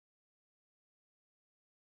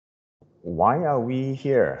why are we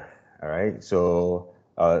here? All right. So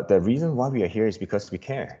the reason why we are here is because we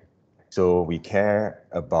care. So we care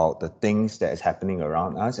about the things that is happening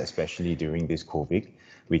around us, especially during this COVID.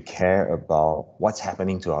 We care about what's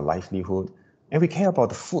happening to our livelihood, and we care about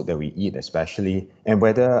the food that we eat, especially, and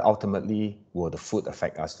whether ultimately will the food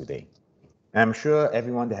affect us today. And I'm sure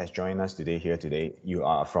everyone that has joined us today here today, you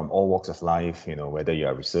are from all walks of life, whether you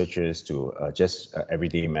are researchers to just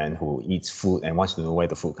everyday man who eats food and wants to know where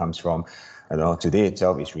the food comes from. Today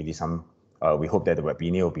itself is really we hope that the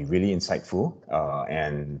webinar will be really insightful,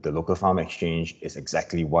 and the Local Farm Exchange is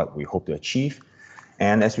exactly what we hope to achieve.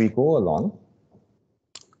 And as we go along,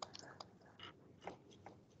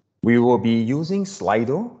 we will be using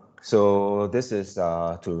Slido. So this is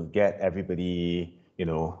to get everybody,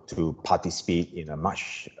 to participate in a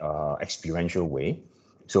much experiential way.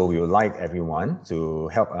 So we would like everyone to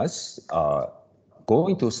help us go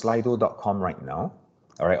into slido.com right now.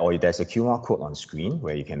 All right, or there's a QR code on screen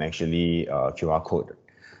where you can actually QR code.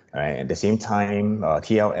 All right, at the same time,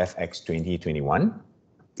 TLFX 2021.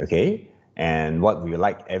 Okay, and what we would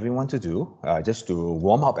like everyone to do, just to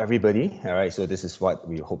warm up everybody. All right, so this is what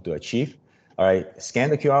we hope to achieve. All right,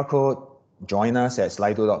 scan the QR code, join us at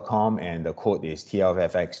slido.com, and the code is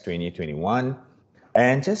TLFX 2021.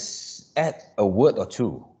 And just add a word or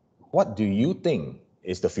two. What do you think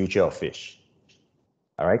is the future of fish?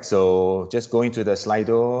 All right, so just going to the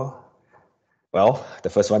Slido. Well, the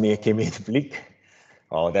first one here came in bleak.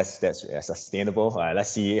 Oh, that's sustainable. All right,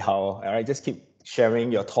 let's see how. All right, just keep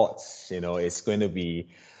sharing your thoughts. It's going to be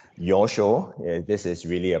your show. This is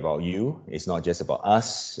really about you. It's not just about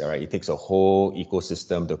us. All right, it takes a whole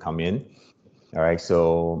ecosystem to come in. All right,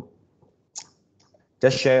 so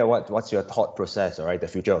just share what's your thought process. All right, the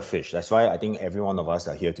future of fish. That's why I think every one of us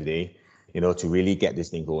are here today, to really get this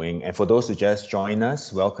thing going. And for those who just join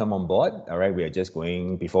us, welcome on board. All right, we are just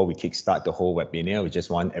going, before we kickstart the whole webinar, we just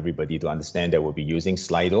want everybody to understand that we'll be using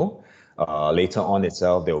Slido. Later on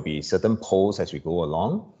itself, there will be certain polls as we go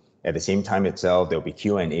along. At the same time itself, there'll be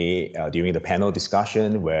Q&A during the panel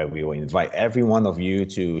discussion where we will invite every one of you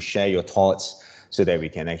to share your thoughts so that we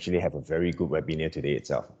can actually have a very good webinar today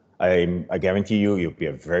itself. I guarantee you, it'll be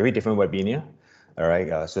a very different webinar. All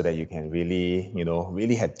right, so that you can really,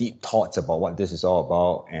 really have deep thoughts about what this is all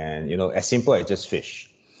about, and as simple as just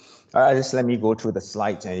fish. All right, just let me go through the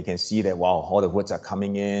slides, and you can see that wow, all the words are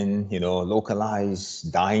coming in.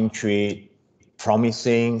 Localized, dying trade,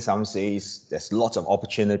 promising. Some say there's lots of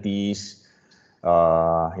opportunities.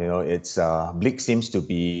 It's bleak seems to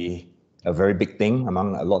be a very big thing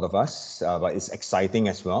among a lot of us, but it's exciting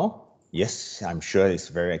as well. Yes, I'm sure it's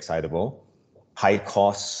very excitable. High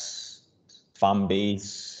costs, farm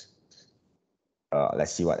base.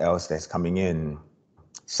 Let's see what else that's coming in.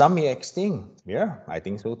 Some may extinct. Yeah, I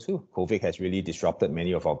think so too. COVID has really disrupted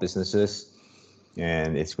many of our businesses,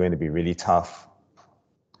 and it's going to be really tough.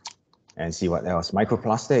 And see what else.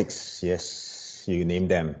 Microplastics. Yes, you name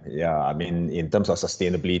them. Yeah, I mean, in terms of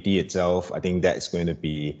sustainability itself, I think that's going to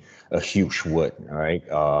be a huge word. All right.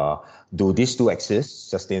 Do these two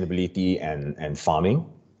exist, sustainability and farming?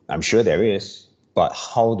 I'm sure there is. But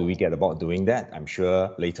how do we get about doing that? I'm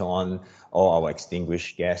sure later on, all our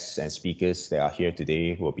extinguished guests and speakers that are here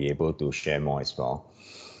today will be able to share more as well.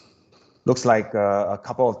 Looks like a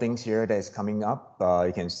couple of things here that is coming up.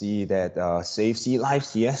 You can see that save sea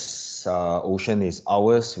lives, yes. Ocean is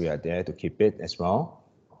ours. We are there to keep it as well.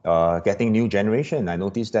 Getting new generation, I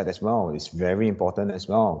noticed that as well. It's very important as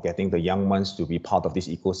well. Getting the young ones to be part of this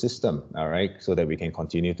ecosystem, all right, so that we can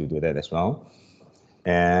continue to do that as well.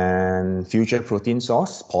 And future protein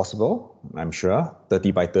source, possible, I'm sure.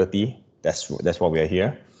 30 by 30, that's what we are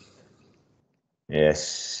here.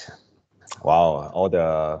 Yes. Wow, all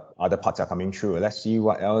the other parts are coming through. Let's see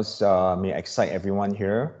what else may excite everyone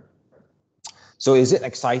here. So is it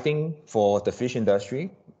exciting for the fish industry?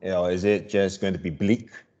 Or is it just going to be bleak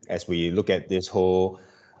as we look at this whole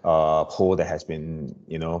poll that has been,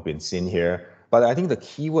 been seen here? But I think the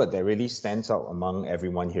keyword that really stands out among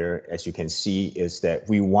everyone here, as you can see, is that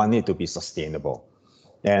we want it to be sustainable.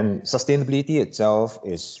 And sustainability itself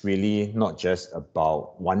is really not just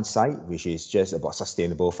about one side, which is just about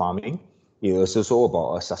sustainable farming. It is also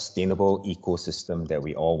about a sustainable ecosystem that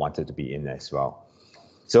we all wanted to be in as well.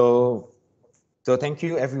 So thank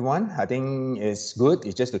you, everyone. I think it's good.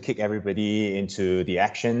 It's just to kick everybody into the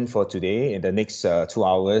action for today. In the next 2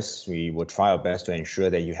 hours, we will try our best to ensure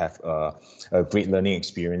that you have a great learning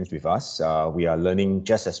experience with us. We are learning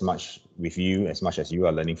just as much with you as much as you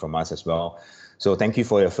are learning from us as well. So thank you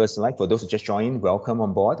for your first like. For those who just joined, welcome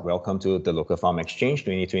on board. Welcome to the Local Farm Exchange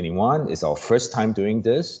 2021. It's our first time doing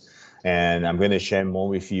this, and I'm going to share more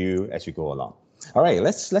with you as we go along. All right,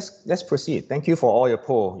 let's proceed. Thank you for all your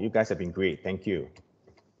poll. You guys have been great. Thank you.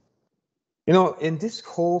 You know, in this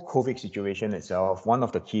whole COVID situation itself, one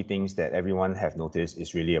of the key things that everyone have noticed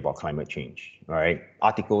is really about climate change, right?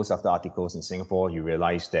 Articles after articles in Singapore, you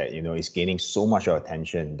realize that, you know, it's gaining so much of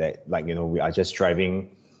attention that, like, you know, we are just driving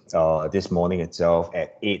this morning itself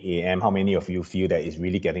at 8 a.m. How many of you feel that it's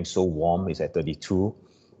really getting so warm? It's at 32.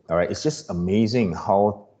 All right, it's just amazing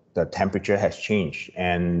how the temperature has changed,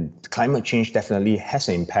 and climate change definitely has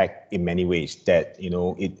an impact in many ways that, you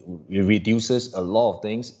know, it reduces a lot of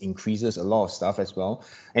things, increases a lot of stuff as well.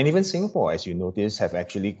 And even Singapore, as you notice, have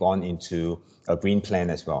actually gone into a green plan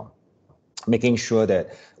as well, making sure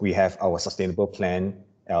that we have our sustainable plan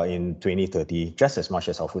in 2030 just as much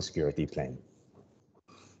as our food security plan.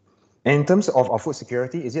 And in terms of our food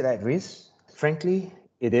security, is it at risk? Frankly,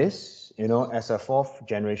 it is. You know, as a fourth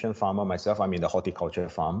generation farmer myself, I'm in the horticulture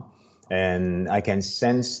farm, and I can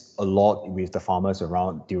sense a lot with the farmers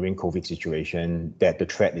around during COVID situation that the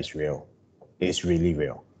threat is real. It's really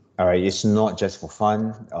real. All right, it's not just for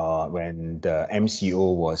fun. When the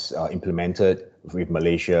MCO was implemented with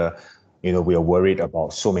Malaysia, you know, we are worried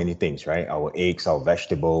about so many things, right? Our eggs, our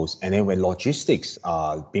vegetables, and then when logistics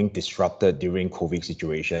are being disrupted during COVID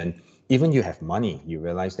situation, even you have money, you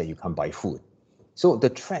realize that you can't buy food. So the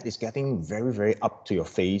threat is getting very, very up to your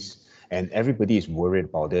face, and everybody is worried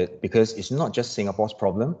about it because it's not just Singapore's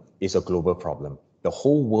problem, it's a global problem. The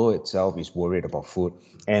whole world itself is worried about food.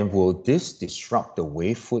 And will this disrupt the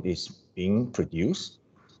way food is being produced?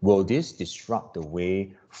 Will this disrupt the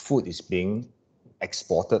way food is being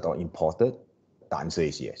exported or imported? The answer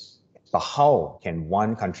is yes. But how can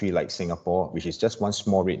one country like Singapore, which is just one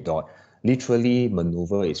small red dot, literally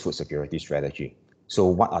maneuver its food security strategy? So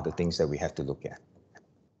what are the things that we have to look at?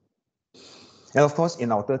 And of course,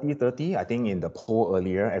 in our 30-30, I think in the poll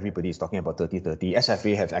earlier, everybody is talking about 30-30.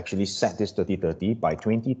 SFA have actually set this 30-30. By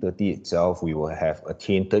 2030 itself, we will have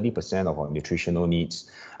attained 30% of our nutritional needs.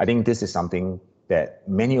 I think this is something that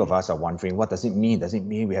many of us are wondering, what does it mean? Does it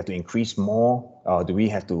mean we have to increase more? Do we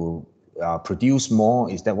have to produce more?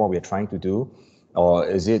 Is that what we're trying to do? Or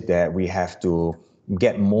is it that we have to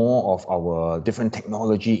get more of our different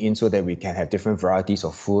technology in so that we can have different varieties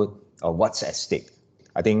of food? Or what's at stake?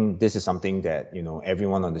 I think this is something that, you know,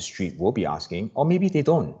 everyone on the street will be asking, or maybe they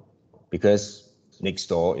don't, because next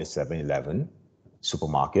door is 7-Eleven,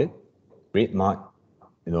 supermarket, Red Mart,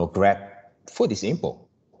 you know, Grab. Food is simple.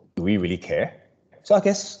 Do we really care? So I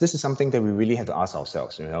guess this is something that we really have to ask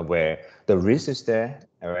ourselves, you know, where the risk is there,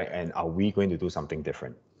 all right, and are we going to do something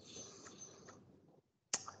different?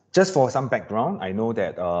 Just for some background, I know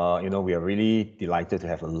that you know, we are really delighted to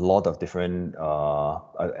have a lot of different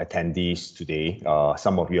attendees today.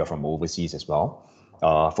 Some of you are from overseas as well.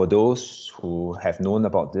 For those who have known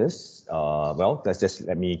about this, well,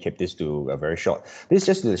 let me keep this to a very short. This is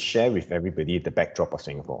just to share with everybody the backdrop of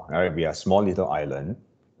Singapore. All right, we are a small little island,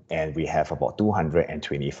 and we have about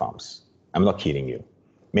 220 farms. I'm not kidding you.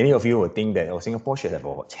 Many of you will think that, oh, Singapore should have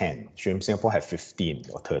about 10. Should Singapore have 15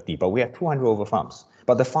 or 30? But we have 200 over farms.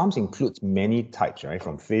 But the farms includes many types, right?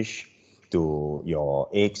 From fish to your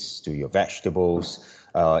eggs to your vegetables.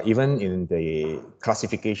 Even in the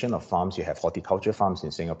classification of farms, you have horticulture farms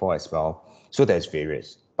in Singapore as well. So there's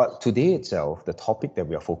various. But today itself, the topic that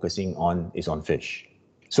we are focusing on is on fish.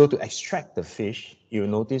 So to extract the fish, you'll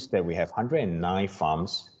notice that we have 109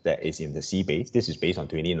 farms that is in the sea base. This is based on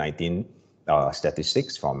 2019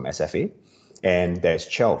 statistics from SFA. And there's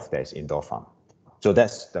 12 that's indoor farm. So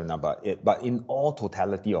that's the number. But in all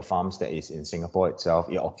totality of farms that is in Singapore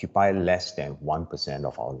itself, it occupies less than 1%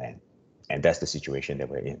 of our land. And that's the situation that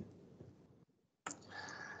we're in.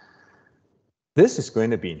 This is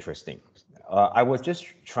going to be interesting. I was just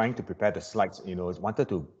trying to prepare the slides, you know, wanted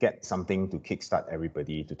to get something to kickstart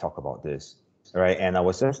everybody to talk about this, right? And I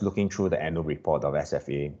was just looking through the annual report of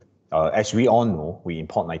SFA. As we all know, we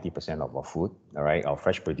import 90% of our food, all right? Our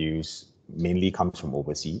fresh produce mainly comes from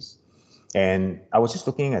overseas. And I was just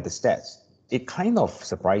looking at the stats. It kind of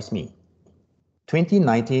surprised me.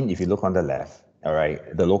 2019, if you look on the left, all right,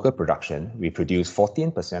 the local production, we produce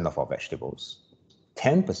 14% of our vegetables,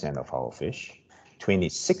 10% of our fish,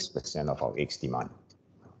 26% of our eggs demand.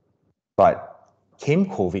 But came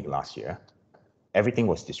COVID last year, everything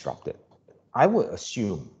was disrupted. I would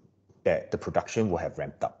assume that the production will have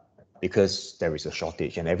ramped up because there is a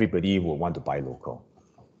shortage and everybody will want to buy local.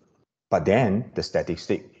 But then the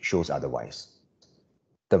statistic shows otherwise.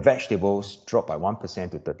 The vegetables dropped by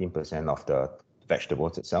 1% to 13% of the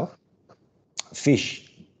vegetables itself.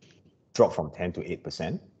 Fish dropped from 10 to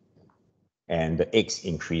 8%, and the eggs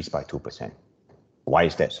increased by 2%. Why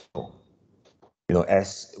is that so? You know,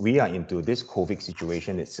 as we are into this COVID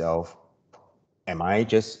situation itself, Am I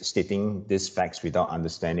just stating these facts without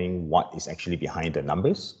understanding what is actually behind the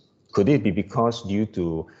numbers? Could it be because due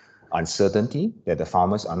to uncertainty that the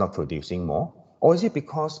farmers are not producing more? Or is it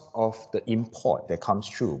because of the import that comes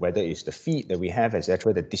through, whether it's the feed that we have,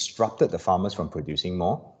 etc., that disrupted the farmers from producing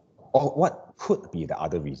more? Or what could be the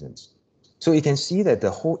other reasons? So you can see that the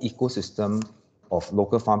whole ecosystem of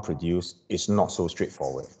local farm produce is not so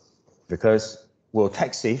straightforward. Because will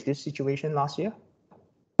tax save this situation last year?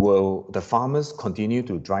 Will the farmers continue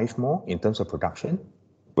to drive more in terms of production?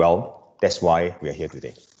 Well, that's why we are here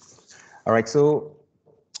today. All right, so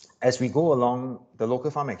as we go along, the Local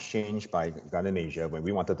Farm Exchange by Gardenasia, when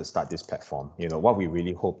we wanted to start this platform, what we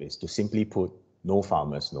really hope is to simply put, no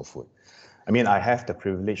farmers, no food. I mean, I have the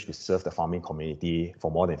privilege to serve the farming community for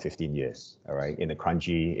more than 15 years, all right, in the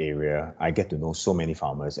Kranji area. I get to know so many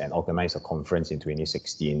farmers and organize a conference in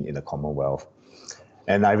 2016 in the Commonwealth.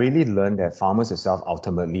 And I really learned that farmers themselves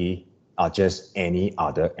ultimately are just any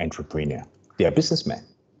other entrepreneur. They are businessmen,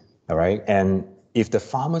 all right? And if the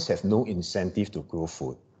farmers have no incentive to grow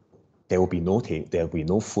food, there will be no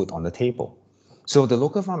food on the table. So the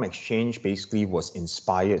Local Farm Exchange basically was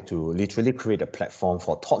inspired to literally create a platform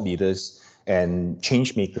for thought leaders and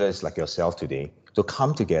change makers like yourself today to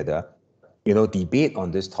come together, debate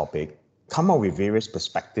on this topic, come up with various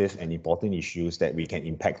perspectives and important issues that we can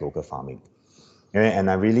impact local farming.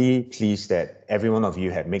 And I'm really pleased that every one of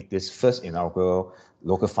you have made this first inaugural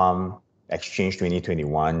Local Farm Exchange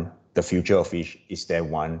 2021, the future of which is there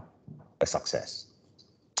one, a success.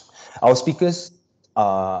 Our speakers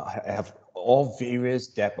have all various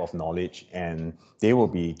depth of knowledge, and they will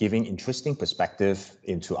be giving interesting perspective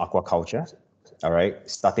into aquaculture, all right,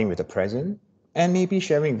 starting with the present, and maybe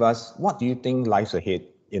sharing with us what do you think lies ahead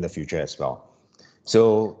in the future as well.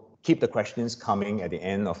 So keep the questions coming at the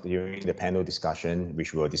end of during the panel discussion,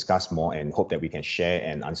 which we'll discuss more and hope that we can share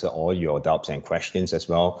and answer all your doubts and questions as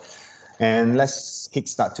well. And let's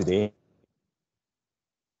kickstart today.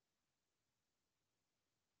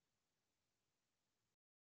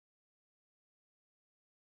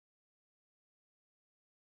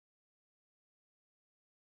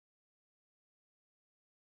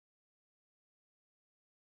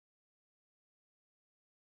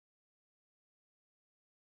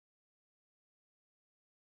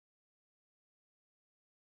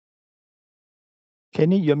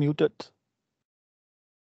 Kenny, you're muted.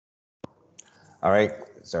 All right,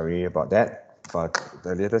 sorry about that. But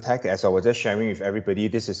the little tech, as I was just sharing with everybody,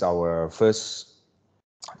 this is our first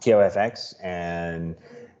TLFX, and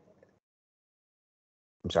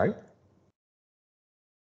I'm sorry.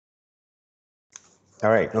 All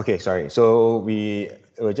right, okay, sorry. So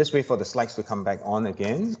we'll just wait for the slides to come back on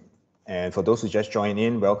again. And for those who just joined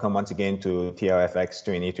in, welcome once again to TLFX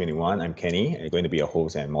 2021. I'm Kenny. I'm going to be your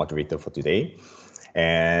host and moderator for today.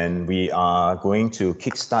 And we are going to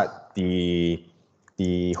kickstart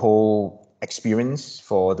the whole experience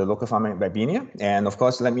for the Local Farm webinar. And of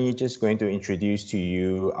course, let me just going to introduce to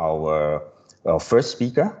you our first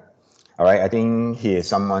speaker. All right, I think he is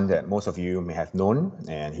someone that most of you may have known,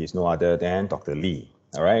 and he's no other than Dr. Lee.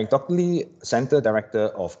 All right, Dr. Lee, Center Director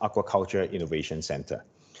of Aquaculture Innovation Centre.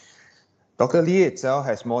 Dr. Lee itself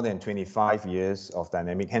has more than 25 years of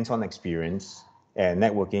dynamic hands-on experience and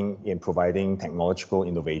networking in providing technological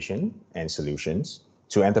innovation and solutions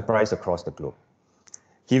to enterprise across the globe.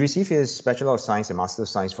 He received his Bachelor of Science and Master of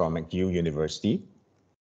Science from McGill University,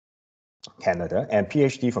 Canada, and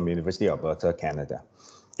PhD from University of Alberta, Canada.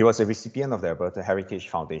 He was a recipient of the Alberta Heritage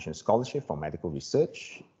Foundation Scholarship for Medical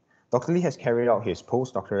Research. Dr. Lee has carried out his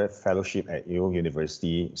postdoctoral fellowship at Yale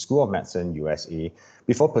University School of Medicine, USA,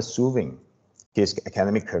 before pursuing his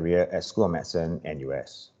academic career at School of Medicine,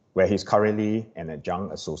 NUS, where he's currently an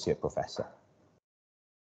adjunct associate professor.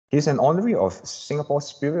 He's an honoree of Singapore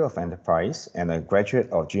Spirit of Enterprise and a graduate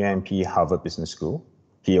of GMP Harvard Business School.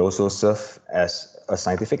 He also served as a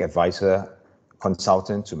scientific advisor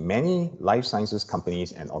consultant to many life sciences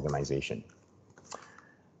companies and organizations.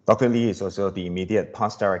 Dr. Lee is also the immediate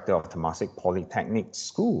past director of Temasek Polytechnic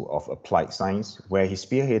School of Applied Science, where he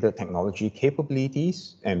spearheaded technology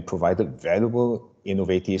capabilities and provided valuable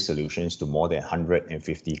innovative solutions to more than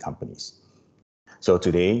 150 companies. So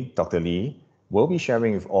today, Dr. Lee will be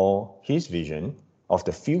sharing with all his vision of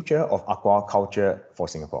the future of aquaculture for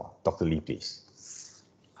Singapore. Dr. Lee, please.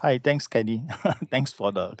 Hi, thanks, Kenny. Thanks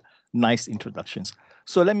for the nice introductions.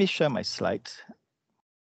 So let me share my slides.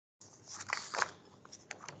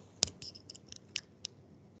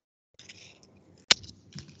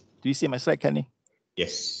 Do you see my slide, Kenny?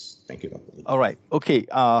 Yes, thank you, Dr. Lee. All right. Okay.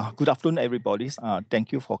 Good afternoon, everybody.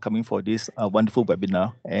 Thank you for coming for this wonderful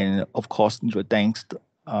webinar. And of course, thanks to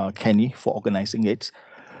Kenny for organizing it.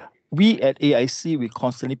 we at AIC, we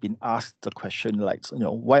constantly been asked the question like,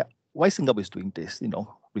 why Singapore is doing this,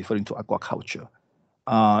 referring to aquaculture.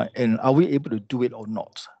 And are we able to do it or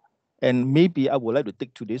not? And maybe I would like to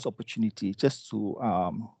take today's opportunity just to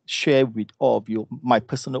share with all of you my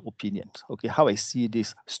personal opinions, okay, how I see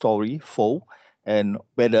this story fold and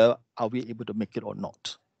whether are we able to make it or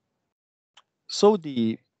not. So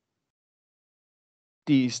the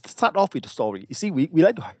start off with the story. You see, we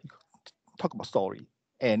like to talk about story.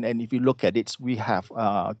 And if you look at it, we have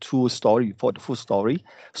two stories for the full story.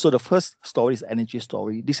 So the first story is energy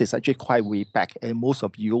story. This is actually quite way back. And most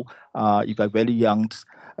of you, if you're very young,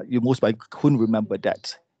 you most likely couldn't remember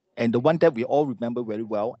that. And the one that we all remember very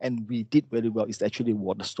well and we did very well is actually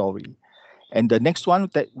water story. And the next one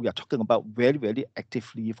that we are talking about very, very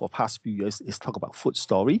actively for past few years is talk about food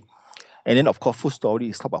story. And then, of course, food story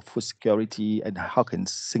is talk about food security and how can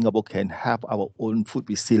Singapore can have our own food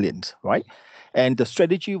resilience, right? And the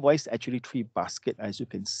strategy-wise, actually 3 baskets, as you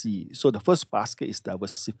can see. So the first basket is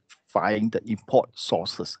diversifying the import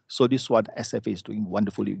sources. So this one, SFA is doing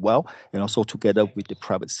wonderfully well, and also together with the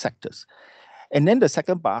private sectors. And then the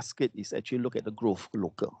second basket is actually look at the growth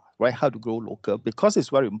local, right? How to grow local, because it's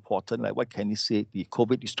very important, like what Kenny said, the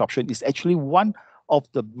COVID disruption is actually one of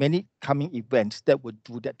the many coming events that would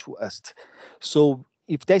do that to us. So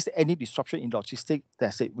if there's any disruption in logistics,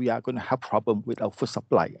 that's it, we are going to have problem with our food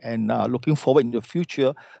supply. And looking forward in the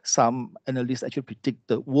future, some analysts actually predict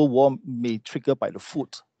the world war may trigger by the food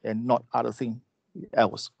and not other thing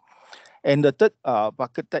else. And the third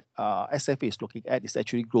bucket that SFA is looking at is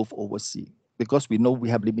actually growth overseas, because we know we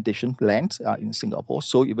have limitation land in Singapore.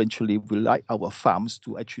 So eventually we like our farms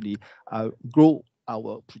to actually grow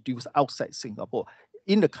our produce outside Singapore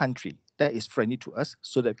in the country that is friendly to us,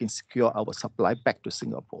 so that we can secure our supply back to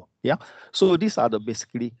Singapore. Yeah. So these are the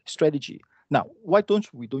basically strategy. Now, why don't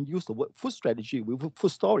we use the word food strategy, we put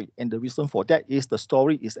food story? And the reason for that is the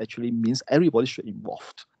story is actually means everybody should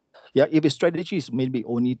involved. Yeah, if a strategy is maybe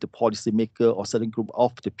only the policymaker or certain group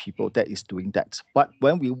of the people that is doing that. But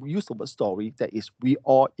when we use the word story, that is we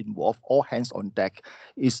all involved, all hands on deck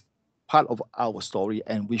is part of our story,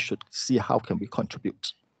 and we should see how can we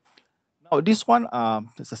contribute. Now, this one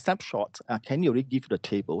is a snapshot. Can you already give the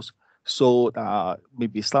tables? So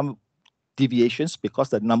maybe some deviations because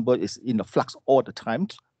the number is in the flux all the time.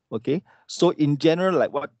 Okay. So in general,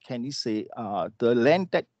 like what can you say? The land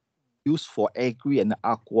that used for agri and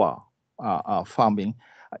aqua farming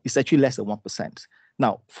is actually less than 1%.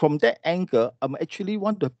 Now, from that angle, I actually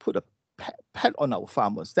want to put a pat on our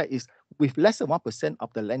farmers. That is, with less than 1%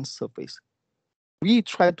 of the land surface, we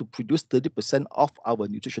try to produce 30% of our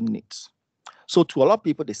nutrition needs. So to a lot of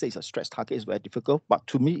people, they say it's a stretch target, it's very difficult. But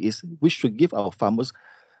to me, is we should give our farmers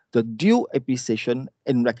the due appreciation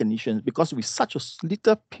and recognition, because with such a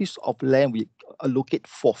little piece of land we allocate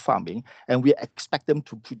for farming, and we expect them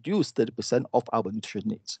to produce 30% of our nutrition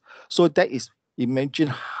needs. So that is, imagine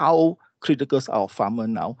how critical is our farmer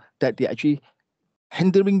now, that they're actually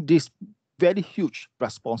handling this very huge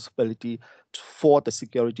responsibility for the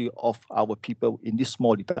security of our people in this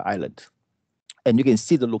small little island. And you can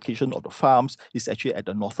see the location of the farms is actually at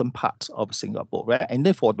the northern part of Singapore, right? And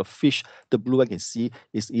then for the fish, the blue I can see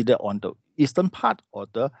is either on the eastern part or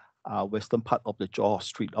the western part of the Johor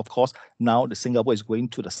Strait. Of course, now the Singapore is going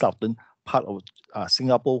to the southern part of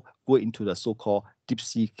Singapore, going into the so-called deep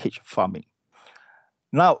sea cage farming.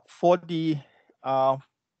 Now, for the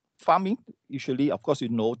farming, usually, of course,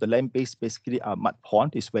 the land-based basically mud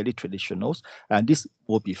pond is very traditional, and this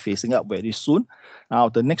will be phasing out very soon. Now,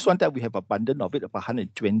 the next one that we have abundant of it, about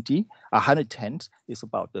 110 is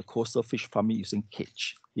about the coastal fish farming using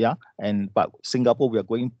cage. Yeah, but Singapore, we are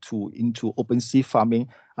going into open sea farming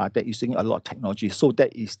that using a lot of technology. So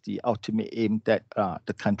that is the ultimate aim that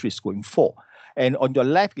the country is going for. And on your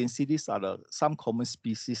left, you can see these are some common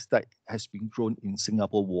species that has been grown in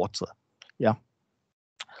Singapore water. Yeah.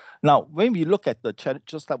 Now, when we look at the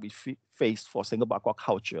challenges that we face for Singapore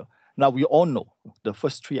aquaculture, now we all know the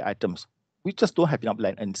first 3 items. We just don't have enough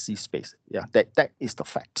land and sea space. Yeah, that is the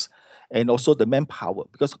fact. And also the manpower,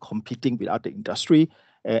 because competing with other industry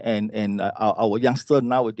and our youngsters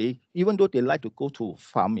nowadays, even though they like to go to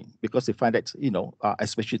farming because they find that,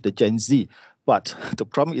 especially the Gen Z, but the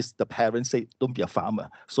problem is the parents say, don't be a farmer.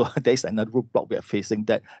 So there's another roadblock we are facing,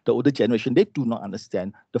 that the older generation, they do not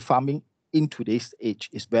understand the farming in today's age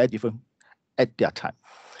is very different at their time.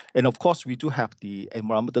 And of course, we do have the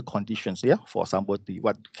environmental conditions, yeah. For example,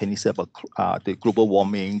 what can you say about the global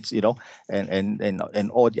warming,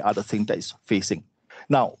 and all the other things that is facing.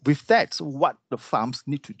 Now, with that, what the farms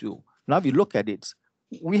need to do. Now we look at it,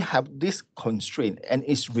 we have this constraint and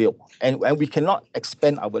it's real, and we cannot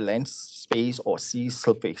expand our land space or sea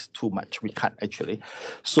surface too much. We can't actually.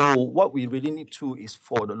 So what we really need to is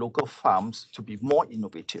for the local farms to be more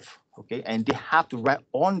innovative, okay? And they have to rely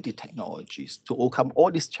on the technologies to overcome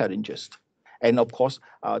all these challenges. And of course,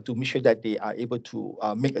 to make sure that they are able to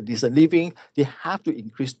make a decent living, they have to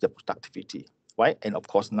increase the productivity. Right? And of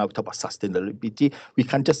course, now we talk about sustainability. We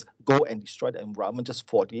can't just go and destroy the environment just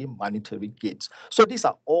for the monetary gains. So these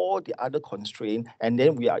are all the other constraints. And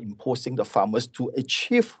then we are imposing the farmers to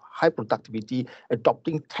achieve high productivity,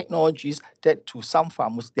 adopting technologies that to some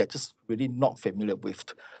farmers, they're just really not familiar with.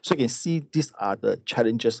 So you can see these are the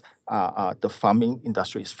challenges the farming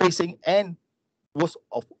industry is facing. And worst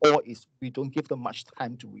of all is we don't give them much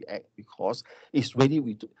time to react because it's really,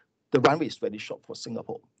 the runway is very short for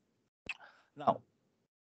Singapore. Now,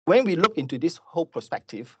 when we look into this whole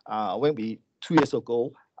perspective, 2 years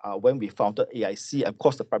ago, when we founded AIC, of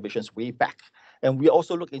course, the preparations way back, and we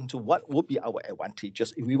also look into what would be our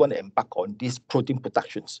advantages if we want to embark on these protein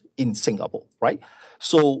productions in Singapore, right?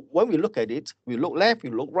 So when we look at it, we look left, we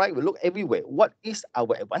look right, we look everywhere. What is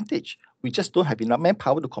our advantage? We just don't have enough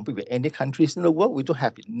manpower to compete with any countries in the world. We don't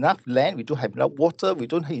have enough land. We don't have enough water. We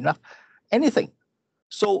don't have enough anything.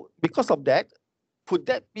 So because of that, could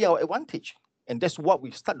that be our advantage? And that's what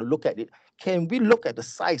we start to look at it. Can we look at the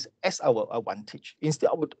size as our advantage?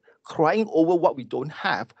 Instead of crying over what we don't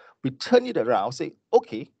have, we turn it around, say,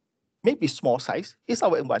 okay, maybe small size is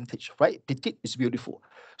our advantage, right? Petite is beautiful.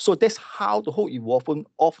 So that's how the whole evolution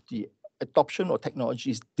of the adoption of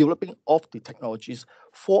technologies, developing of the technologies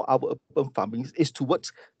for our urban farming is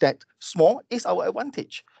towards that small is our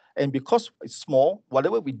advantage. And because it's small,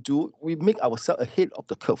 whatever we do, we make ourselves ahead of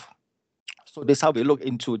the curve. So that's how we look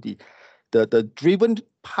into the driven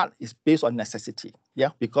part is based on necessity. Yeah,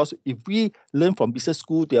 because if we learn from business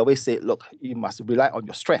school, they always say, look, you must rely on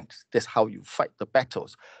your strengths. That's how you fight the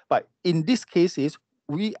battles. But in this cases,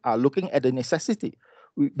 we are looking at the necessity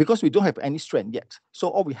because we don't have any strength yet. So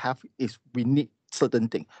all we have is we need certain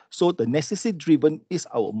things. So the necessity driven is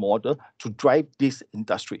our model to drive this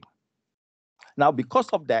industry. Now, because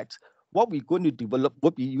of that, what we're going to develop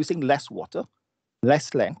will be using less water,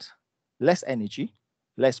 less land, less energy,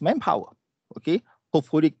 less manpower. Okay,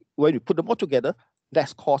 hopefully when you put them all together,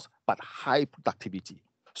 less cost but high productivity.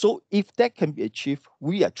 So if that can be achieved,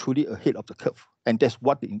 we are truly ahead of the curve, and that's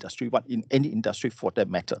what the industry wants in any industry for that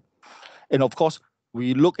matter. And of course,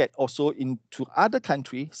 we look at also into other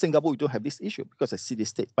countries. Singapore, we don't have this issue because it's a city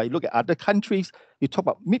state. But you look at other countries, you talk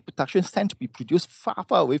about meat productions tend to be produced far,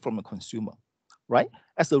 far away from the consumer, right?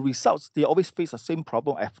 As a result, they always face the same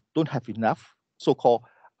problem. I don't have enough so-called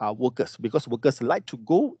workers, because workers like to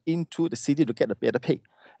go into the city to get a better pay.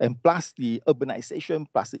 And plus the urbanization,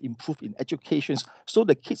 plus the improvement in education. So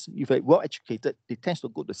the kids, if they're well educated, they tend to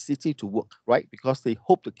go to the city to work, right? Because they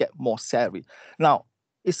hope to get more salary. Now,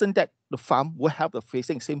 isn't that the farm will have the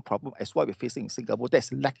facing same problem as what we're facing in Singapore?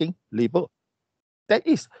 That's lacking labor. That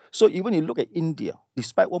is. So even you look at India,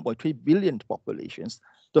 despite 1.3 billion populations,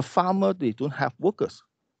 the farmer, they don't have workers.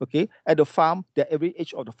 Okay, at the farm, the average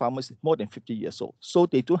age of the farmers is more than 50 years old. So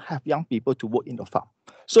they don't have young people to work in the farm.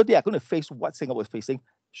 So they are going to face what Singapore is facing,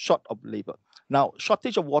 short of labor. Now,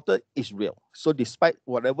 shortage of water is real. So despite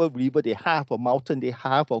whatever river they have, or mountain they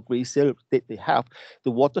have, or glacier that they have, the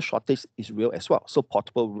water shortage is real as well. So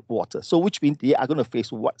potable water. So which means they are going to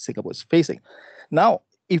face what Singapore is facing. Now,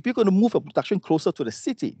 if you're going to move your production closer to the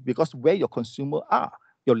city, because where your consumer are,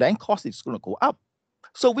 your land cost is going to go up.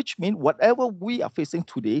 So which means whatever we are facing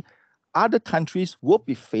today, other countries will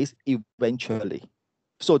be faced eventually.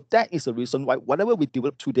 So that is the reason why whatever we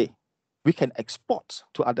develop today, we can export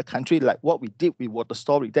to other countries, like what we did with water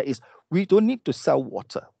storage. That is, we don't need to sell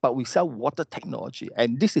water, but we sell water technology.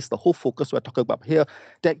 And this is the whole focus we're talking about here,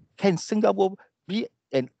 that can Singapore be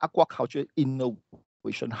an aquaculture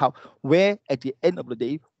innovation hub, where at the end of the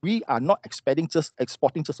day, we are not exporting just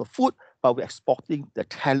a food, but we're exporting the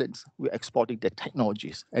talents, we're exporting the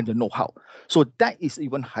technologies and the know-how. So that is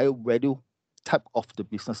even higher value type of the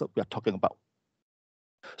business that we are talking about.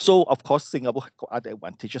 So of course, Singapore got other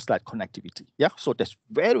advantages like connectivity. Yeah, so that's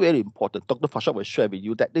very, very important. Dr. Fasha will share with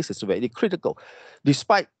you that this is very critical.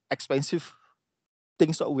 Despite expensive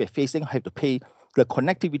things that we're facing, have to pay, the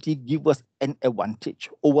connectivity gives us an advantage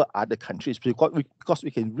over other countries because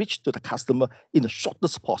we can reach to the customer in the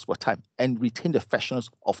shortest possible time and retain the freshness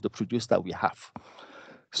of the produce that we have.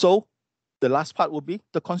 So the last part will be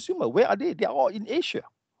the consumer. Where are they? They are all in Asia.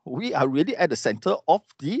 We are really at the center of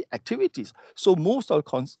the activities. So most of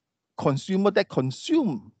the consumer that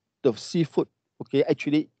consume the seafood, okay,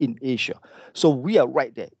 actually in Asia. So we are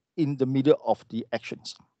right there in the middle of the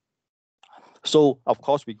actions. So of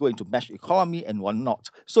course, we go into mesh economy and whatnot.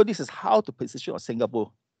 So this is how the position of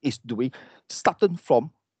Singapore is doing, starting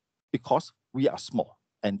from because we are small,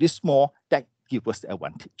 and this small that gives us the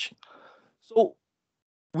advantage. So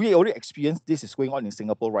we already experienced this is going on in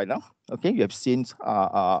Singapore right now. Okay, you have seen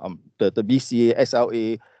the BCA,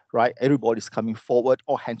 SLA, right? Everybody's coming forward,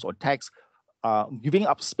 all hands on decks, giving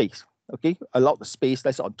up space. Okay, allow the space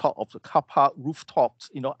that's on top of the car park, rooftops,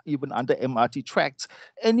 even under MRT tracks,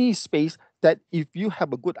 any space that if you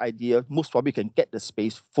have a good idea, most probably can get the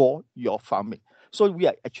space for your farming. So we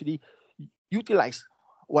are actually utilize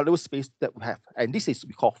whatever space that we have. And this is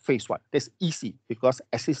we call phase one. That's easy because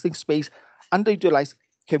existing space underutilized,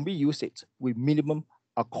 can we use it with minimum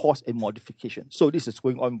cost and modification? So this is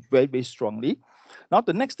going on very, very strongly. Now,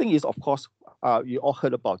 the next thing is, of course, you all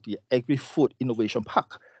heard about the Agri-Food Innovation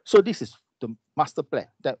Park. So this is the master plan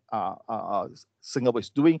that Singapore is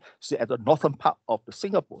doing. So at the northern part of the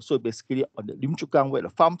Singapore, so basically on the Lim Chu Kang where the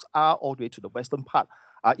farms are, all the way to the western part,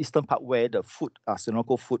 eastern part where the food,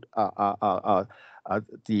 Singapore food,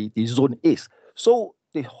 the zone is. So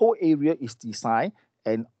the whole area is designed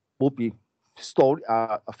and will be stored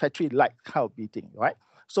a factory-like kind of building, right?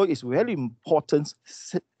 So it's very important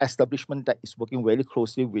establishment that is working very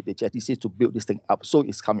closely with the JTC to build this thing up. So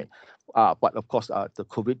it's coming. But of course, the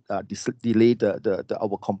COVID delayed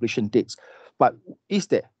our completion dates. But is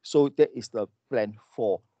there? So that is the plan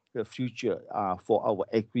for the future for our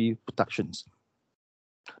agri productions.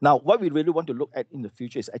 Now, what we really want to look at in the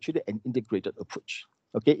future is actually an integrated approach.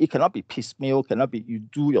 Okay, it cannot be piecemeal, cannot be you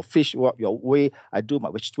do your fish your way, I do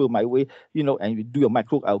my vegetable my way, and you do your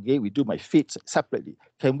microalgae, we do my feeds separately.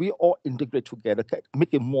 Can we all integrate together,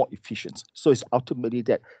 make it more efficient? So it's ultimately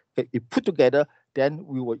that if put together, then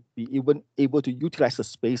we will be even able to utilize the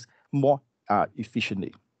space more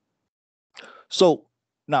efficiently. So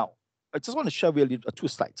now, I just want to share with you two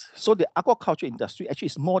slides. So the aquaculture industry actually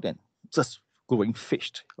is more than just growing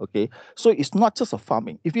fish, okay? So it's not just a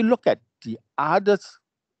farming. If you look at the other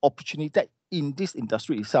opportunity that in this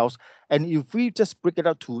industry itself, and if we just break it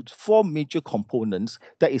out to four major components,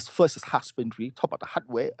 that is first is husbandry, talk about the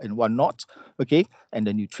hardware and whatnot, okay? And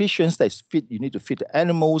the nutrition, that is feed, you need to feed the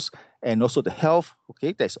animals, and also the health,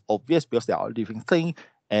 okay? That's obvious because they are a living thing.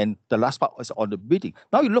 And the last part is on the breeding.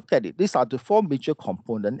 Now you look at it, these are the four major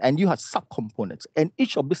components, and you have subcomponents. And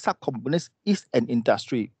each of these subcomponents is an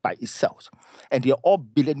industry by itself. And they are all $1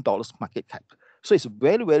 billion market cap. So it's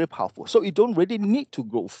very, very powerful. So you don't really need to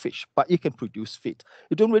grow fish, but you can produce feed.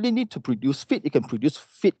 You don't really need to produce feed, you can produce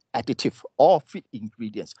feed additive or feed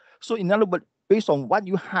ingredients. So in other words, based on what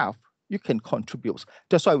you have, you can contribute.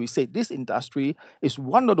 That's why we say this industry is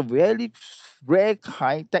one of the very rare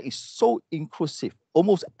kind that is so inclusive.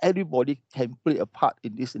 Almost everybody can play a part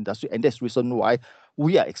in this industry. And that's the reason why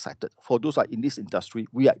we are excited. For those who are in this industry,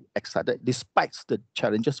 we are excited despite the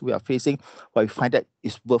challenges we are facing, but we find that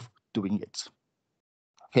it's worth doing it.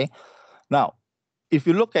 Okay. Now, if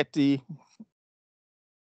you look at the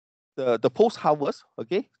post-harvest,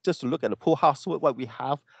 okay, just to look at the post-harvest, what we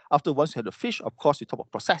have after once you have the fish, of course, you talk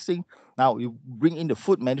about processing. Now you bring in the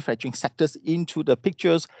food manufacturing sectors into the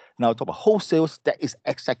pictures. Now talk about wholesales. That is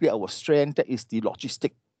exactly our strength. That is the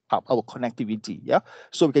logistic part, our connectivity. Yeah,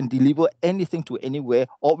 so we can deliver anything to anywhere,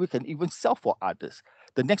 or we can even sell for others.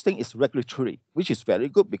 The next thing is regulatory, which is very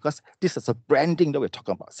good because this is a branding that we're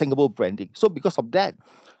talking about, Singapore branding. So because of that,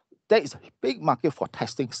 there is a big market for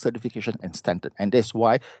testing, certification, and standard. And that's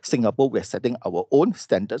why Singapore, we're setting our own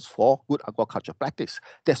standards for good aquaculture practice.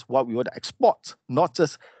 That's what we want to export, not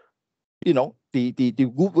just, the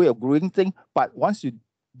good way of growing thing, but once you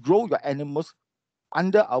grow your animals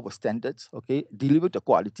under our standards, okay, deliver the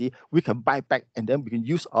quality, we can buy back and then we can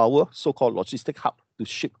use our so-called logistic hub to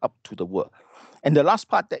ship up to the world. And the last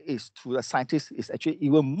part that is to the scientists is actually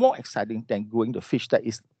even more exciting than growing the fish. That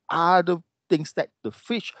is other things that the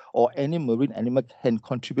fish or any marine animal can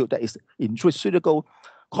contribute, that is nutraceutical,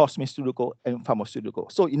 cosmeceutical, and pharmaceutical.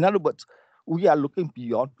 So in other words, we are looking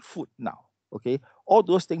beyond food now, okay? All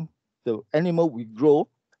those things, the animal we grow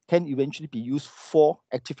can eventually be used for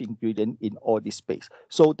active ingredient in all this space.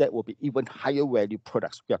 So that will be even higher value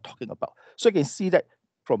products we are talking about. So you can see that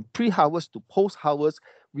from pre-harvest to post-harvest,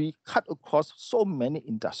 we cut across so many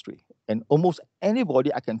industry, and almost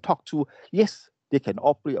anybody I can talk to, yes, they can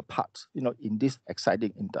all play a part, in this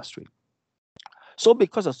exciting industry. So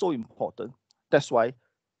because it's so important, that's why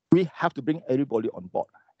we have to bring everybody on board.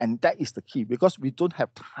 And that is the key, because we don't have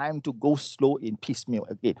time to go slow in piecemeal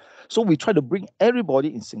again. So we try to bring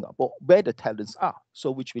everybody in Singapore where the talents are.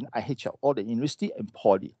 So which means IHL, all the university and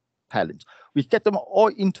poly. talents. We get them all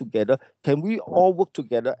in together. Can we all work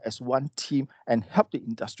together as one team and help the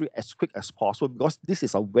industry as quick as possible? Because this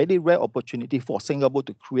is a very rare opportunity for Singapore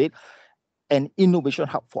to create an innovation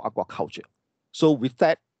hub for aquaculture. So with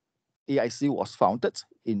that, AIC was founded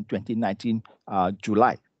in 2019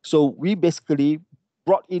 July. So we basically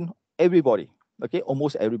brought in everybody, okay,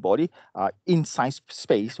 almost everybody in science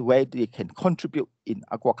space where they can contribute in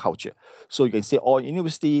aquaculture. So you can say all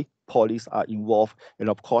university, polys are involved, and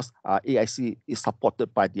of course, AIC is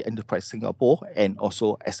supported by the Enterprise Singapore and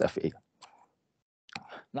also SFA.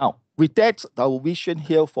 Now, with that, our vision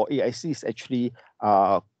here for AIC is actually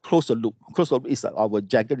close the loop. Close the loop is our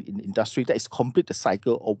jargon in the industry that is complete the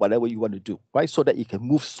cycle or whatever you want to do, right? So that it can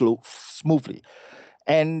move smoothly.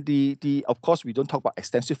 And of course, we don't talk about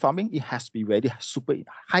extensive farming. It has to be very super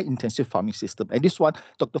high intensive farming system. And this one,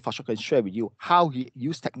 Dr. Fasho can share with you how he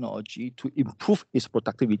used technology to improve his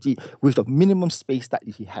productivity with the minimum space that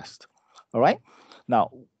he has. All right. Now,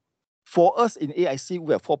 for us in AIC,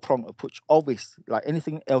 we have four-pronged approach. Always, like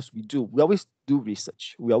anything else we do, we always do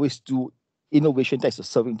research. We always do innovation that is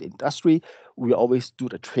serving the industry. We always do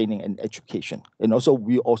the training and education. And also,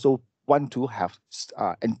 we also want to have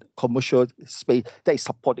a commercial space that is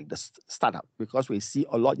supporting the startup, because we see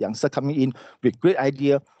a lot of youngsters coming in with great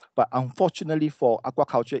idea. But unfortunately for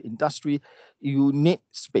aquaculture industry, you need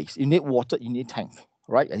space, you need water, you need tank,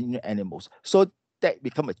 right? And you need animals. So that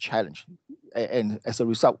become a challenge. And as a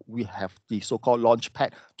result, we have the so-called launch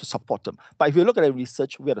pad to support them. But if you look at the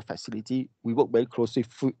research, we have the facility, we work very closely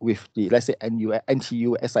with the, let's say,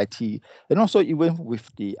 NTU, SIT, and also even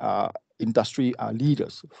with the industry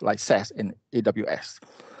leaders like SAS and AWS.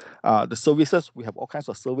 The services, we have all kinds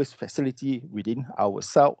of service facility within our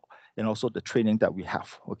cell, and also the training that we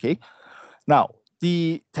have, okay? Now,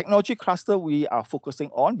 the technology cluster we are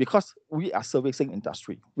focusing on, because we are servicing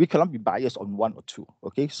industry, we cannot be biased on one or two,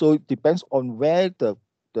 okay? So it depends on where the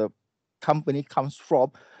company comes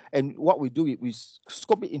from. And what we do, we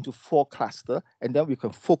scope it into 4 clusters, and then we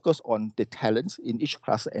can focus on the talents in each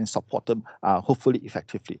cluster and support them hopefully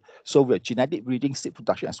effectively. So we have genetic breeding, seed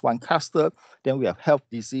production as one cluster. Then we have health,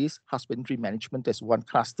 disease, husbandry management as one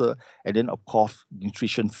cluster. And then of course,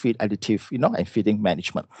 nutrition, feed, additive, and feeding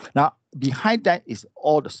management. Now, behind that is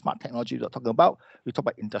all the smart technology we're talking about. We talk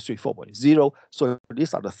about Industry 4.0. So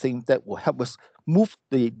these are the things that will help us move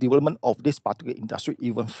the development of this particular industry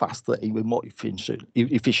even faster, even more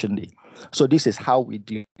efficiently. So this is how we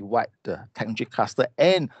divide the technology cluster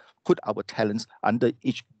and put our talents under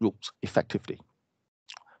each group effectively.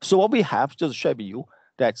 So what we have, just to share with you,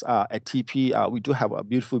 that's at TP, we do have a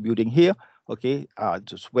beautiful building here. Okay,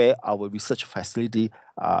 just where our research facility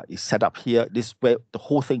is set up here. This is where the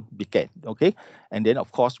whole thing began. Okay, and then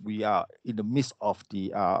of course we are in the midst of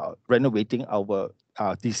the renovating our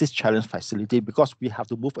disease challenge facility, because we have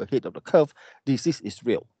to move ahead of the curve. Disease is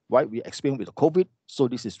real, right? We experience with the COVID, so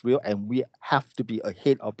this is real, and we have to be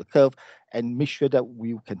ahead of the curve and make sure that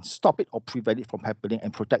we can stop it or prevent it from happening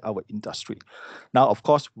and protect our industry. Now, of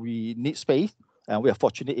course, we need space. And we are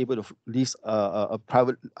fortunately able to lease a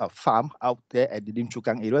private farm out there at the Lim Chu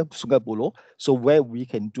Kang area, Sungai Buloh, so where we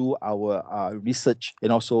can do our research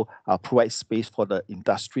and also provide space for the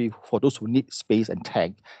industry, for those who need space and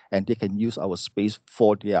tank, and they can use our space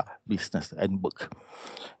for their business and work.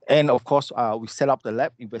 And of course, we set up the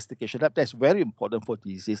lab, investigation lab. That's very important for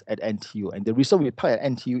disease at NTU. And the reason we put at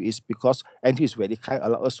NTU is because NTU is very kind,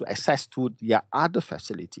 allow us to access to their other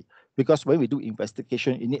facility. Because when we do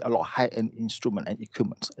investigation, you need a lot of high-end instrument and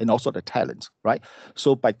equipment, and also the talent, right?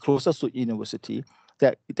 So by closer to university,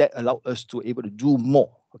 that allow us to able to do more,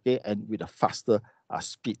 okay, and with a faster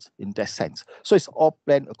speed in that sense. So it's all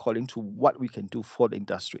planned according to what we can do for the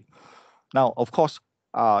industry. Now, of course,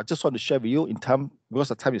 just want to share with you in terms, because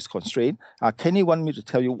the time is constrained, Kenny want me to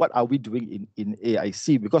tell you what are we doing in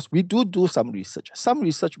AIC, because we do some research. Some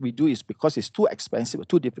research we do is because it's too expensive,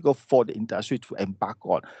 too difficult for the industry to embark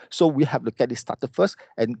on. So we have to get it started first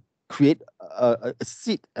and create a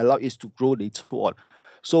seed, allow it to grow later on.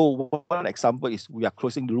 So one example is we are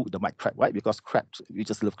closing the loop with the mud crab, right? Because crabs, we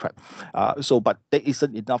just love crab. But there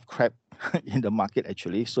isn't enough crab in the market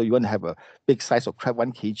actually. So you want to have a big size of crab,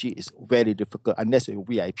 1 kg is very difficult unless you're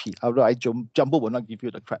VIP. Otherwise, Jumbo will not give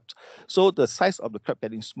you the crabs. So the size of the crab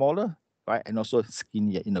getting smaller, right? And also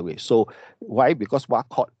skinnier in a way. So why? Because wild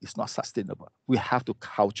caught is not sustainable. We have to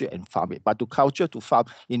culture and farm it. But to culture, to farm,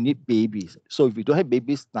 you need babies. So if you don't have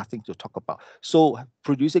babies, nothing to talk about. So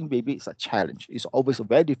producing babies is a challenge. It's always a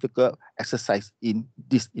very difficult exercise in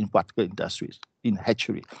particular industries, in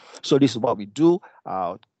hatchery. So this is what we do,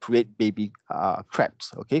 create baby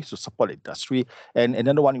crabs, okay, to support the industry. And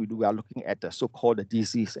another one we do, we are looking at the so-called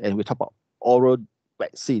disease, and we talk about oral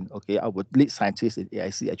vaccine. Okay, our lead scientists in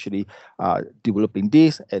AIC actually developing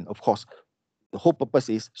this, and of course, the whole purpose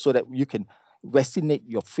is so that you can vaccinate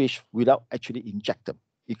your fish without actually inject them.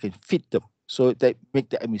 You can feed them, so that make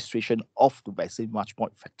the administration of the vaccine much more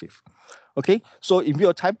effective. Okay, so in view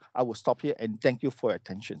of time, I will stop here and thank you for your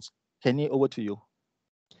attention. Kenny, over to you.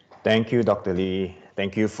 Thank you, Dr. Lee.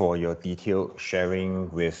 Thank you for your detailed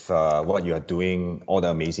sharing with what you are doing, all the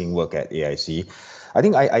amazing work at AIC. I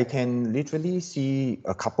think I can literally see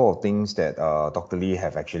a couple of things that Dr. Lee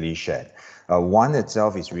have actually shared. One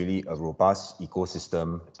itself is really a robust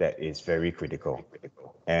ecosystem that is very critical.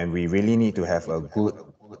 And we really need to have a good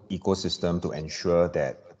ecosystem to ensure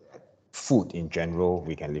that food in general,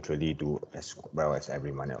 we can literally do as well as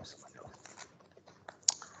everyone else.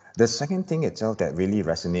 The second thing itself that really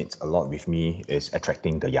resonates a lot with me is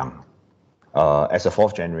attracting the young. As a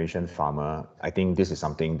fourth generation farmer, I think this is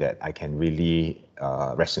something that I can really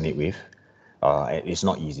resonate with. It's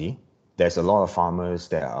not easy. There's a lot of farmers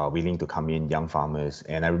that are willing to come in, young farmers.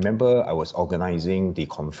 And I remember I was organizing the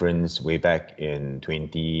conference way back in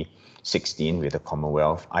 2016 with the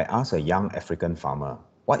Commonwealth. I asked a young African farmer,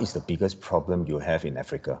 what is the biggest problem you have in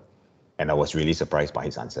Africa? And I was really surprised by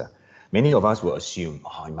his answer. Many of us will assume,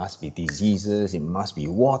 oh, it must be diseases, it must be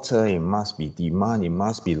water, it must be demand, it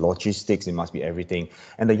must be logistics, it must be everything.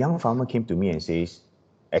 And the young farmer came to me and says,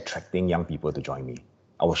 attracting young people to join me.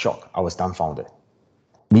 I was shocked, I was dumbfounded.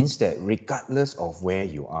 Means that regardless of where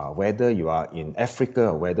you are, whether you are in Africa,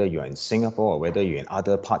 or whether you're in Singapore, or whether you're in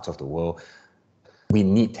other parts of the world, we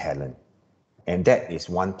need talent. And that is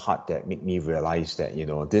one part that made me realize that, you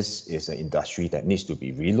know, this is an industry that needs to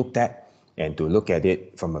be relooked at, and to look at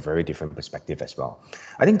it from a very different perspective as well.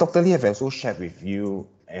 I think Dr. Lee have also shared with you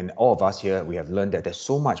and all of us here, we have learned that there's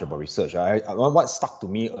so much about research. What stuck to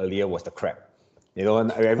me earlier was the crab. You know,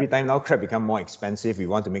 every time now crab become more expensive, we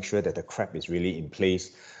want to make sure that the crab is really in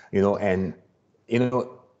place, you know, and, you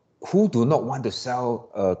know, who do not want to sell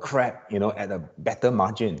a crab, you know, at a better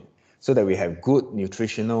margin, so that we have good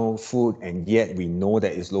nutritional food, and yet we know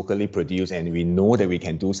that it's locally produced, and we know that we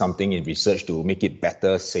can do something in research to make it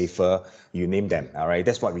better, safer, you name them, all right?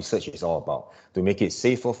 That's what research is all about, to make it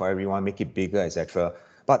safer for everyone, make it bigger, etc.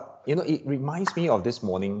 But, you know, it reminds me of this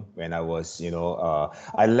morning when I was, you know,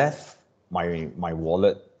 I left my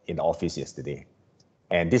wallet in the office yesterday.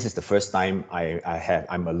 And this is the first time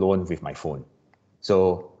I'm alone with my phone.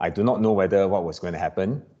 So I do not know whether what was going to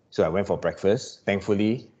happen. So I went for breakfast.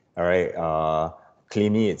 Thankfully, all right,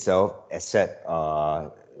 Cleany itself accept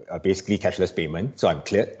basically cashless payment. So I'm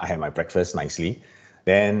cleared. I had my breakfast nicely.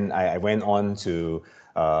 Then I went on to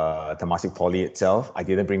Temasek Poly itself. I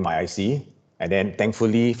didn't bring my IC. And then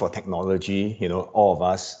thankfully for technology, you know, all of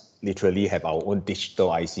us literally have our own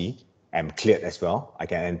digital IC. I'm cleared as well. I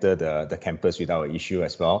can enter the campus without an issue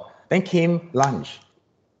as well. Then came lunch.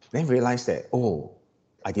 Then realized that, oh,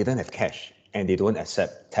 I didn't have cash and they don't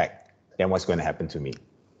accept tag. Then what's going to happen to me?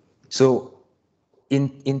 So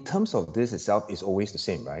in terms of this itself, it's always the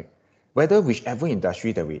same, right? Whether whichever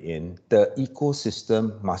industry that we're in, the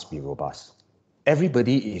ecosystem must be robust.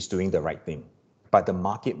 Everybody is doing the right thing, but the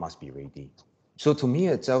market must be ready. So to me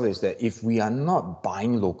itself is that if we are not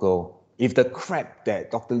buying local, if the crab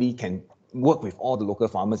that Dr. Lee can work with all the local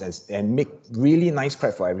farmers and make really nice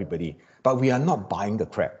crab for everybody, but we are not buying the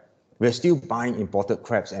crab, we're still buying imported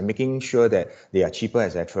crabs and making sure that they are cheaper,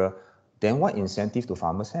 etc., then what incentive do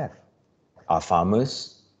farmers have? Are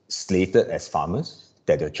farmers slated as farmers,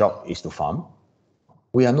 that their job is to farm?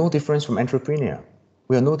 We are no different from entrepreneur.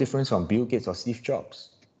 We are no different from Bill Gates or Steve Jobs.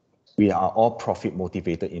 We are all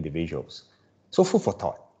profit-motivated individuals. So food for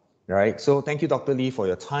thought, right? So thank you, Dr. Lee, for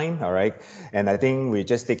your time, all right? And I think we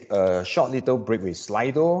just take a short little break with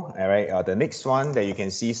Slido, all right? The next one that you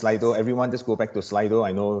can see, Slido, everyone just go back to Slido.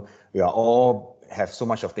 I know we are all have so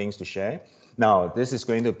much of things to share. Now, this is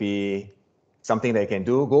going to be something that you can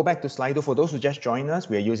do. Go back to Slido. For those who just joined us,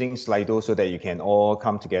 we are using Slido so that you can all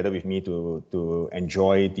come together with me to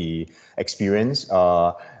enjoy the experience.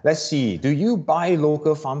 Let's see, do you buy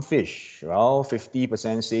local farm fish? Well,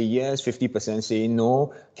 50% say yes, 50% say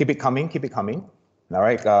no. Keep it coming, keep it coming. All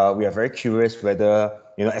right, we are very curious whether,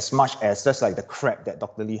 you know, as much as just like the crab that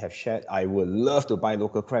Dr. Lee have shared, I would love to buy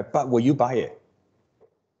local crab, but will you buy it?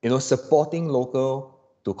 You know, supporting local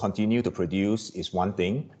to continue to produce is one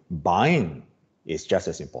thing. Buying is just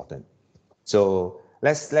as important. So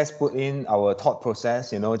let's put in our thought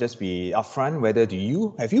process, you know, just be upfront. Whether do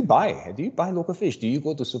you buy local fish? Do you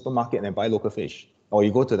go to supermarket and buy local fish? Or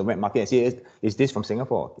you go to the wet market and say, is this from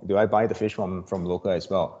Singapore? Do I buy the fish from local as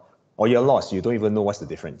well? Or you're lost, you don't even know what's the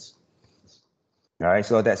difference. All right,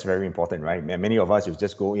 so that's very important, right? Many of us will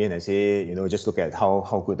just go in and say, just look at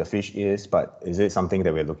how good the fish is, but is it something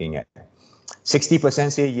that we're looking at?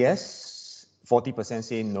 60% say yes, 40%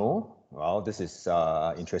 say no. Well, this is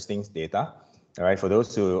interesting data. All right, for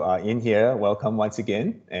those who are in here, welcome once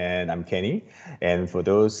again, and I'm Kenny. And for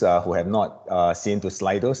those who have not seen the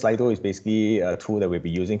Slido, Slido is basically a tool that we'll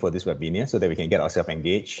be using for this webinar so that we can get ourselves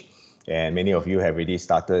engaged. And many of you have already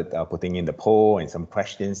started putting in the poll and some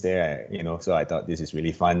questions there, so I thought this is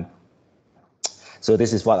really fun. So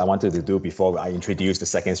this is what I wanted to do before I introduce the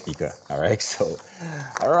second speaker. All right,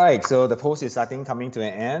 so the post is coming to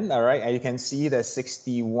an end. All right, and you can see that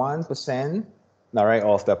 61%, all right,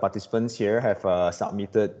 of the participants here have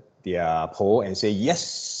submitted their poll and say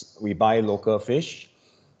yes, we buy local fish,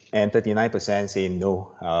 and 39% say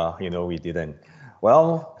no, we didn't.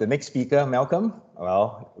 Well, the next speaker, Malcolm,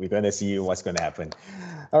 well, we're going to see what's going to happen.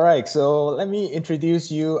 All right, so let me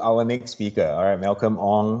introduce you our next speaker. All right, Malcolm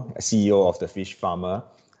Ong, CEO of the Fish Farmer.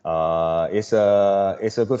 Is a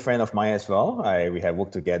good friend of mine as well. We have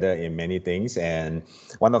worked together in many things, and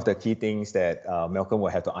one of the key things that Malcolm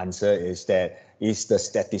will have to answer is the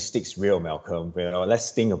statistics real, Malcolm?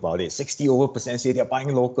 Let's think about it. 60% say they're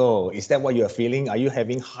buying local. Is that what you're feeling? Are you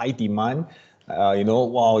having high demand?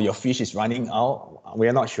 Wow, your fish is running out.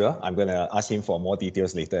 We're not sure. I'm going to ask him for more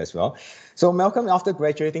details later as well. So Malcolm, after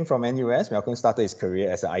graduating from NUS, Malcolm started his career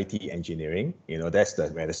as an IT engineering. That's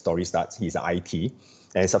where the story starts. He's an IT,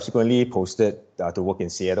 and subsequently posted to work in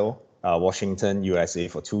Seattle, Washington, USA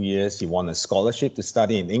for 2 years. He won a scholarship to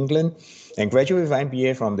study in England and graduated with an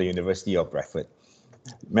MBA from the University of Bradford.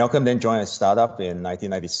 Malcolm then joined a startup in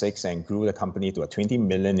 1996 and grew the company to a 20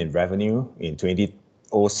 million in revenue in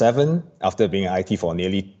 2007. After being in IT for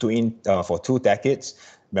nearly 2 decades,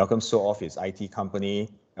 Malcolm sold off his IT company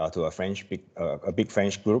to a big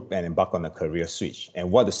French group and embarked on a career switch.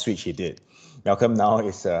 And what a switch he did. Malcolm now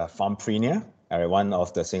is a farmpreneur, one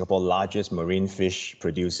of the Singapore's largest marine fish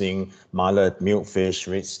producing mullet, milkfish,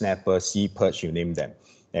 red snapper, sea perch, you name them.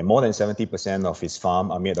 And more than 70% of his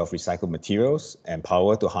farm are made of recycled materials and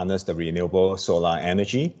power to harness the renewable solar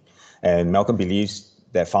energy. And Malcolm believes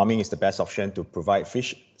that farming is the best option to provide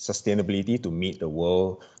fish sustainability to meet the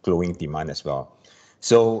world growing demand as well.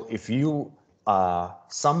 So if you are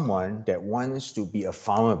someone that wants to be a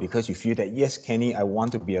farmer because you feel that, yes, Kenny, I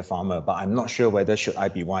want to be a farmer, but I'm not sure whether should I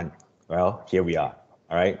be one. Well, here we are.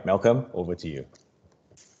 All right, Malcolm, over to you.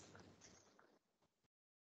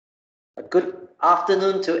 Good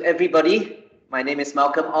afternoon to everybody. My name is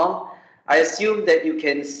Malcolm Ong. I assume that you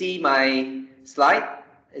can see my slide.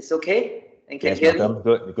 It's okay? And can hear Malcolm.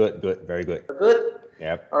 me? Good, very good. Good?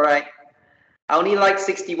 Yep. All right. I only like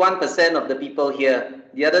 61% of the people here.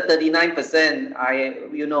 The other 39%,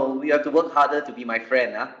 you have to work harder to be my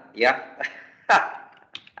friend, huh? Yeah.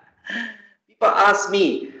 People ask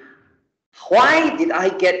me, why did I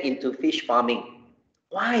get into fish farming?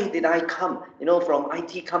 Why did I come, from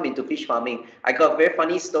IT come into fish farming? I got a very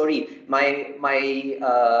funny story. My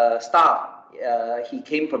staff, he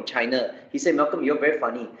came from China. He said, Malcolm, you're very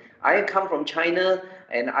funny. I come from China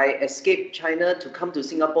and I escaped China to come to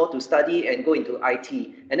Singapore to study and go into IT.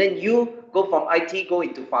 And then you go from IT, go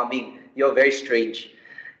into farming. You're very strange.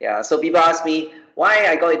 Yeah, so people ask me why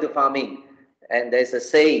I got into farming. And there's a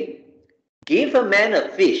saying, give a man a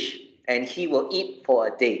fish and he will eat for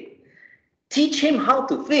a day. Teach him how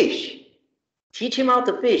to fish. Teach him how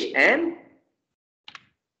to fish, and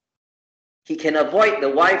he can avoid the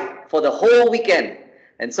wife for the whole weekend.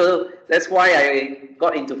 And so that's why I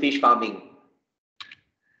got into fish farming.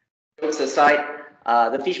 Jokes aside,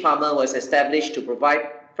 the fish farmer was established to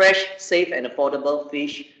provide fresh, safe, and affordable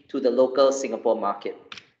fish to the local Singapore market.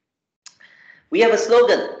 We have a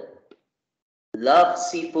slogan, love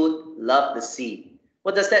seafood, love the sea.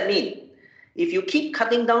 What does that mean? If you keep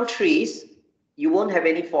cutting down trees, you won't have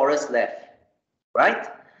any forest left, right?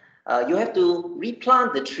 You have to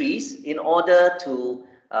replant the trees in order to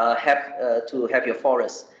have your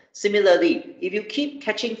forest. Similarly, if you keep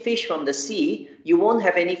catching fish from the sea, you won't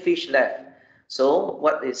have any fish left. So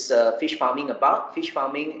what is fish farming about? Fish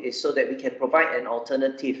farming is so that we can provide an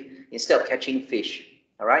alternative instead of catching fish,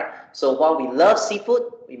 all right? So while we love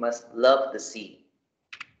seafood, we must love the sea.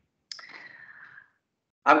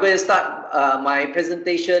 I'm going to start my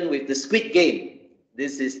presentation with the Squid Game.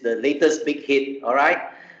 This is the latest big hit, all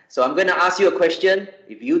right? So I'm going to ask you a question.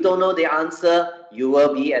 If you don't know the answer, you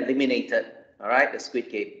will be eliminated, all right? The Squid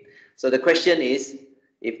Game. So the question is,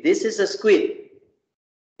 if this is a squid,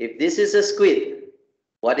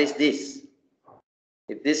 what is this?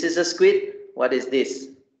 If this is a squid, what is this?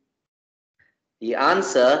 The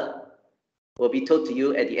answer will be told to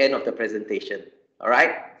you at the end of the presentation, all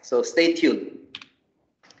right? So stay tuned.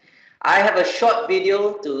 I have a short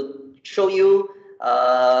video to show you,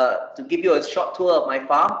 to give you a short tour of my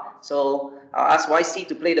farm. So I'll ask YC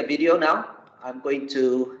to play the video now. I'm going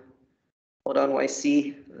to, hold on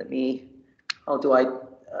YC, let me, how do I,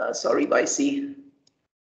 sorry YC.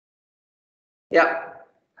 Yeah.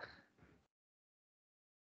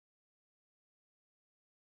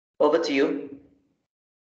 Over to you.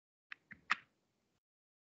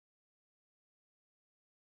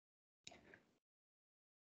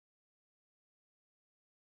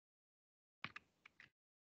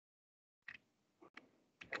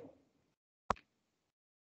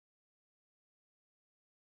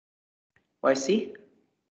 YC?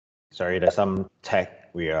 Sorry, there's some tech.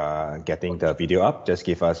 We are getting the video up. Just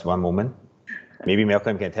give us one moment. Maybe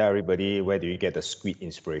Malcolm can tell everybody, where do you get the squid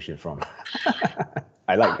inspiration from?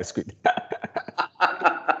 I like the squid.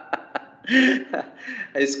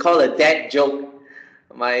 It's called a dad joke.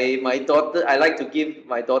 My daughter, I like to give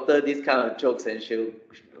my daughter these kind of jokes, and she'll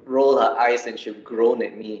roll her eyes and she'll groan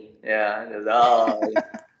at me. Yeah. Oh.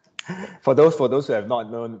 For those who have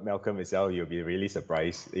not known Malcolm itself, you'll be really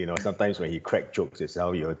surprised. You know, sometimes when he cracks jokes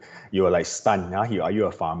itself, you're like stunned. Huh? Are you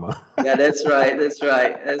a farmer? Yeah, that's right. That's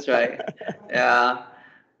right. That's right. Yeah.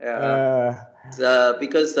 Yeah.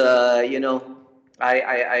 Because you know,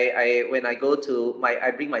 I when I go to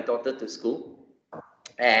I bring my daughter to school,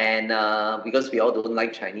 and because we all don't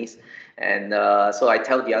like Chinese, and so I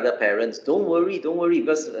tell the other parents, don't worry,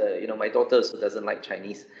 because you know, my daughter also doesn't like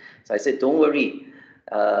Chinese. So I said, don't worry,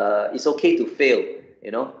 it's okay to fail,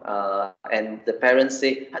 you know. And the parents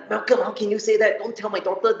say, Malcolm, how can you say that? Don't tell my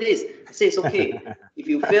daughter this. I say, it's okay. If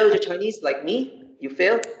you fail the Chinese like me, you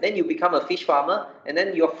fail, then you become a fish farmer, and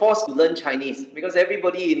then you're forced to learn Chinese, because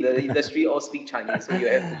everybody in the industry all speak Chinese, so you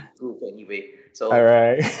have to improve anyway. So all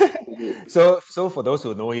right. So for those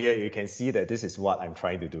who know here, you can see that this is what I'm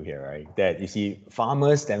trying to do here, right? That you see,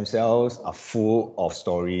 farmers themselves are full of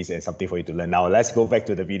stories and something for you to learn. Now let's go back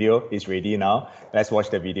to the video. It's ready now. Let's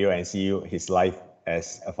watch the video and see his life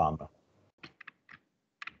as a farmer.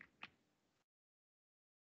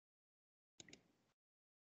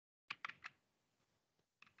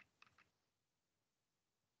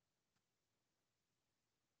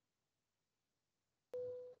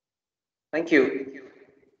 Thank you.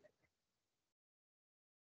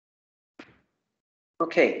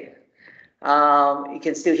 Okay. You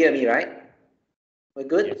can still hear me, right? We're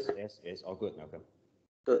good? Yes, all good, Malcolm.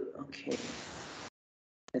 Good, okay.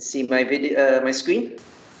 Let's see my video, my screen.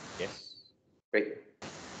 Yes. Great.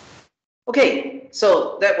 Okay,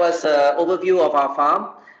 so that was an overview of our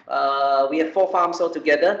farm. We have 4 farms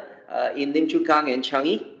altogether in Lim Chu Kang and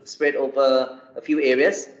Changi, spread over a few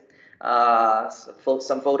areas.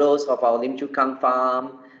 Some photos of our Lim Chu Kang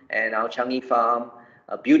farm and our Changi farm.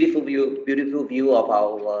 A beautiful view of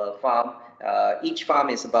our farm. Each farm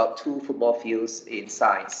is about 2 football fields in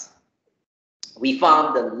size. We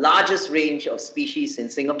farm the largest range of species in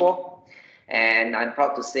Singapore, and I'm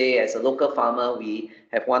proud to say, as a local farmer, we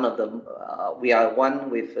have one of the we are one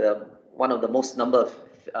with one of the most number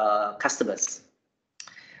of customers.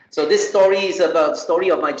 So this story is about the story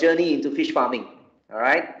of my journey into fish farming. All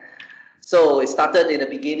right. So it started in the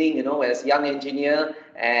beginning, you know, as a young engineer,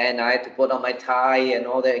 and I had to put on my tie and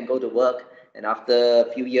all that and go to work. And after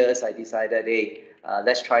a few years, I decided, hey,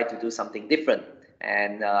 let's try to do something different.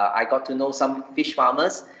 And I got to know some fish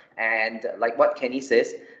farmers, and like what Kenny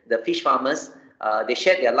says, the fish farmers, they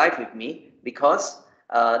shared their life with me, because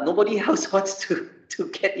nobody else wants to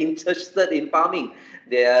get interested in farming.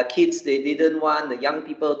 Their kids, they didn't want, the young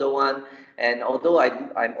people don't want. And although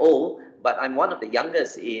I'm old, but I'm one of the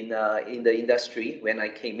youngest in the industry when I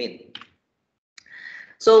came in.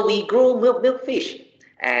 So we grow milk fish,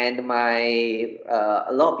 and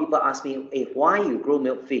a lot of people ask me, hey, why you grow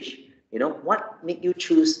milk fish? You know, what made you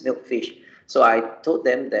choose milk fish? So I told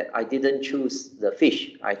them that I didn't choose the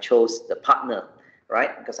fish, I chose the partner,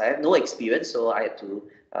 right? Because I have no experience, so I had to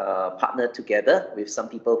partner together with some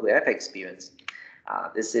people who have experience.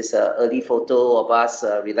 This is an early photo of us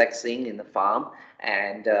relaxing in the farm,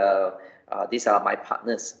 and these are my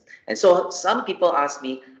partners. And so some people ask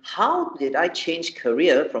me, how did I change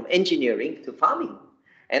career from engineering to farming?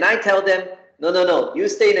 And I tell them, no, you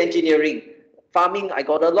stay in engineering. Farming, I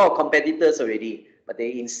got a lot of competitors already, but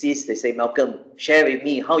they insist, they say, Malcolm, share with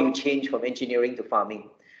me how you change from engineering to farming.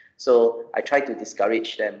 So I try to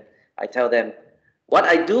discourage them. I tell them, what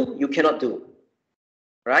I do, you cannot do,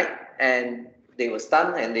 right? And they were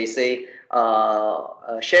stunned, and they say,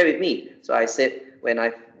 share with me. So I said, when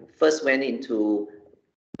I first went into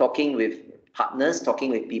talking with partners, talking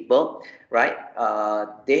with people, right?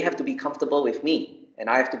 They have to be comfortable with me, and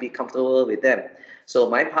I have to be comfortable with them. So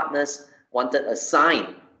my partners wanted a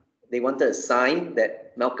sign they wanted a sign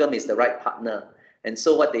that Malcolm is the right partner. And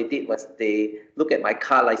so what they did was they look at my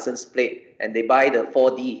car license plate and they buy the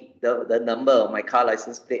 4D, the number of my car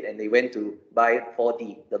license plate, and they went to buy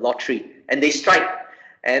 4D, the lottery, and they strike.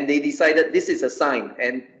 And they decided this is a sign,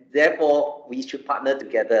 and therefore we should partner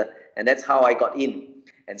together. And that's how I got in.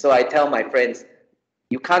 And so I tell my friends,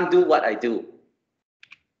 you can't do what I do.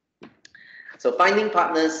 So finding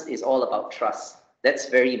partners is all about trust. That's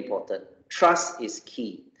very important. Trust is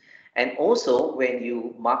key. And also when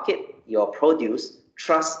you market your produce,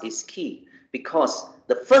 trust is key, because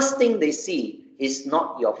the first thing they see is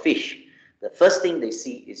not your fish. The first thing they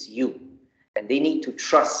see is you, and they need to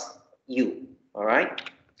trust you. All right.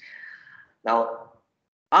 Now,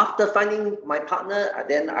 after finding my partner,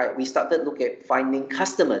 we started looking at finding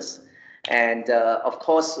customers. And of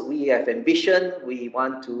course, we have ambition. We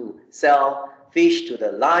want to sell fish to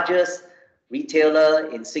the largest retailer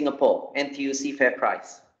in Singapore, NTUC Fair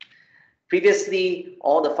Price. Previously,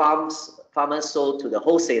 all the farmers sold to the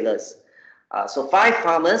wholesalers. So 5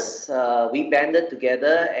 farmers, we banded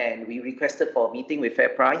together and we requested for a meeting with Fair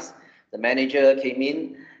Price. The manager came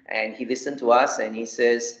in and he listened to us and he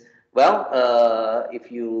says, well,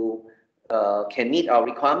 if you can meet our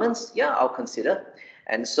requirements, yeah, I'll consider.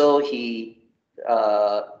 And so he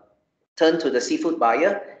turned to the seafood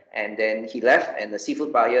buyer, and then he left and the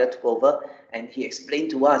seafood buyer took over, and he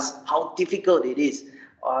explained to us how difficult it is.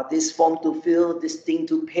 This form to fill, this thing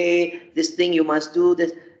to pay, this thing you must do,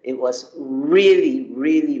 this. It was really,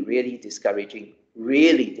 really, really discouraging,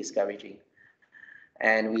 really discouraging.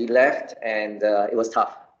 And we left and it was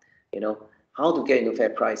tough, you know, how to get into Fair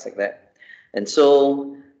Price like that. And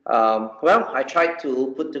so, well, I tried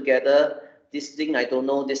to put together this thing I don't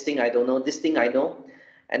know, this thing I don't know, this thing I know.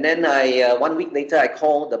 And then 1 week later, I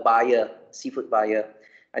called the buyer, seafood buyer.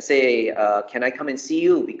 I say, can I come and see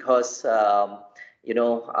you? Because, you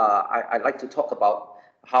know, I'd like to talk about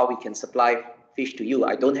how we can supply fish to you.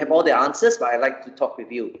 I don't have all the answers, but I'd like to talk with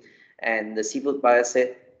you. And the seafood buyer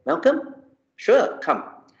said, Malcolm, sure, come.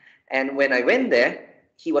 And when I went there,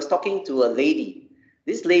 he was talking to a lady.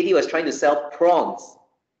 This lady was trying to sell prawns,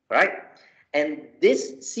 right? And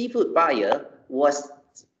this seafood buyer was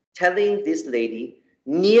telling this lady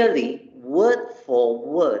nearly word for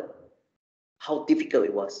word how difficult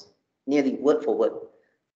it was, nearly word for word.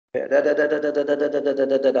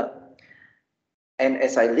 And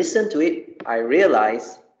as I listened to it, I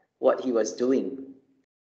realized what he was doing.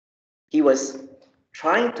 He was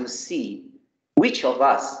trying to see which of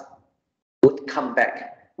us would come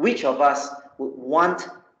back, which of us would want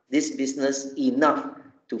this business enough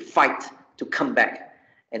to fight to come back.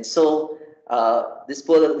 And so this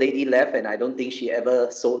poor lady left, and I don't think she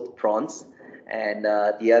ever sold prawns. And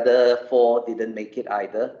the other 4 didn't make it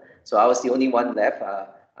either. So I was the only one left,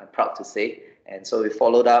 I'm proud to say. And so we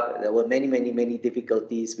followed up. There were many, many, many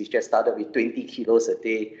difficulties. We just started with 20 kilos a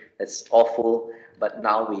day. That's awful. But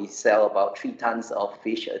now we sell about 3 tons of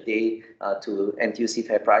fish a day to NTUC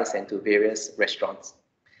Fair Price and to various restaurants.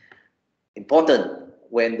 Important,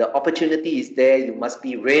 when the opportunity is there, you must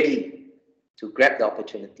be ready to grab the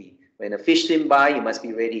opportunity. When a fish swim by, you must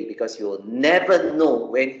be ready, because you will never know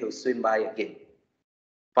when he'll swim by again.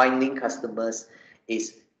 Finding customers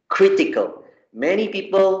is critical. Many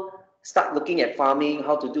people start looking at farming,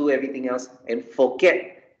 how to do everything else, and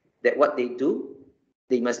forget that what they do,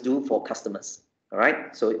 they must do for customers. All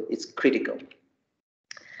right, so it's critical.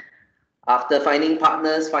 After finding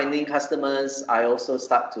partners, finding customers, I also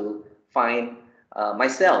start to find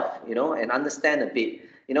myself, you know, and understand a bit.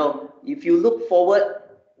 You know, if you look forward,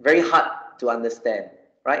 very hard to understand,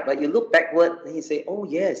 right? But you look backward and you say, oh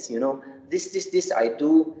yes, you know, this I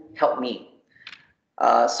do help me.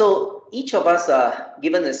 So each of us are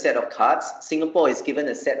given a set of cards. Singapore is given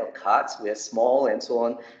a set of cards. We are small and so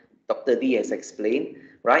on. Dr. Lee has explained,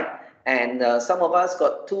 right? And some of us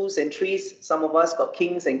got 2s and 3s. Some of us got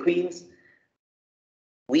kings and queens.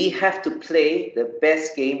 We have to play the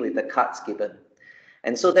best game with the cards given.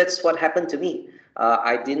 And so that's what happened to me.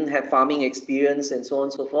 I didn't have farming experience and so on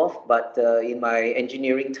and so forth, but in my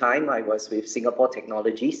engineering time, I was with Singapore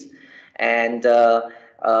Technologies, and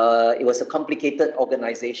it was a complicated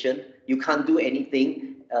organization. You can't do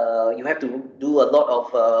anything. You have to do a lot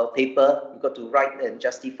of paper. You got to write and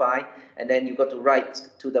justify, and then you got to write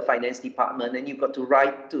to the finance department, and you got to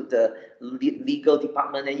write to the legal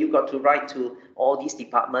department, and you got to write to all these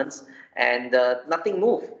departments, and nothing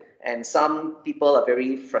moved. And some people are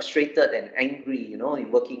very frustrated and angry, you know,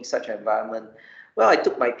 in working in such an environment. Well, I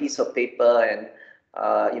took my piece of paper and,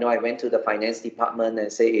 you know, I went to the finance department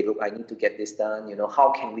and say, hey, look, I need to get this done. You know,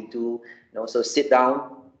 how can we do? You know, so sit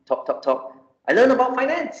down, talk. I learned about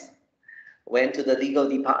finance. went to the legal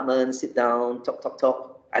department, sit down,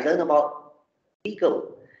 talk. I learned about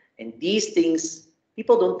legal. And these things,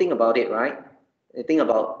 people don't think about it, right? They think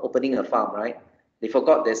about opening a farm, right? They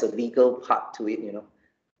forgot there's a legal part to it, you know.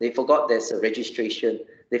 They forgot there's a registration.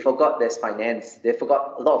 They forgot there's finance. They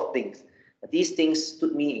forgot a lot of things. But these things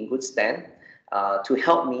stood me in good stand to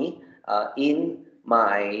help me in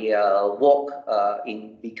my walk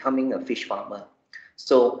in becoming a fish farmer.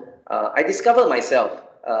 So I discovered myself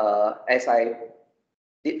as I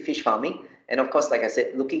did fish farming. And of course, like I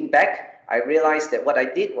said, looking back, I realized that what I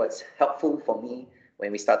did was helpful for me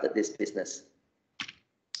when we started this business.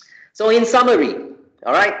 So in summary,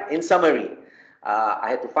 all right, I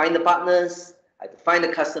had to find the partners, I had to find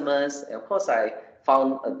the customers, and of course I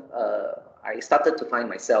found, I started to find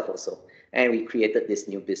myself also, and we created this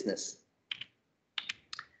new business.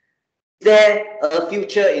 Is there a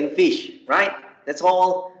future in fish, right? That's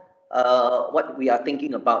all what we are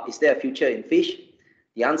thinking about. Is there a future in fish?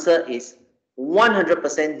 The answer is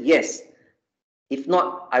 100% yes. If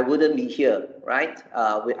not, I wouldn't be here, right?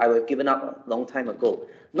 I would have given up a long time ago.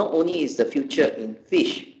 Not only is the future in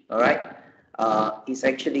fish, all right, it's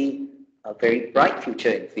actually a very bright future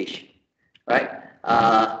in fish, right?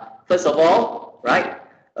 First of all, right,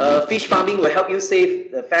 fish farming will help you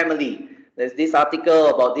save the family. There's this article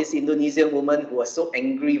about this Indonesian woman who was so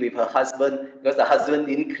angry with her husband because the husband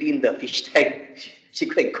didn't clean the fish tank. She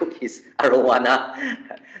couldn't cook his arowana.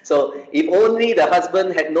 So if only the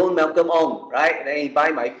husband had known Malcolm Ong, right? Then he buy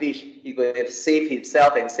my fish, he could have saved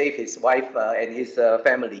himself and saved his wife and his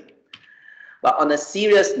family. But on a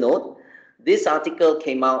serious note, this article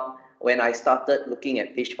came out when I started looking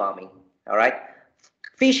at fish farming, all right?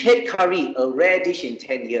 Fish head curry, a rare dish in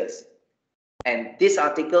 10 years. And this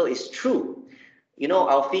article is true. You know,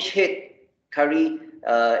 our fish head curry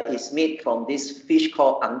is made from this fish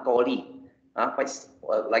called angkoli,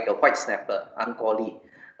 like a white snapper, angkoli.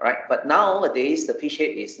 Right, but nowadays the fish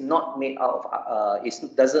head is not made out of.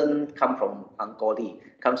 It doesn't come from angkoli.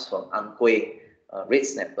 It comes from angkui, red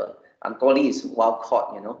snapper. Angkoli is wild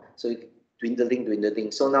caught, you know. So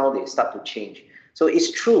dwindling. So now they start to change. So it's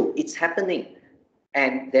true. It's happening,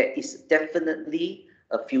 and there is definitely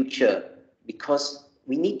a future because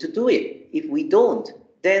we need to do it. If we don't,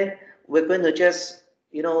 then we're going to just,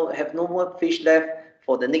 you know, have no more fish left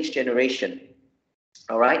for the next generation.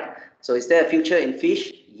 All right. So is there a future in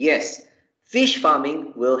fish? Yes. Fish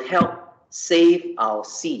farming will help save our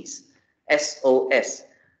seas. SOS.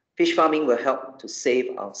 Fish farming will help to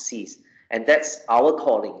save our seas. And that's our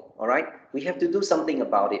calling, all right? We have to do something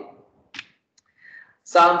about it.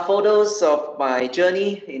 Some photos of my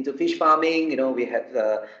journey into fish farming. You know, we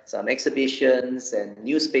have some exhibitions and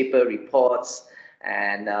newspaper reports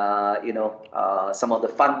and, you know, some of the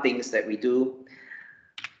fun things that we do.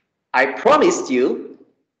 I promised you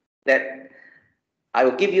that I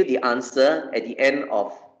will give you the answer at the end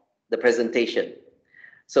of the presentation.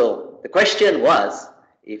 So the question was,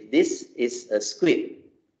 if this is a squid,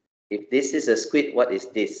 what is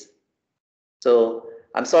this? So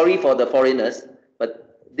I'm sorry for the foreigners,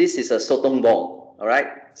 but this is a sotong ball, all right?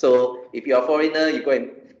 So if you're a foreigner, you go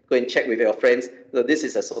and check with your friends. So this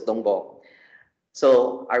is a sotong ball.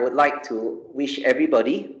 So I would like to wish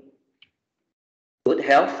everybody good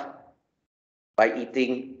health by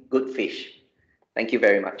eating good fish. Thank you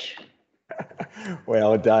very much.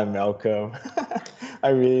 Well done, Malcolm. I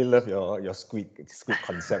really love your squid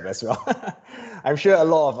concept as well. I'm sure a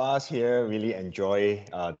lot of us here really enjoy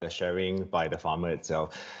the sharing by the farmer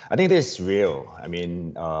itself. I think this is real. I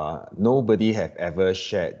mean, nobody have ever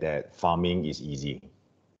shared that farming is easy.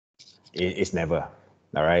 It's never,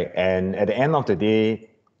 all right? And at the end of the day,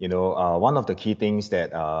 you know, one of the key things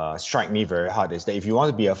that strike me very hard is that if you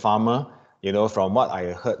want to be a farmer, you know, from what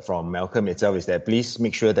I heard from Malcolm itself is that please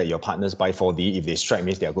make sure that your partners buy 4D. If they strike,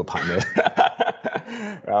 means they are good partners.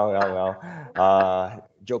 well.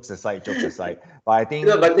 Jokes aside. But I think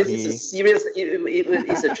but this is a serious.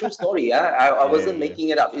 It's a true story. I wasn't making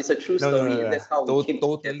it up. It's a true story. No. That's how we came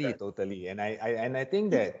totally. And I think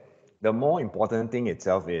that the more important thing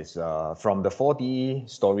itself is from the 4D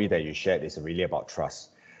story that you shared is really about trust.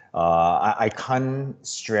 I can't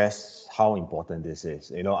stress how important this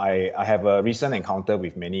is. You know, I have a recent encounter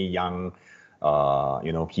with many young,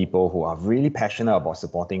 you know, people who are really passionate about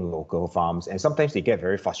supporting local farms, and sometimes they get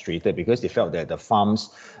very frustrated because they felt that the farms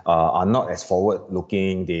are not as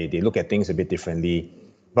forward-looking. They look at things a bit differently.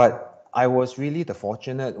 But I was really the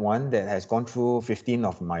fortunate one that has gone through 15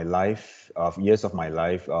 years of my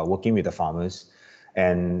life working with the farmers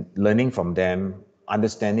and learning from them.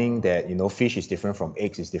 Understanding that, you know, fish is different from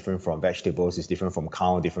eggs, is different from vegetables, is different from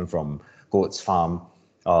cow, different from goats farm.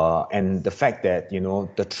 And the fact that, you know,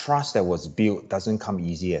 the trust that was built doesn't come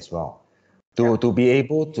easy as well. To be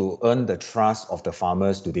able to earn the trust of the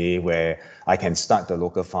farmers today, where I can start the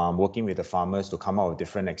local farm, working with the farmers to come out with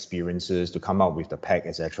different experiences, to come out with the pack,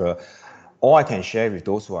 etc. All I can share with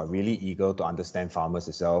those who are really eager to understand farmers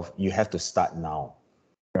itself, you have to start now,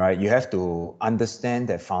 right? You have to understand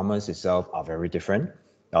that farmers itself are very different,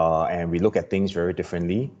 and we look at things very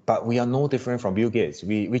differently, but we are no different from Bill Gates.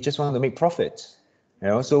 We just want to make profits. You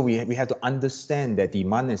know, so we have to understand that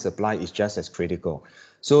demand and supply is just as critical.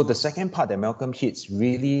 So the second part that Malcolm hits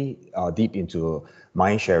really deep into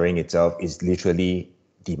my sharing itself is literally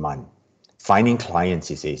demand. Finding clients,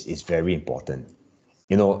 he says, is very important.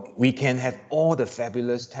 You know, we can have all the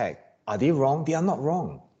fabulous tech. Are they wrong? They are not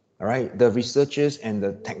wrong. All right. The researchers and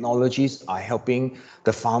the technologies are helping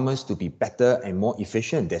the farmers to be better and more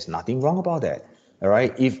efficient. There's nothing wrong about that. All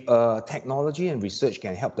right. If technology and research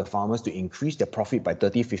can help the farmers to increase their profit by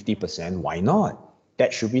 30–50%, why not?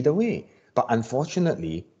 That should be the way. But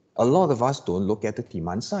unfortunately, a lot of us don't look at the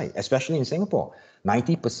demand side, especially in Singapore.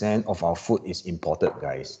 90% of our food is imported,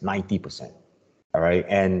 guys. 90%. All right.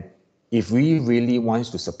 And if we really want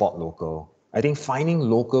to support local, I think finding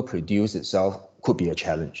local produce itself could be a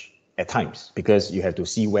challenge at times, because you have to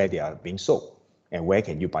see where they are being sold and where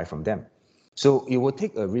can you buy from them. So it will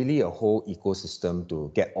take really a whole ecosystem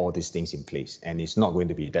to get all these things in place, and it's not going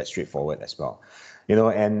to be that straightforward as well. You know,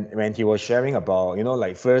 and when he was sharing about, you know,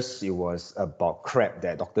 like first it was about crab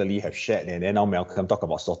that Dr. Lee have shared, and then now Malcolm talk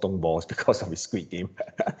about sotong balls because of his Squid Game.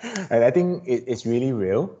 And I think it's really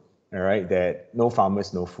real. All right, that no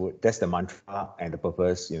farmers, no food. That's the mantra and the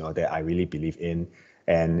purpose, you know, that I really believe in.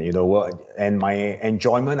 And, you know, and my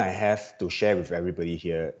enjoyment I have to share with everybody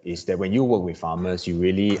here is that when you work with farmers, you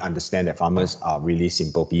really understand that farmers are really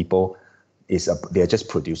simple people. They're just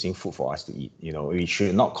producing food for us to eat. You know, we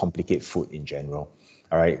should not complicate food in general.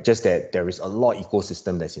 All right, just that there is a lot of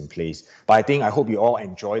ecosystem that's in place. But I hope you all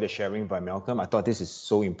enjoy the sharing by Malcolm. I thought this is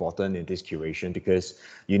so important in this curation, because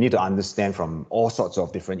you need to understand from all sorts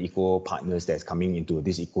of different eco partners that's coming into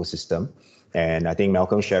this ecosystem. And I think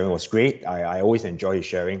Malcolm's sharing was great. I always enjoy his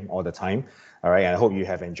sharing all the time. All right, and I hope you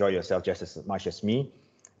have enjoyed yourself just as much as me.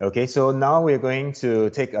 Okay, so now we're going to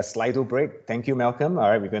take a Slido break. Thank you, Malcolm. All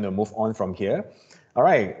right, we're going to move on from here. All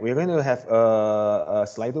right, we're going to have a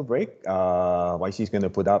Slido break. YC is going to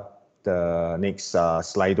put up the next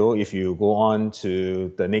Slido. If you go on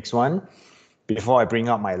to the next one, before I bring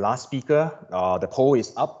up my last speaker, the poll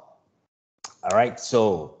is up. All right,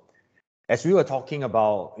 so as we were talking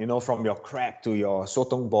about, you know, from your crab to your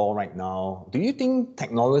sotong ball right now, do you think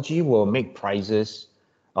technology will make prices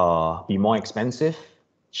be more expensive,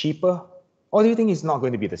 cheaper, or do you think it's not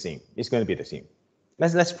going to be the same? It's going to be the same.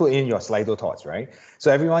 Let's put in your Slido thoughts, right?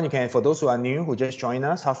 So everyone, you can, for those who are new, who just joined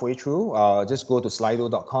us halfway through, just go to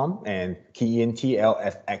slido.com and key in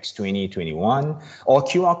TLFX 2021 or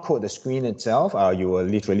QR code the screen itself. You will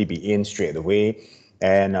literally be in straight away,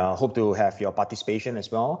 and hope to have your participation as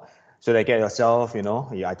well. So that get yourself, you know,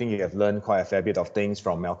 I think you have learned quite a fair bit of things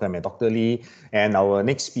from Malcolm and Dr. Lee. And our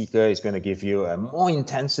next speaker is going to give you a more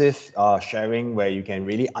intensive sharing where you can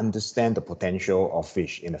really understand the potential of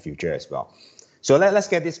fish in the future as well. So let's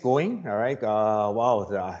get this going. All right.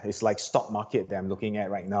 Wow, it's like stock market that I'm looking at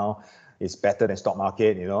right now. It's better than stock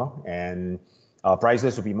market, you know, and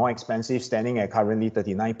prices will be more expensive, standing at currently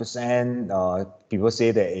 39%. People say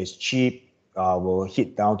that it's cheap, will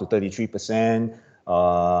hit down to 33%.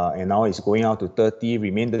 And now it's going out to 30,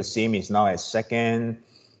 remain the same, it's now at second.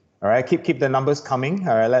 All right, keep the numbers coming.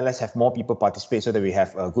 All right, let's have more people participate so that we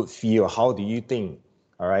have a good feel. How do you think?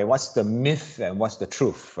 All right, what's the myth and what's the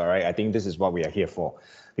truth? All right, I think this is what we are here for,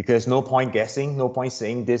 because no point guessing, no point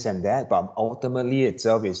saying this and that, but ultimately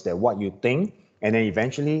itself is that what you think, and then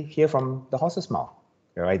eventually hear from the horse's mouth.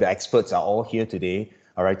 All right, the experts are all here today,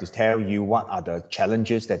 all right, to tell you what are the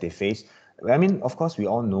challenges that they face. I mean, of course, we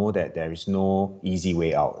all know that there is no easy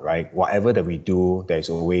way out, right? Whatever that we do, there's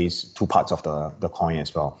always two parts of the coin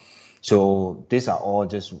as well. So these are all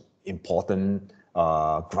just important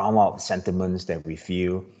ground out sentiments that we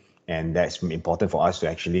feel, and that's important for us to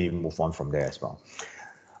actually move on from there as well.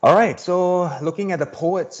 All right, so looking at the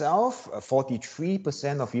poll itself,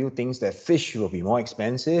 43% of you thinks that fish will be more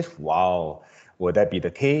expensive. Wow, would that be the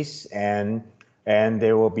case? And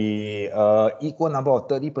there will be an equal number of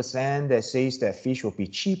 30% that says that fish will be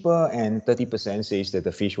cheaper, and 30% says that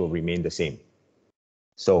the fish will remain the same.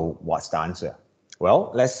 So what's the answer?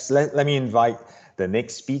 Well, let me invite the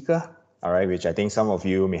next speaker, all right, which I think some of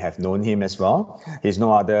you may have known him as well. He's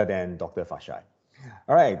no other than Dr. Fashai.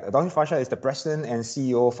 All right, Dr. Fashai is the president and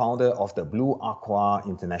CEO founder of the Blue Aqua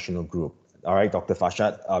International Group. All right, Dr.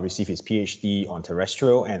 Farshad received his PhD on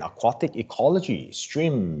terrestrial and aquatic ecology,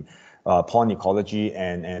 stream, pond ecology,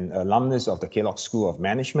 and alumnus of the Kellogg School of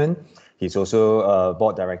Management. He's also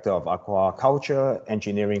board director of Aquaculture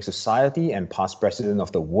Engineering Society and past president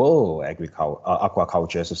of the World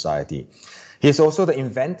Aquaculture Society. He's also the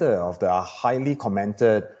inventor of the highly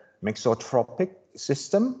commented mixotropic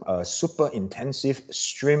system, a super intensive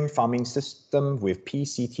stream farming system with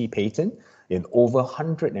PCT patent in over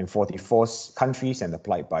 144 countries and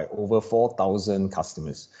applied by over 4,000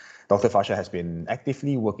 customers. Dr. Farshad has been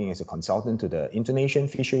actively working as a consultant to the Indonesian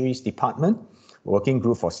Fisheries Department, Working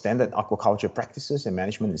Group for Standard Aquaculture Practices and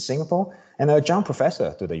Management in Singapore, and a adjunct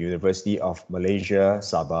professor to the University of Malaysia,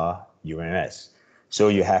 Sabah, UMS. So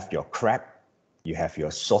you have your crab, you have your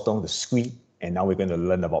sotong, the squid, and now we're going to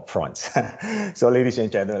learn about prawns. So ladies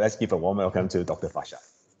and gentlemen, let's give a warm welcome to Dr. Farshad.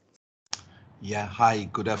 Yeah, hi,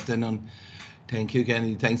 good afternoon. Thank you,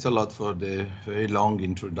 Kenny. Thanks a lot for the very long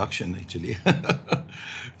introduction, actually.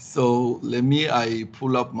 So I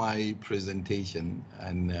pull up my presentation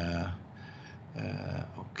and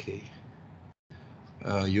okay.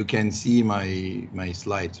 You can see my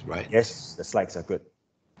slides, right? Yes, the slides are good.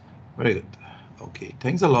 Very good. Okay,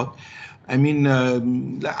 thanks a lot. I mean,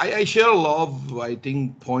 I share a lot of, I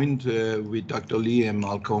think, point with Dr. Lee and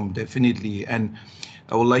Malcolm, definitely. And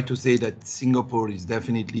I would like to say that Singapore is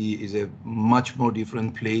definitely a much more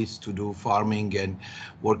different place to do farming and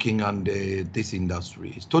working on this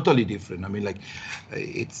industry. It's totally different. I mean, like,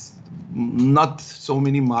 it's not so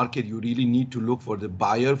many market. You really need to look for the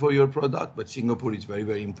buyer for your product, but Singapore is very,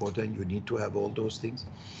 very important. You need to have all those things.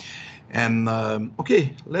 And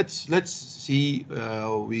okay, let's see.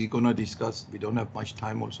 We're gonna discuss. We don't have much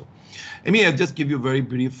time also. I mean, I'll just give you a very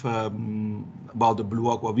brief about the Blue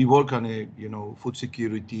Aqua. We work on food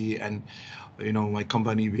security, and my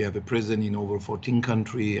company. We have a presence in over 14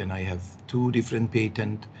 countries, and I have 2 different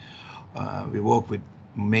patents. We work with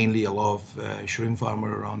mainly a lot of shrimp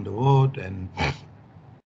farmers around the world, and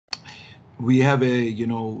we have a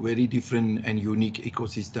very different and unique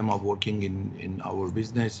ecosystem of working in our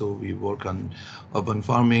business. So we work on urban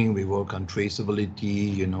farming, we work on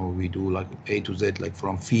traceability, we do like A to Z, like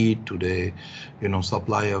from feed to the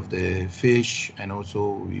supply of the fish, and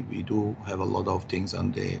also we do have a lot of things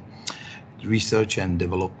on the research and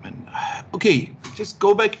development. Okay, just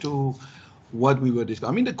go back to what we were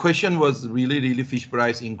discussing. I mean, the question was really fish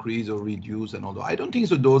price increase or reduce and all that. I don't think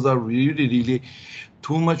so. Those are really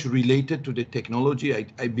too much related to the technology.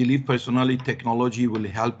 I believe personally technology will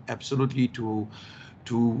help absolutely to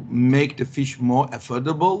make the fish more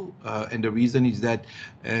affordable. And the reason is that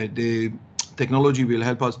the technology will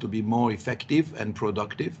help us to be more effective and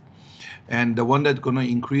productive. And the one that's going to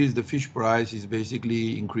increase the fish price is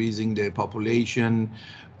basically increasing the population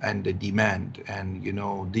and the demand. And,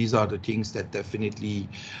 these are the things that definitely,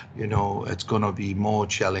 it's going to be more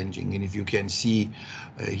challenging. And if you can see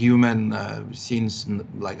human, since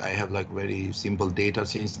I have very simple data,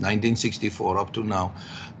 since 1964 up to now,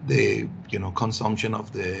 the, consumption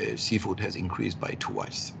of the seafood has increased by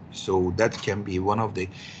 2x. So that can be one of the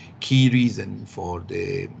key reason for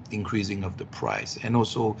the increasing of the price. And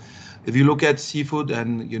also, if you look at seafood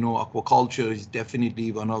and aquaculture is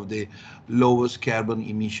definitely one of the lowest carbon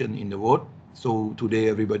emission in the world. So today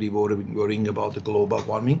everybody worrying about the global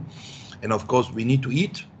warming, and of course we need to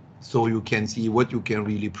eat. So you can see what you can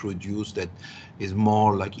really produce that is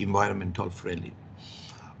more like environmental friendly.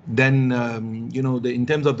 Then in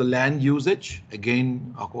terms of the land usage,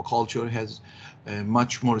 again, aquaculture has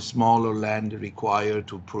much more smaller land required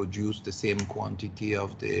to produce the same quantity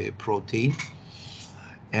of the protein.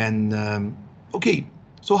 And okay,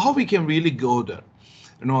 so how we can really go there?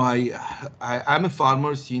 I'm a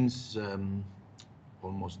farmer since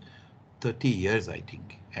almost 30 years, I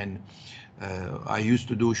think, and I used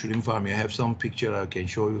to do shrimp farming. I have some picture. I can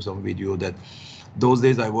show you some video that those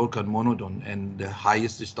days I work on monodon, and the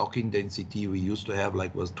highest stocking density we used to have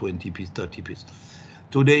was 20 piece, 30 piece.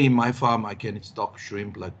 Today in my farm, I can stock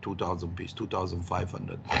shrimp like 2,000 piece,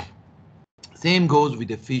 2,500. Same goes with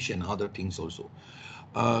the fish and other things also.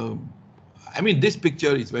 I mean, this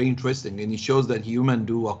picture is very interesting, and it shows that humans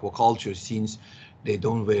do aquaculture since they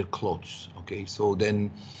don't wear clothes. Okay, so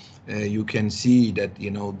then you can see that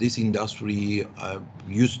this industry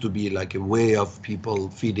used to be like a way of people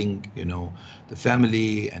feeding the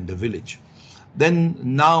family and the village. Then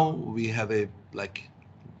now we have a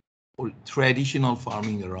traditional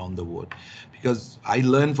farming around the world, because I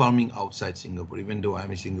learned farming outside Singapore, even though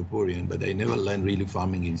I'm a Singaporean, but I never learned really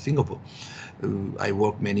farming in Singapore. I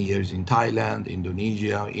worked many years in Thailand,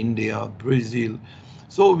 Indonesia, India, Brazil.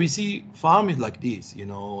 So we see farm is like this, you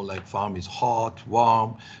know, like farm is hot,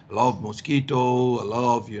 warm, a lot of mosquito, a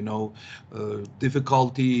lot of, you know,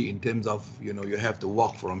 difficulty in terms of, you know, you have to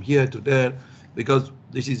walk from here to there, because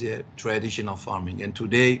this is a tradition of farming. And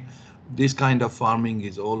today, this kind of farming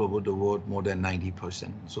is all over the world, more than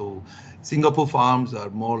 90%. So Singapore farms are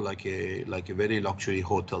more like a very luxury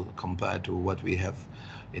hotel compared to what we have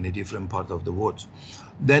in a different part of the world.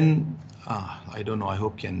 Then I don't know, I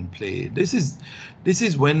hope can play. This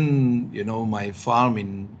is when, you know, my farm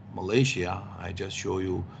in Malaysia, I just show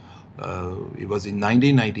you, it was in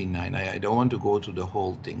 1999. I don't want to go to the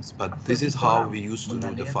whole things, but this is how we used to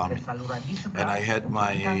do the farming. And I had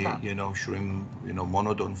my, you know, shrimp, you know,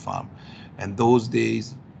 monodon farm. And those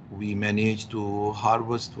days we managed to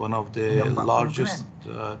harvest one of the largest,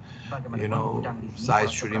 you know,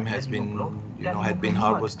 size shrimp has been, you know, had been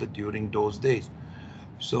harvested during those days.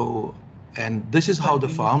 So, and this is how the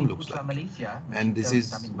farm looks like, and this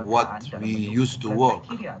is what we used to work.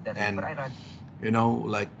 And you know,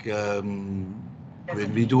 like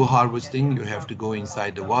when we do harvesting, you have to go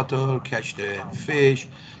inside the water, catch the fish,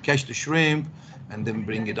 catch the shrimp, and then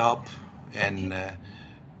bring it up. And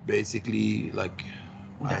basically, like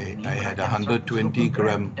I had 120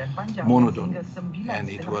 gram monodon, and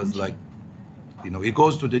it was like, you know, it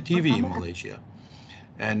goes to the TV in Malaysia.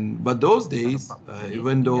 And but those days,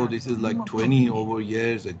 even though this is like 20 over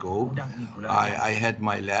years ago, I had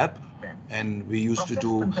my lab, and we used to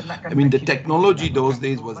do, I mean, the technology those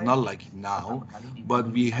days was not like now, but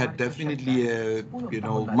we had definitely a, you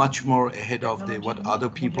know, much more ahead of the what other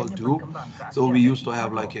people do. So we used to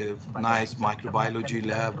have like a nice microbiology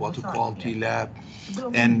lab, water quality lab,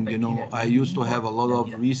 and you know, I used to have a lot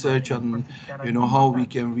of research on, you know, how we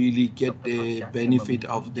can really get the benefit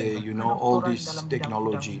of the, you know, all this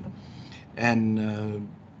technology. And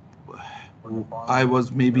I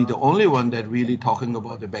was maybe the only one that really talking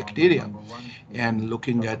about the bacteria and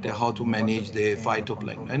looking at how to manage the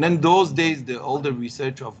phytoplankton. And then those days, all the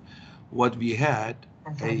research of what we had,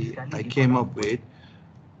 I came up with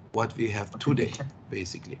what we have today,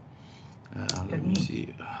 basically. Let me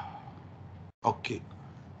see. Okay.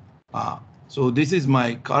 So this is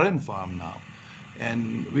my current farm now.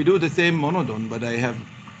 And we do the same monodon, but I have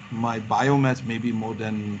my biomass maybe more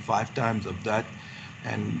than 5 times of that.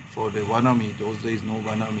 And for the wanami, those days no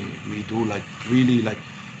wanami, we do like really like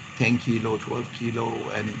 10 kilo, 12 kilo,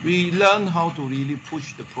 and we learn how to really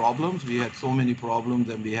push the problems. We had so many problems,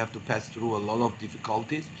 and we have to pass through a lot of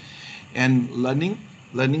difficulties and learning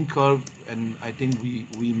curve. And I think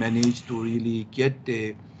we managed to really get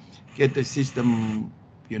the system,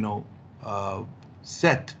 you know,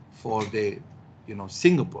 set for the, you know,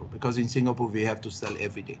 Singapore, because in Singapore we have to sell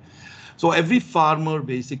every day. So every farmer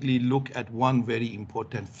basically look at one very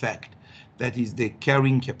important fact, that is the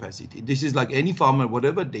carrying capacity. This is like any farmer,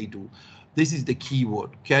 whatever they do, this is the key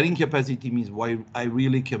word. Carrying capacity means why I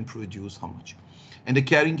really can produce how much. And the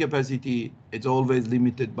carrying capacity, it's always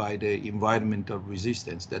limited by the environmental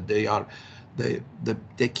resistance, that they are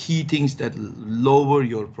the key things that lower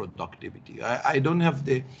your productivity. I don't have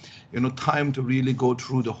the, you know, time to really go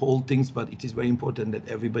through the whole things, but it is very important that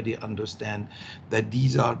everybody understand that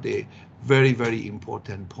these are the very, very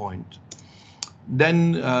important point.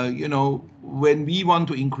 Then, you know, when we want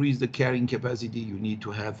to increase the carrying capacity, you need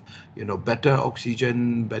to have, you know, better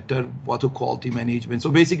oxygen, better water quality management.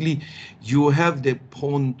 So basically, you have the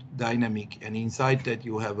pond dynamic, and inside that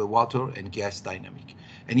you have a water and gas dynamic.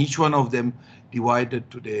 And each one of them divided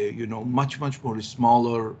to the, you know, much more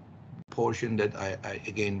smaller portion that I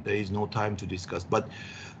again, there is no time to discuss. But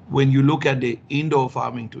when you look at the indoor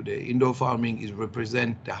farming today, indoor farming is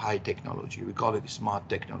represent the high technology. We call it smart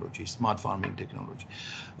technology, smart farming technology.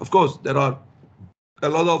 Of course, there are a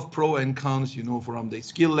lot of pro and cons, you know, from the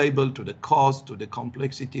skill level to the cost to the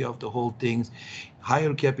complexity of the whole things,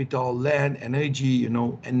 higher capital, land, energy, you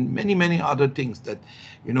know, and many other things that,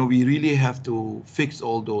 you know, we really have to fix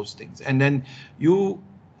all those things. And then you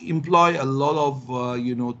employ a lot of,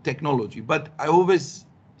 you know, technology. But I always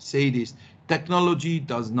say this, technology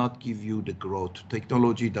does not give you the growth.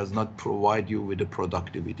 Technology does not provide you with the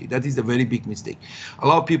productivity. That is a very big mistake. A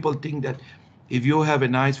lot of people think that if you have a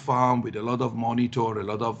nice farm with a lot of monitor, a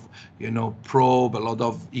lot of, you know, probe, a lot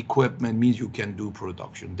of equipment, means you can do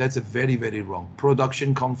production. That's a very, very wrong.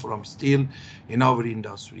 Production comes from still in our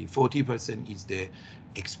industry. 40% is the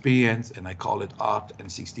experience, and I call it art, and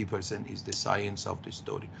 60% is the science of the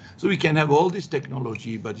story. So we can have all this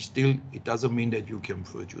technology, but still it doesn't mean that you can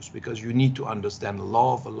produce, because you need to understand a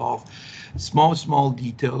lot of small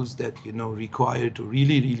details that, you know, require to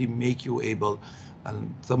really make you able.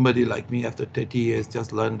 And somebody like me after 30 years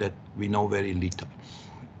just learned that we know very little.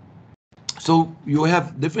 So you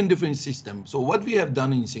have different systems. So what we have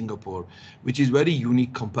done in Singapore, which is very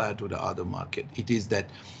unique compared to the other market, it is that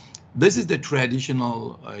this is the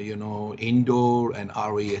traditional, indoor and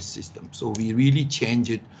RAS system. So we really change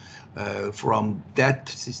it from that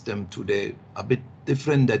system to a bit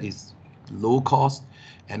different, that is low cost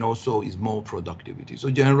and also is more productivity. So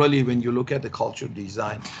generally, when you look at the culture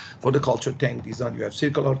design, for the culture tank design, you have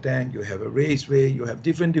circular tank, you have a raceway, you have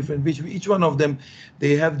different, which each one of them,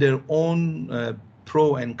 they have their own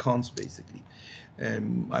pro and cons basically.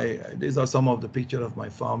 These are some of the picture of my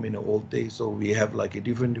farm in the old days. So we have like a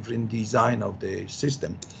different design of the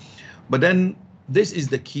system. But then this is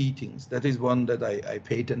the key things. That is one that I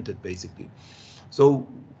patented basically. So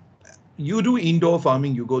you do indoor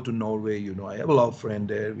farming, you go to Norway, I have a lot of friends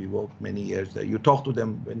there. We work many years there. You talk to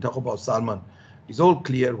them and talk about salmon. It's all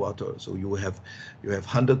clear water. So you have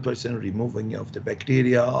 100% removing of the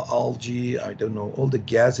bacteria, algae, I don't know, all the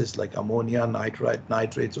gases like ammonia,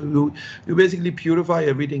 nitrate. So you basically purify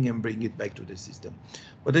everything and bring it back to the system.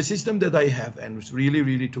 But the system that I have, and it's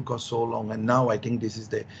really took us so long, and now I think this is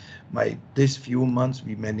this few months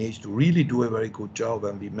we managed to really do a very good job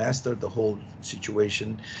and we mastered the whole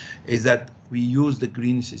situation, is that we use the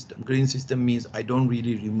green system. Green system means I don't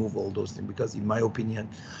really remove all those things, because in my opinion,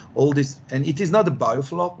 all this, and it is not a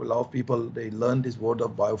biofloc. A lot of people, they learn this word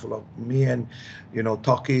of biofloc. Me and,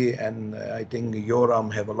 Taki and I think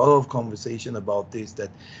Yoram have a lot of conversation about this,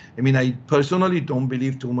 that, I personally don't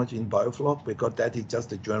believe too much in biofloc, because that is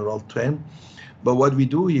just a general trend. But what we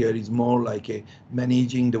do here is more like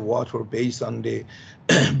managing the water based on the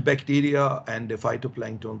bacteria and the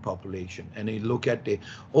phytoplankton population, and you look at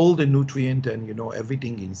all the nutrient and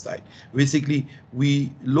everything inside. Basically,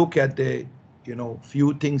 we look at the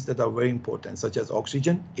few things that are very important, such as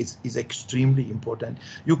oxygen is extremely important.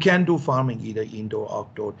 You can do farming either indoor or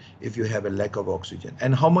outdoor if you have a lack of oxygen.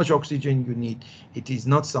 And how much oxygen you need, it is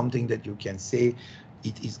not something that you can say.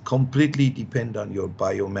 It is completely depend on your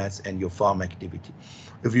biomass and your farm activity.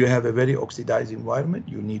 If you have a very oxidized environment,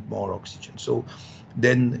 you need more oxygen. So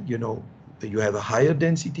then, you have a higher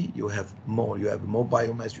density, you have more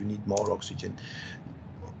biomass, you need more oxygen.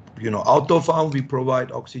 Outdoor farm, we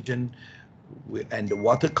provide oxygen and the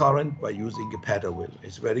water current by using a paddle wheel.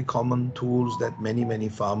 It's very common tools that many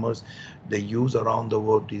farmers, they use around the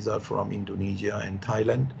world. These are from Indonesia and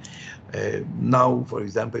Thailand. Now, for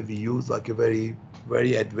example, we use like a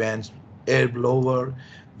very advanced air blower.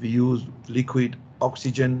 We use liquid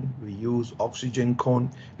oxygen, we use oxygen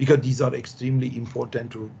cone, because these are extremely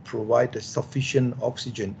important to provide a sufficient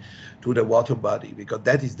oxygen to the water body, because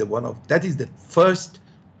that is the first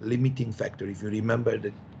limiting factor. If you remember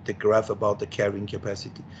the graph about the carrying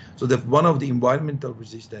capacity. So one of the environmental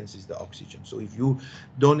resistance is the oxygen. So if you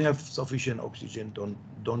don't have sufficient oxygen,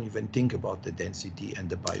 don't even think about the density and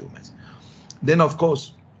the biomass. Then of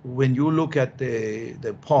course, when you look at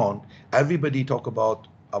the pond, everybody talk about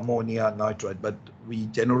ammonia, nitrate, but we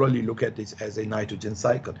generally look at this as a nitrogen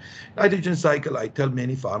cycle. Nitrogen cycle, I tell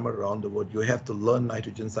many farmers around the world, you have to learn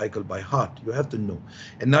nitrogen cycle by heart. You have to know.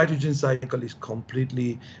 And nitrogen cycle is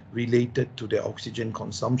completely related to the oxygen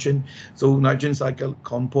consumption. So nitrogen cycle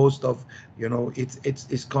composed of,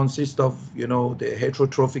 it consists of, the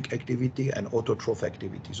heterotrophic activity and autotroph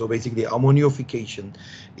activity. So basically ammonification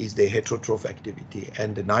is the heterotroph activity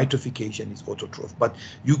and the nitrification is autotroph. But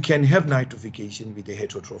you can have nitrification with the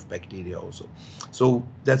heterotroph bacteria also. So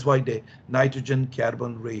that's why the nitrogen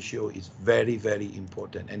carbon ratio is very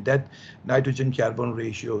important. And that nitrogen carbon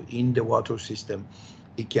ratio in the water system,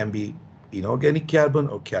 it can be inorganic carbon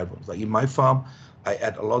or carbons. Like in my farm, I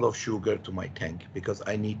add a lot of sugar to my tank because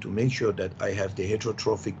I need to make sure that I have the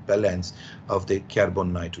heterotrophic balance of the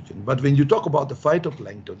carbon nitrogen. But when you talk about the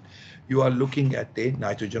phytoplankton, you are looking at the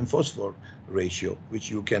nitrogen phosphor ratio,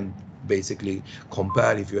 which you can basically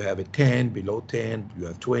compare. If you have a 10, below 10, you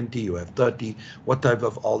have 20, you have 30, what type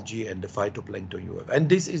of algae and the phytoplankton you have. And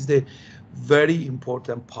this is the very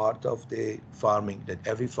important part of the farming that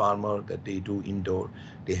every farmer that they do indoor,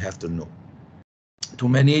 they have to know. To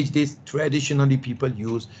manage this, traditionally people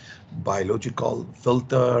use biological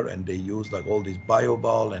filter and they use like all this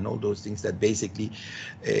bioball and all those things that basically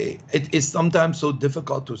it is sometimes so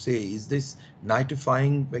difficult to say, is this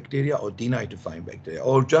nitrifying bacteria or denitrifying bacteria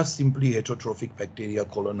or just simply heterotrophic bacteria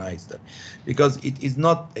colonize them, because it is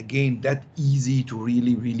not again that easy to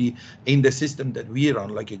really in the system that we run,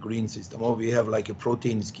 like a green system or we have like a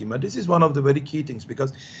protein schema. This is one of the very key things,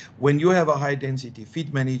 because when you have a high density,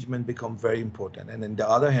 feed management becomes very important, and on the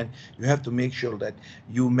other hand you have to make sure that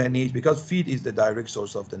you manage manage, because feed is the direct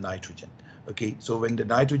source of the nitrogen. Okay, so when the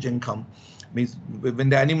nitrogen comes, means when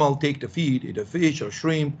the animal take the feed, either fish or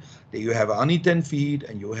shrimp, then you have uneaten feed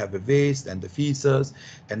and you have a waste and the feces,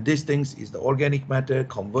 and these things is the organic matter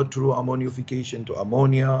convert through ammonification to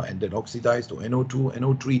ammonia and then oxidize to NO2,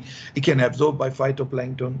 NO3. It can absorb by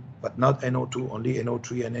phytoplankton, but not NO2, only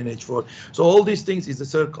NO3 and NH4. So all these things is a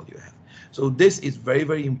circle you have. So this is very,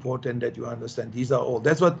 very important that you understand. These are all,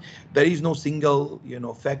 that's what, there is no single,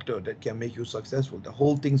 factor that can make you successful. The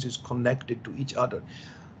whole things is connected to each other.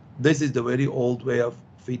 This is the very old way of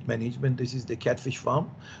feed management. This is the catfish farm.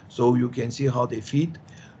 So you can see how they feed.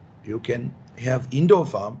 You can have indoor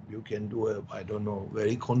farm. You can do a, I don't know,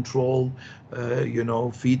 very controlled,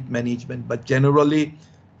 feed management. But generally,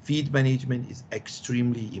 feed management is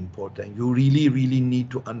extremely important. You really, really need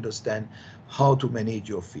to understand how to manage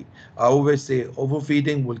your feed. I always say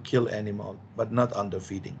overfeeding will kill animal, but not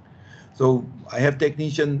underfeeding. So I have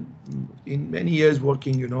technician in many years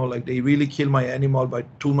working, like they really kill my animal by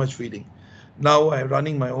too much feeding. Now I'm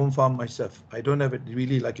running my own farm myself. I don't have it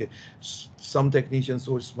really like some technicians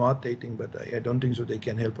so smart they think, but I don't think so they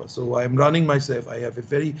can help us. So I'm running myself. I have a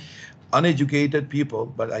very uneducated people,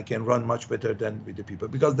 but I can run much better than with the people,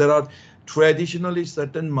 because there are traditionally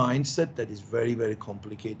certain mindset that is very, very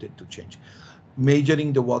complicated to change.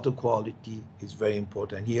 Measuring the water quality is very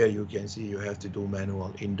important. Here you can see you have to do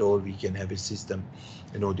manual. Indoor we can have a system.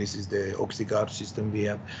 This is the OxyGuard system we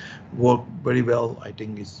have worked very well. I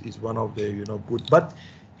think is one of the good. But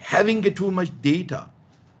having too much data,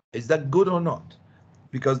 is that good or not?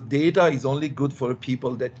 Because data is only good for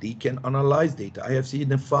people that they can analyze data. I have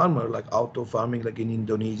seen a farmer like outdoor farming, like in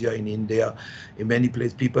Indonesia, in India, in many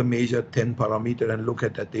places, people measure 10 parameters and look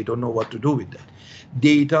at that. They don't know what to do with that.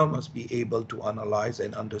 Data must be able to analyze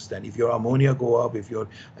and understand. If your ammonia go up, if your,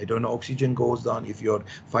 oxygen goes down, if your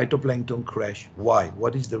phytoplankton crash, why?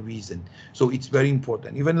 What is the reason? So it's very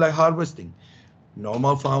important. Even like harvesting.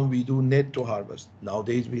 Normal farm, we do net to harvest.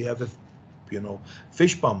 Nowadays, we have a,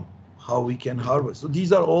 fish pump, how we can harvest. So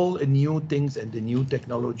these are all new things and the new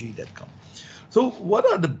technology that come. So what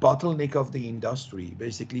are the bottleneck of the industry?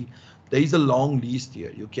 Basically, there is a long list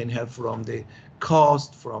here. You can have from the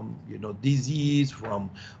cost, from disease, from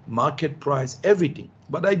market price, everything.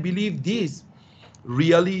 But I believe this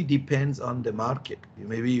really depends on the market.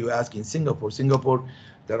 Maybe you ask in Singapore,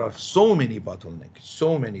 there are so many bottlenecks,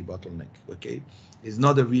 okay? It's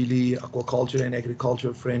not a really aquaculture and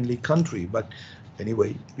agriculture friendly country, but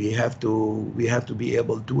anyway, we have to be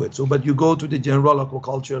able to do it. So, but you go to the general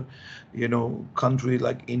aquaculture, country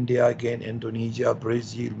like India, again, Indonesia,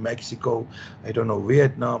 Brazil, Mexico,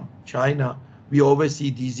 Vietnam, China, we always see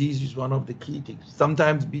disease is one of the key things.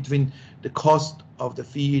 Sometimes between the cost of the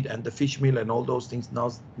feed and the fish meal and all those things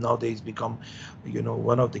nowadays become,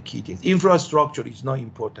 one of the key things. Infrastructure is not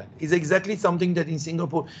important. It's exactly something that in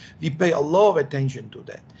Singapore, we pay a lot of attention to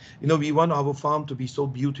that. We want our farm to be so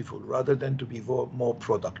beautiful rather than to be more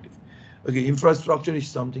productive. Okay, infrastructure is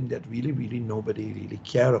something that really, really nobody really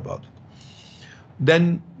care about.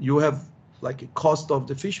 Then you have like a cost of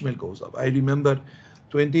the fish meal goes up. I remember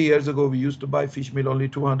 20 years ago, we used to buy fish meal only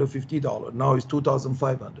 $250. Now it's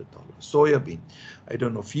 $2,500. Soybean,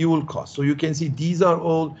 fuel cost. So you can see these are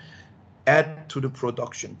all add to the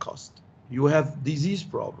production cost. You have disease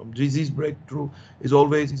problem. Disease breakthrough is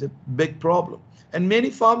always a big problem. And many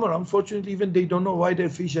farmers, unfortunately, even they don't know why their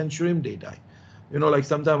fish and shrimp, they die. Like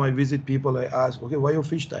sometimes I visit people, I ask, okay, why your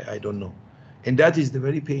fish die? I don't know. And that is the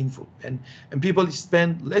very painful. And people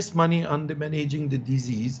spend less money on the managing the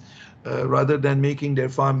disease rather than making their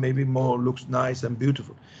farm maybe more looks nice and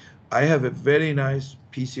beautiful. I have a very nice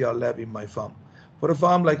PCR lab in my farm. For a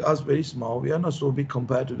farm like us, very small, we are not so big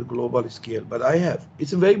compared to the global scale, but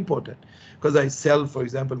it's very important because I sell, for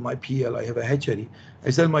example, my PL, I have a hatchery.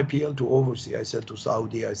 I sell my PL to overseas, I sell to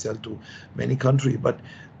Saudi, I sell to many countries, but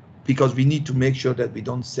because we need to make sure that we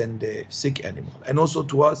don't send a sick animal. And also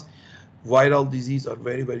to us, viral disease are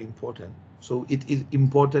very, very important. So it is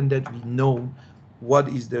important that we know what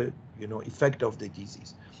is the effect of the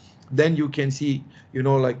disease. Then you can see,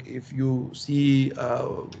 like if you see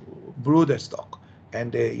brooder stock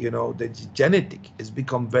and the genetic has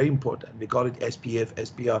become very important. We call it SPF,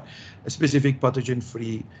 SPR, a specific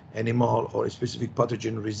pathogen-free animal or a specific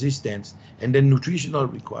pathogen resistance, and then nutritional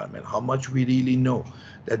requirement, how much we really know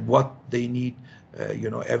that what they need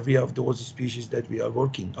every of those species that we are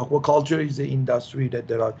working. Aquaculture is the industry that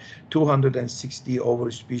there are 260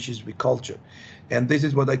 over species we culture. And this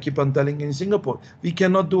is what I keep on telling in Singapore. We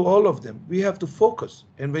cannot do all of them. We have to focus.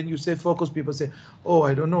 And when you say focus, people say, oh,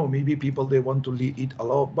 I don't know, maybe people, they want to eat a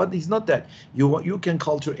lot. But it's not that. You can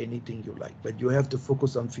culture anything you like, but you have to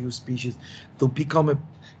focus on few species to become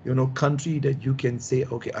a country that you can say,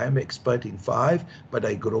 okay, I am expert in 5, but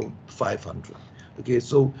I grow 500. Okay,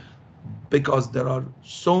 so because there are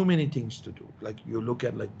so many things to do, like you look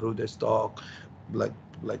at like brooder stock, like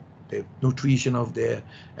the nutrition of there,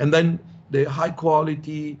 and then the high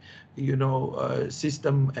quality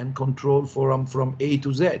system and control from A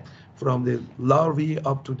to Z, from the larvae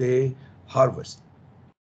up to the harvest.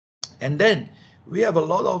 And then we have a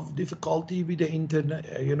lot of difficulty with the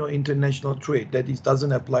international trade. That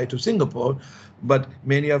doesn't apply to Singapore, but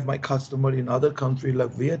many of my customers in other countries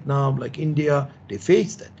like Vietnam, like India, they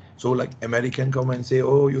face that. So like American come and say,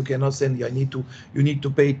 oh, you cannot send, you need to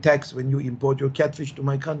pay tax when you import your catfish to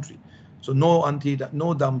my country. So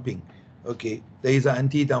no dumping. Okay, there is an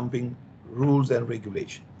anti-dumping rules and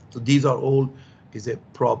regulation. So these are all is a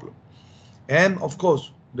problem. And of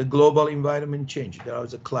course, the global environment change, there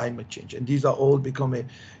is a climate change, and these are all become a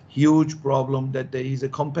huge problem, that there is a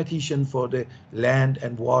competition for the land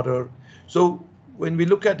and water. So when we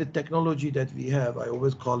look at the technology that we have, I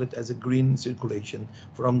always call it as a green circulation,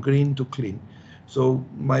 from green to clean. So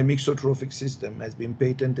my mixotrophic system has been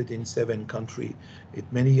patented in 7 countries.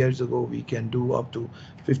 Many years ago, we can do up to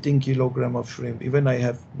 15 kilogram of shrimp. Even I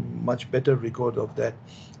have much better record of that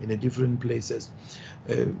in different places.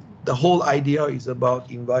 The whole idea is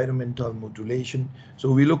about environmental modulation.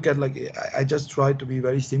 So we look at, like, I just try to be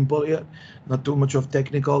very simple here, not too much of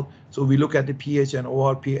technical. So we look at the pH and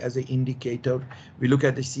ORP as an indicator. We look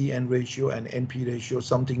at the CN ratio and NP ratio,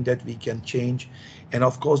 something that we can change. And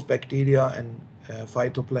of course, bacteria and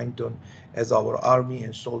phytoplankton as our army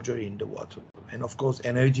and soldier in the water. And of course,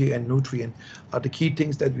 energy and nutrient are the key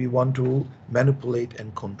things that we want to manipulate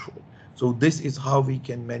and control. So this is how we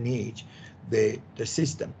can manage the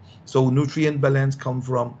system. So nutrient balance come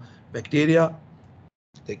from bacteria,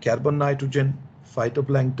 the carbon, nitrogen,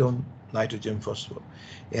 phytoplankton, nitrogen, phosphorus.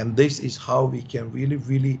 And this is how we can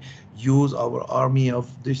really use our army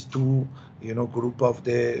of these two group of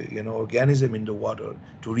the organism in the water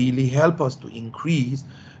to really help us to increase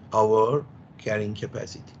our carrying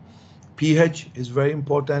capacity. pH is very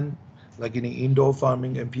important, like in indoor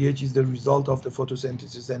farming, and pH is the result of the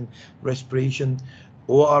photosynthesis and respiration.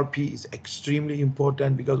 ORP is extremely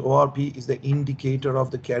important because ORP is the indicator of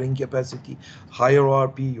the carrying capacity. Higher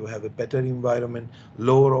ORP, you have a better environment.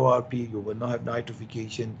 Lower ORP, you will not have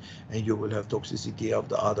nitrification and you will have toxicity of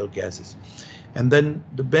the other gases. And then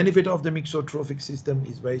the benefit of the mixotrophic system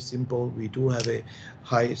is very simple. We do have a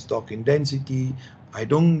high stocking density. I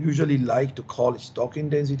don't usually like to call it stocking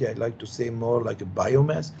density. I like to say more like a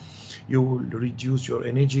biomass. You will reduce your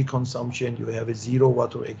energy consumption. You have a zero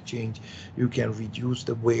water exchange. You can reduce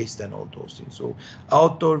the waste and all those things. So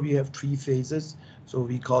outdoor, we have 3 phases. So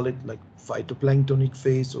we call it like phytoplanktonic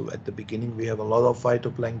phase. So at the beginning, we have a lot of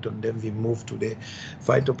phytoplankton. Then we move to the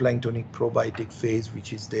phytoplanktonic probiotic phase,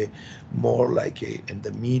 which is the more like in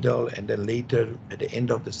the middle. And then later at the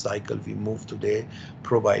end of the cycle, we move to the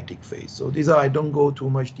probiotic phase. So these are, I don't go too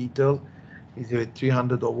much detail. These are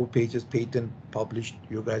 300 over pages patent published.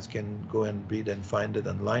 You guys can go and read and find it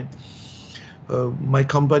online. My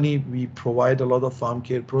company, we provide a lot of farm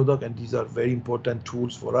care product, and these are very important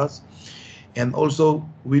tools for us. And also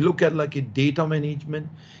we look at like a data management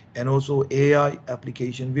and also AI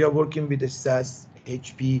application. We are working with the SAS,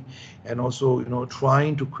 HP, and also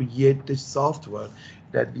trying to create this software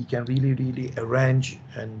that we can really arrange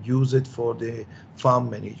and use it for the farm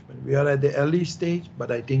management. We are at the early stage,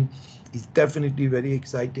 but I think it's definitely very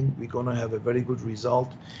exciting. We're going to have a very good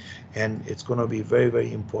result, and it's going to be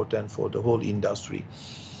very important for the whole industry.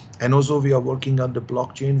 And also we are working on the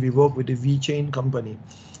blockchain. We work with the VChain company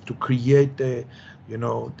to create the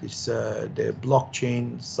the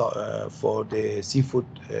blockchain for the seafood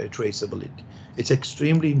traceability. It's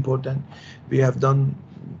extremely important. We have done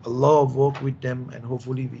a lot of work with them, and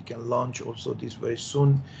hopefully we can launch also this very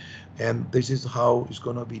soon. And this is how it's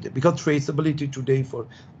going to be there, because traceability today for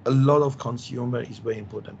a lot of consumer is very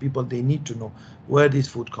important. People, they need to know where this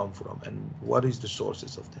food come from and what is the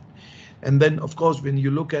sources of that. And then, of course, when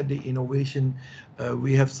you look at the innovation,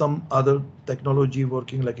 we have some other technology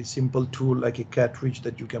working, like a simple tool, like a cartridge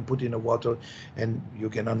that you can put in a water and you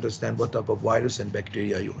can understand what type of virus and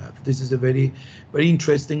bacteria you have. This is a very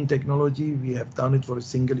interesting technology. We have done it for a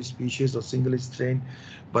single species or single strain,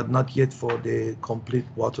 but not yet for the complete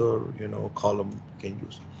water, column can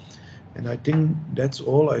use. And I think that's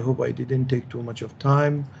all. I hope I didn't take too much of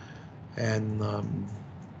time. And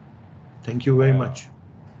thank you very much.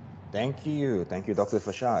 Thank you, Dr.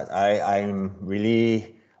 Farshad. I'm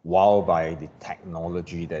really wowed by the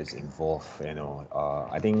technology that is involved.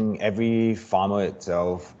 I think every farmer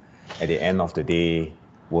itself, at the end of the day,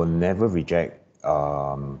 will never reject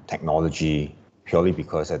technology purely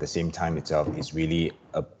because at the same time itself is really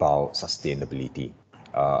about sustainability.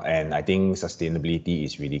 And I think sustainability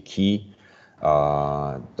is really key.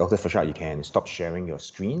 Dr. Farshad, you can stop sharing your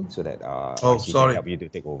screen so that IC can help you to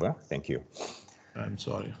take over. Thank you. I'm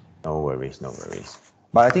sorry. No worries, no worries.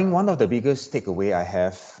 But I think one of the biggest takeaway I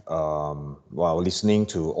have while listening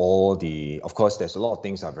to all of course, there's a lot of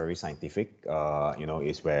things that are very scientific,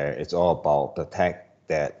 is where it's all about the tech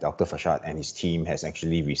that Dr. Farshad and his team has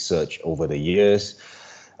actually researched over the years.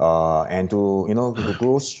 And to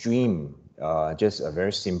grow stream, just a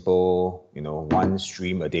very simple, one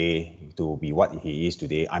stream a day to be what he is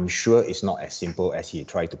today. I'm sure it's not as simple as he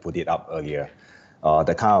tried to put it up earlier.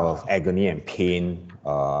 The kind of agony and pain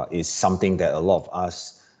is something that a lot of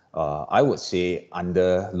us, I would say,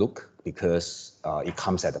 underlook because it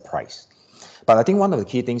comes at a price. But I think one of the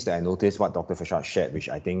key things that I noticed what Dr. Farshad shared, which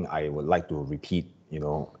I think I would like to repeat,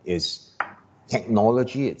 is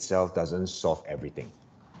technology itself doesn't solve everything.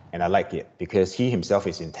 And I like it because he himself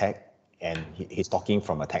is in tech and he's talking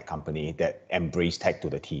from a tech company that embraced tech to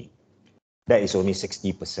the T. That is only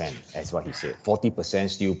 60%, as what he said. 40%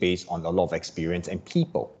 still based on a lot of experience and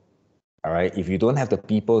people. All right. If you don't have the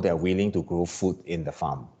people that are willing to grow food in the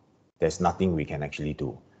farm, there's nothing we can actually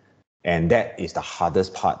do. And that is the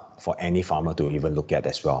hardest part for any farmer to even look at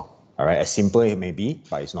as well. All right. As simple it may be,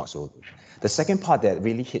 but it's not so. The second part that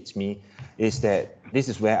really hits me is that this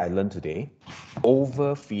is where I learned today.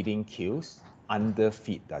 Overfeeding kills,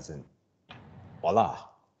 underfeed doesn't. Voila.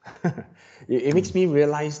 It makes me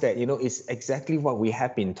realize that, it's exactly what we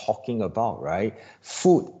have been talking about, right?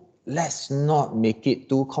 Food, let's not make it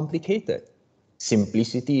too complicated.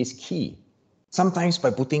 Simplicity is key. Sometimes by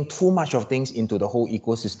putting too much of things into the whole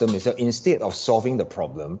ecosystem, instead of solving the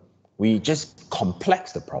problem, we just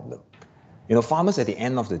complex the problem. Farmers at the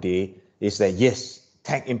end of the day is that, yes,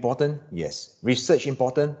 tech important, yes. Research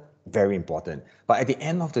important, very important. But at the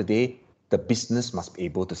end of the day, the business must be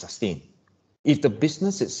able to sustain. If the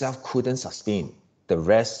business itself couldn't sustain, the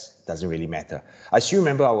rest doesn't really matter. I still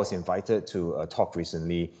remember I was invited to a talk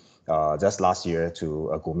recently, just last year,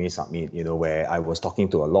 to a gourmet summit, where I was talking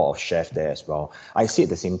to a lot of chefs there as well. I said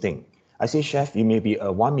the same thing. I say, chef, you may be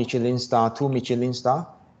a 1 Michelin star, 2 Michelin star.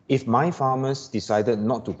 If my farmers decided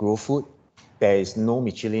not to grow food, there is no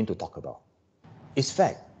Michelin to talk about. It's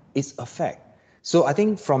fact. It's a fact. So I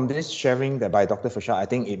think from this sharing that by Dr. Farshad, I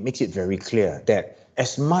think it makes it very clear that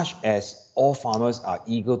as much as all farmers are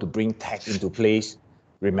eager to bring tech into place,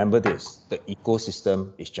 remember this, the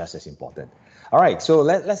ecosystem is just as important. All right, so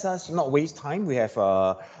let's us not waste time. We have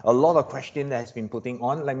a lot of questions that has been putting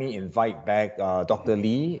on. Let me invite back Dr.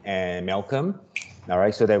 Lee and Malcolm. All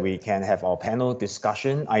right, so that we can have our panel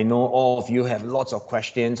discussion. I know all of you have lots of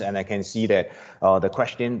questions, and I can see that the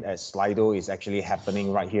question at Slido is actually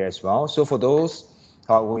happening right here as well. So for those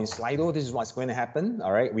who are in Slido, this is what's going to happen.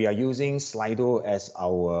 All right, we are using Slido as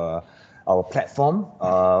our platform.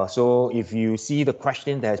 So if you see the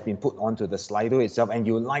question that has been put onto the Slido itself and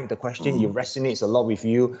you like the question, it resonates a lot with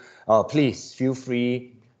you, please feel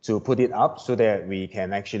free to put it up so that we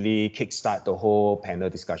can actually kickstart the whole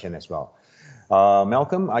panel discussion as well.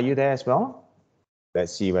 Malcolm, are you there as well?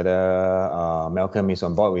 Let's see whether Malcolm is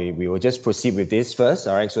on board. We will just proceed with this first,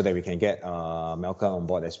 all right, so that we can get Malcolm on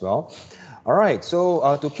board as well. All right, so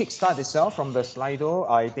to kickstart itself from the Slido,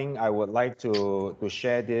 I think I would like to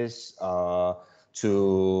share this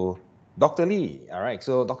to Dr. Lee. All right,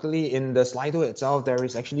 so Dr. Lee, in the Slido itself, there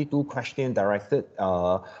is actually 2 questions directed.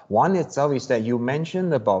 One itself is that you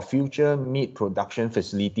mentioned about future meat production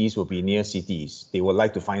facilities will be near cities. They would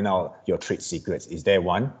like to find out your trade secrets. Is there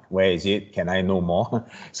one? Where is it? Can I know more?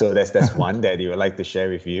 So that's one that you would like to share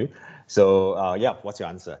with you. So yeah, what's your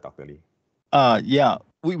answer, Dr. Lee? Yeah,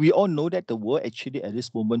 we all know that the world actually at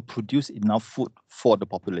this moment produce enough food for the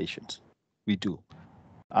populations. We do.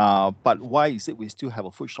 But why is it we still have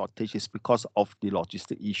a food shortage? Is because of the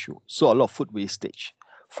logistic issue. So a lot of food wastage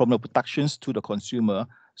from the productions to the consumer.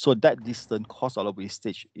 So that distance causes a lot of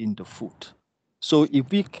wastage in the food. So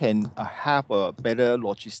if we can have a better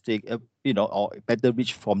logistic, or better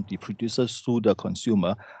reach from the producers to the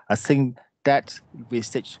consumer, I think that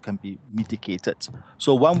wastage can be mitigated.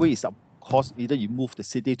 So one way is, of course, either you move the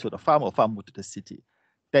city to the farm or farm to the city.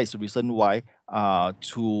 That is the reason why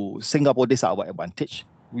to Singapore, this is our advantage.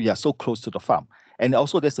 We are so close to the farm. And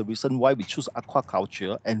also there's a reason why we choose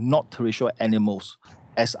aquaculture and not terrestrial animals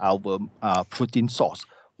as our protein source.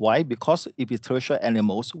 Why? Because if it's terrestrial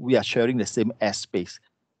animals, we are sharing the same airspace.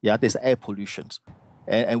 Yeah, there's air pollution.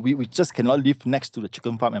 And we just cannot live next to the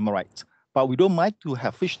chicken farm, am I right? But we don't mind to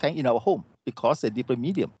have fish tank in our home because they're different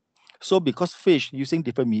medium. So because fish using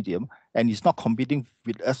different medium and it's not competing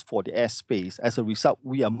with us for the airspace, as a result,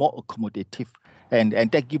 we are more accommodative. And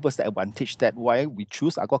that gives us the advantage that why we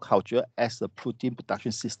choose aquaculture as a protein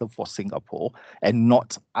production system for Singapore and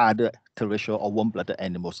not other terrestrial or warm-blooded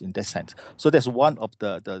animals in that sense. So that's one of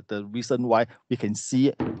the reason why we can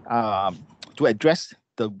see to address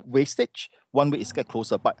the wastage, one way is get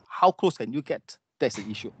closer, but how close can you get? That's the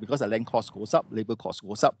issue, because the land cost goes up, labor cost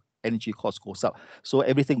goes up, energy cost goes up, so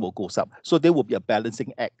everything will goes up. So there will be a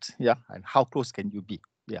balancing act, yeah. And how close can you be?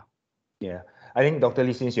 Yeah. Yeah, I think Dr.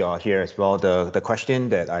 Lee, since you are here as well, the question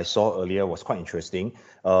that I saw earlier was quite interesting.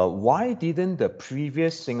 Why didn't the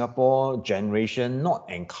previous Singapore generation not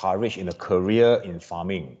encourage in a career in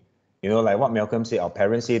farming? You know, like what Malcolm said, our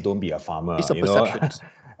parents say don't be a farmer. It's a perception.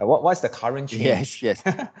 What's the current change? Yes.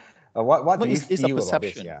 What do you it's feel a about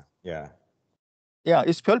this? perception. Yeah,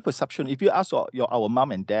 it's pure perception. If you ask our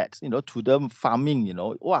mom and dad, to them farming,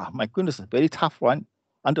 wow, my goodness, a very tough one.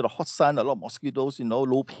 Under the hot sun, a lot of mosquitoes,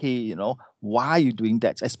 low pay, why are you doing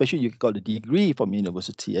that? Especially you got a degree from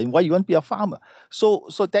university, and why you want to be a farmer? So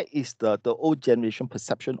that is the old generation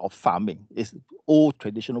perception of farming. It's old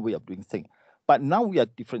traditional way of doing things. But now we are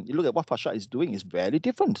different. You look at what Fasha is doing, is very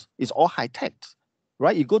different. It's all high tech.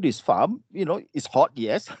 Right, you go to his farm, it's hot,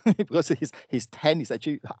 yes, because his tent is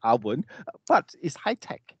actually oven, but it's high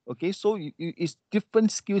tech. Okay, so it's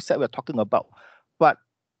different skill set we're talking about. But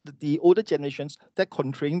the older generations, that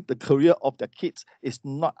controlling the career of their kids is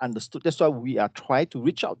not understood. That's why we are trying to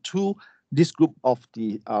reach out to this group of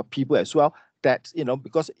the people as well. That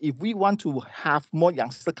because if we want to have more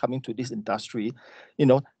youngsters coming to this industry,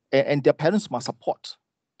 and their parents must support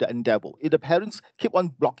the endeavor. If the parents keep on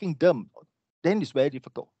blocking them, then it's very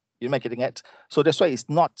difficult. You know, getting it. So that's why it's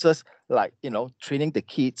not just like training the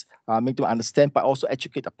kids, make them understand, but also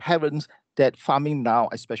educate the parents that farming now,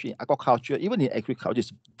 especially in aquaculture, even in agriculture,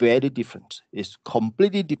 is very different. It's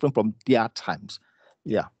completely different from their times.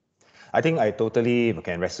 Yeah. I think I totally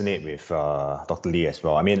can resonate with Dr. Lee as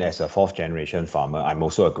well. I mean, as a fourth generation farmer, I'm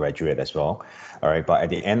also a graduate as well. All right. But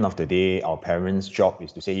at the end of the day, our parents' job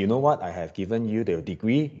is to say, you know what, I have given you the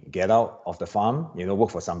degree, get out of the farm,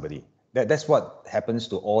 work for somebody. That's what happens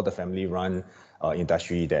to all the family-run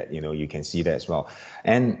industry that, you can see that as well.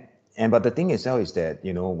 But the thing itself is that,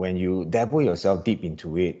 when you dabble yourself deep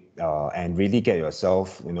into it and really get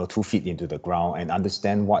yourself, 2 feet into the ground and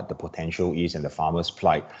understand what the potential is and the farmer's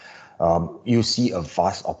plight, you see a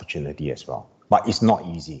vast opportunity as well. But it's not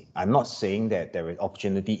easy. I'm not saying that there is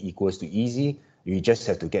opportunity equals to easy. You just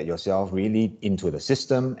have to get yourself really into the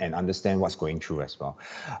system and understand what's going through as well.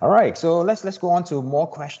 All right, so let's go on to more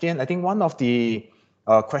questions. I think one of the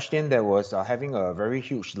question that was having a very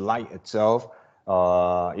huge light itself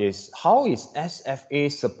is how is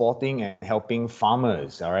SFA supporting and helping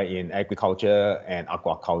farmers, all right, in agriculture and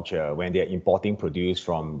aquaculture when they're importing produce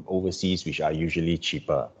from overseas, which are usually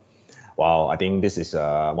cheaper? Wow, I think this is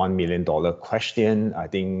a $1 million question. I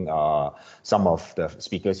think some of the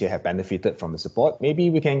speakers here have benefited from the support. Maybe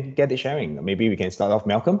we can get it sharing. Maybe we can start off.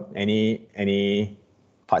 Malcolm, any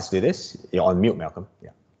parts to this? You're on mute, Malcolm.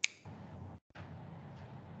 Yeah.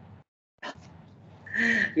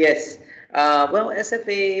 Yes. Well,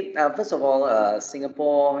 SFA, first of all,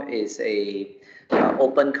 Singapore is a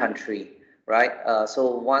open country, right?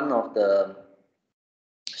 So one of the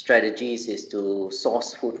strategies is to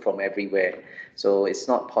source food from everywhere. So it's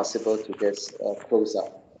not possible to just close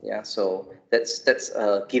up. Yeah. So that's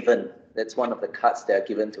a given. That's one of the cuts that are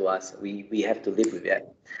given to us. We have to live with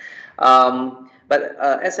that. But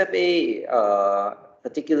SFA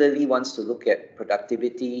particularly wants to look at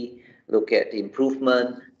productivity, look at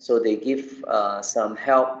improvement. So they give some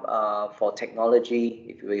help for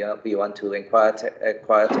technology if we want to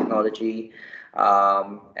acquire technology.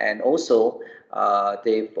 And also,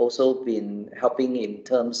 they've also been helping in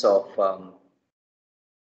terms of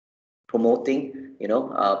promoting,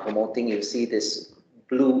 promoting. You see this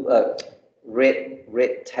blue,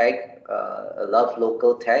 red tag, a love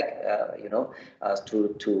local tag,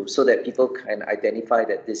 so that people can identify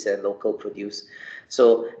that this is a local produce.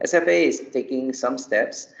 So SFA is taking some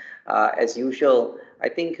steps. As usual, I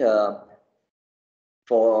think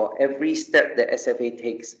for every step that SFA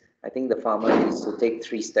takes, I think the farmer needs to take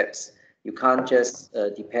 3 steps. You can't just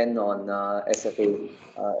depend on SFA.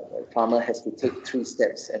 Farmer has to take 3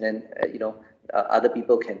 steps, and then other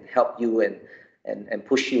people can help you and and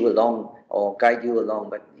push you along or guide you along,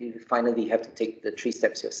 but you finally have to take the 3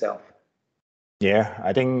 steps yourself. Yeah,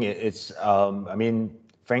 I think it's, I mean,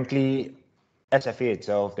 frankly, SFA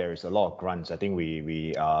itself, there is a lot of grants. I think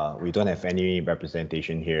we don't have any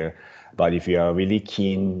representation here, but if you are really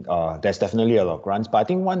keen, there's definitely a lot of grants. But I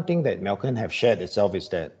think one thing that Malcolm have shared itself is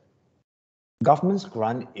that government's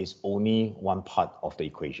grant is only one part of the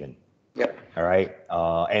equation. Yep. All right,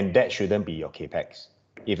 and that shouldn't be your capex.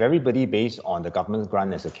 If everybody based on the government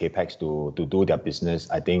grant as a capex to do their business,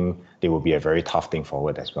 I think they will be a very tough thing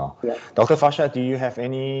forward as well. Yeah. Dr. Fasha, do you have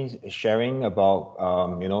any sharing about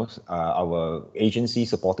our agency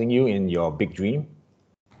supporting you in your big dream?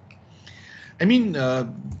 I mean,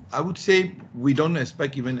 I would say we don't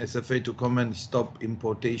expect even SFA to come and stop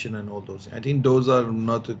importation and all those. I think those are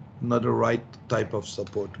not the right type of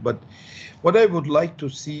support. But what I would like to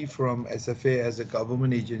see from SFA as a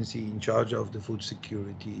government agency in charge of the food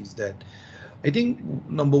security is that I think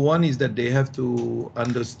number one is that they have to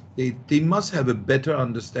understand. They must have a better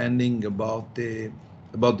understanding about the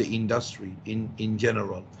industry in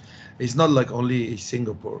general. It's not like only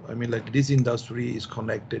Singapore. I mean, like this industry is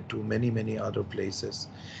connected to many other places,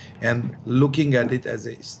 and looking at it as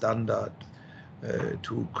a standard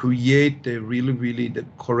to create the really the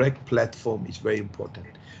correct platform is very important.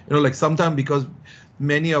 You know, like sometimes because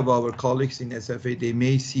many of our colleagues in SFA, they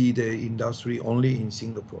may see the industry only in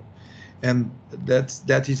Singapore, and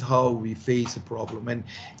that is how we face a problem.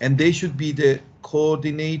 And they should be the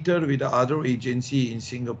coordinator with the other agency in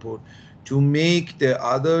Singapore to make the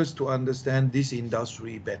others to understand this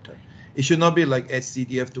industry better. It should not be like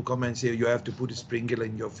SCDF to come and say you have to put a sprinkler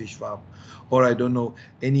in your fish farm, or I don't know,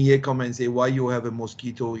 NEA come and say why you have a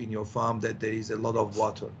mosquito in your farm that there is a lot of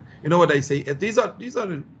water. You know what I say? These are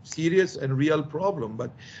a serious and real problem,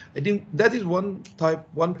 but I think that is one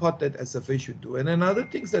part that SFA should do. And another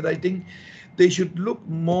things that I think they should look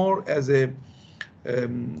more as a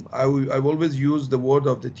I've always used the word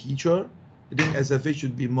of the teacher. I think SFA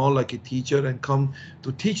should be more like a teacher and come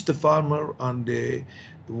to teach the farmer on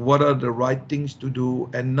what are the right things to do,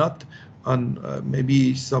 and not on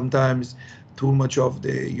maybe sometimes too much of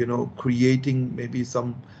the creating maybe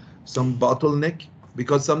some bottleneck,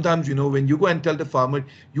 because sometimes when you go and tell the farmer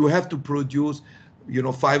you have to produce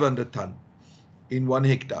 500 ton in 1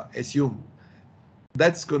 hectare, assume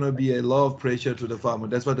that's going to be a lot of pressure to the farmer.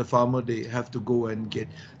 That's what the farmer, they have to go and get.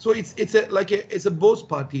 So it's a both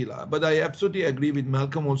party lah. But I absolutely agree with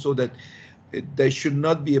Malcolm also that there should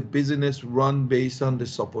not be a business run based on the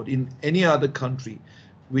support. In any other country,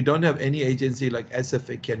 we don't have any agency like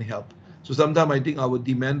SFA can help. So sometimes I think our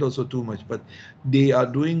demand also too much, but they are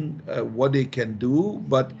doing what they can do.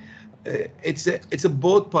 But it's a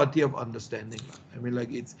both party of understanding. I mean,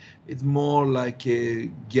 like it's more like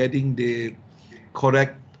getting the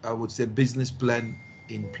correct, I would say, business plan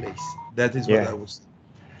in place. That is what I would say.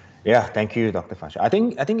 Yeah, thank you, Dr. Fasha. I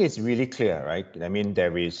think it's really clear, right? I mean,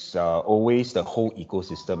 there is always the whole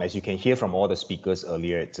ecosystem. As you can hear from all the speakers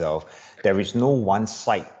earlier itself, there is no one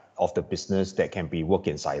side of the business that can be work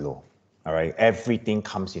in silo. All right, everything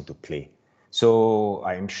comes into play. So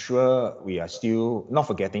I'm sure we are still not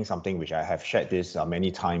forgetting something which I have shared this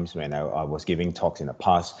many times when I was giving talks in the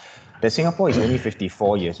past, that Singapore is only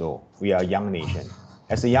 54 years old. We are a young nation.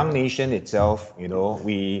 As a young nation itself,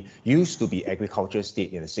 we used to be agriculture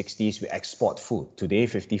state in the 60s. We export food. Today,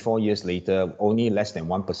 54 years later, only less than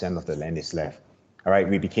 1% of the land is left. All right,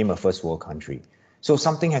 we became a first world country. So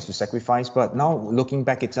something has to sacrifice. But now looking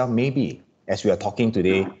back itself, maybe as we are talking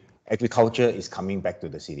today, agriculture is coming back to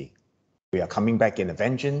the city. We are coming back in a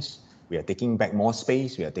vengeance. We are taking back more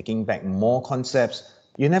space. We are taking back more concepts.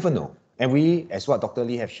 You never know. And we, as what Dr.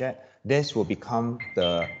 Lee have shared, this will become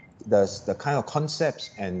the kind of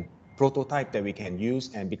concepts and prototype that we can use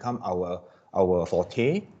and become our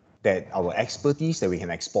forte, that our expertise that we can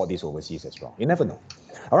export this overseas as well. You never know.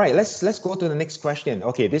 All right, let's go to the next question.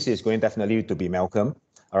 Okay, this is going definitely to be Malcolm.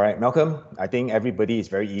 All right, Malcolm, I think everybody is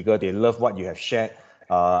very eager. They love what you have shared.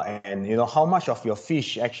 And how much of your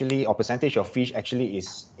fish actually, or percentage of fish actually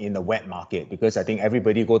is in the wet market? Because I think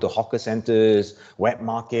everybody go to hawker centers, wet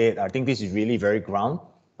market. I think this is really very ground.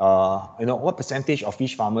 What percentage of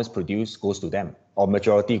fish farmers produce goes to them, or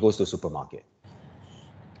majority goes to supermarket?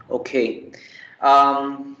 Okay.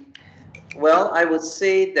 Well, I would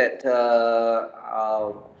say that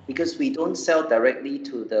because we don't sell directly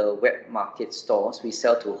to the wet market stores, we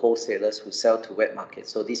sell to wholesalers who sell to wet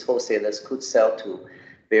markets. So these wholesalers could sell to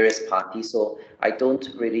various parties. So I don't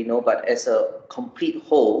really know, but as a complete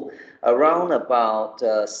whole, around about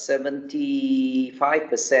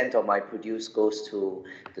 75% of my produce goes to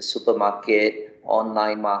the supermarket,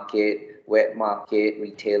 online market, wet market,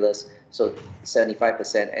 retailers, so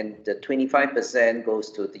 75%, and the 25% goes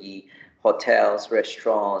to the hotels,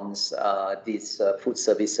 restaurants, these food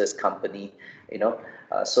services company,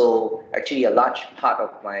 so actually a large part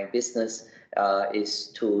of my business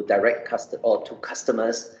is to direct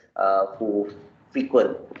customers who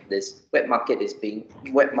frequent this. Wet market is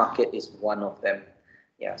one of them.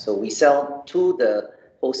 Yeah, so we sell to the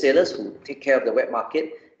wholesalers who take care of the wet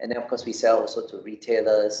market, and then of course we sell also to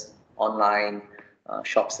retailers, online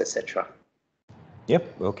shops, etc.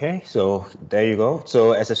 Yep. Okay. So there you go.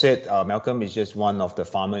 So as I said, Malcolm is just one of the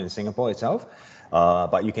farmers in Singapore itself,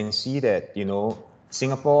 but you can see that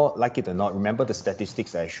Singapore, like it or not, remember the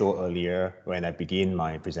statistics I showed earlier when I began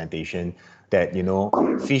my presentation, that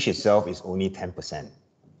fish itself is only 10%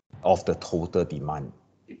 of the total demand.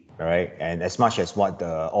 All right, and as much as what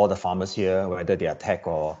all the farmers here, whether they are tech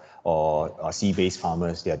or sea-based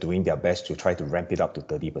farmers, they are doing their best to try to ramp it up to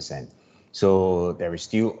 30%. So there is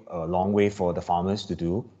still a long way for the farmers to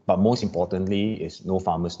do, but most importantly is no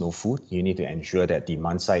farmers, no food. You need to ensure that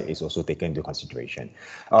demand side is also taken into consideration.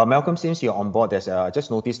 Malcolm, since you're on board, there's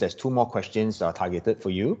just noticed there's 2 more questions targeted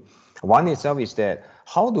for you. One itself is that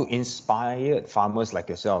how do inspired farmers like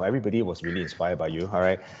yourself, everybody was really inspired by you, all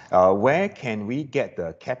right? Where can we get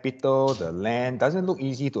the capital, the land? Doesn't look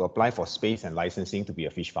easy to apply for space and licensing to be a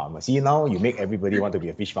fish farmer. See, now you make everybody want to be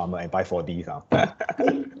a fish farmer and buy 4Ds.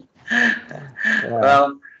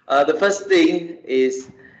 Well, the first thing is,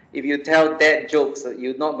 if you tell dad jokes,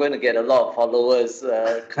 you're not going to get a lot of followers.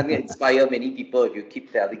 Can't inspire many people if you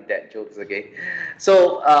keep telling dad jokes, okay?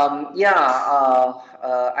 So, I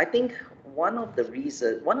think one of the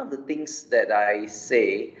things that I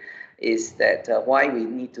say is that why we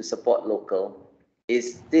need to support local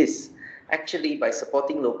is this. Actually, by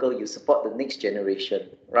supporting local, you support the next generation,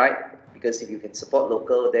 right? Because if you can support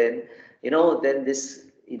local, then, then this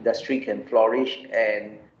industry can flourish,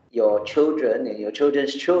 and your children and your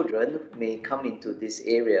children's children may come into this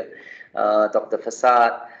area. Dr.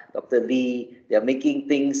 Fasad, Dr. Lee, they are making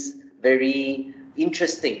things very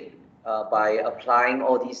interesting by applying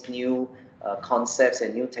all these new concepts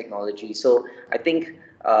and new technology. So I think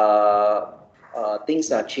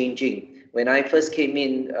things are changing. When I first came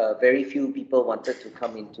in, very few people wanted to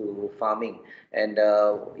come into farming. And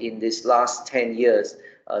in this last 10 years,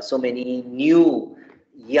 so many new,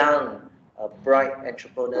 young, bright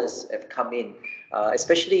entrepreneurs have come in,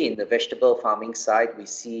 especially in the vegetable farming side. We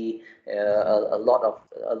see a lot of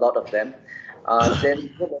them. Then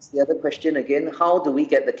what was the other question again? How do we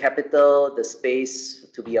get the capital, the space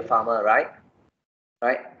to be a farmer, right?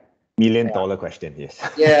 Right. $1 million question, yes.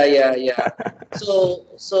 Yeah. So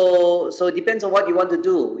it depends on what you want to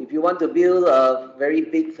do. If you want to build a very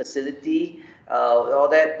big facility, all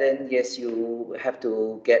that, then yes, you have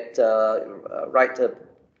to write a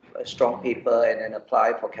strong paper and then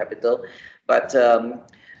apply for capital. But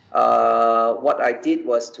what I did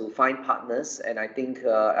was to find partners, and I think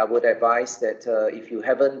I would advise that if you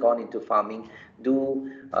haven't gone into farming, do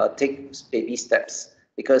take baby steps,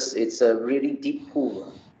 because it's a really deep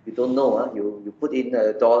pool. You don't know, you put in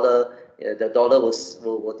 $1, the dollar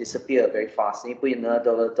will disappear very fast. You put in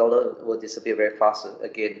another dollar will disappear very fast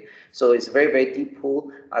again. So it's a very, very deep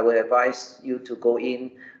pool. I would advise you to go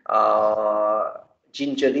in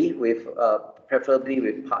gingerly, with preferably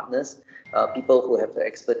with partners, people who have the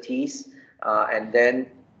expertise, and then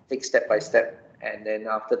take step by step, and then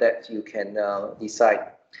after that you can decide.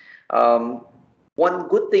 One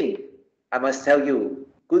good thing I must tell you,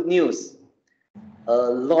 good news. A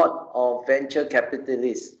lot of venture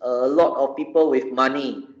capitalists, a lot of people with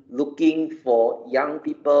money looking for young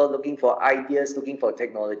people, looking for ideas, looking for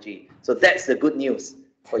technology. So that's the good news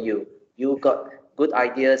for you. You got good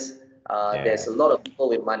ideas. There's a lot of people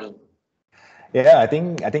with money. Yeah, I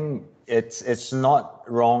think it's not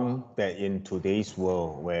wrong that in today's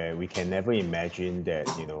world where we can never imagine that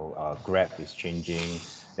Grab is changing.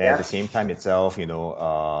 At the same time itself,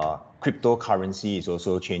 cryptocurrency is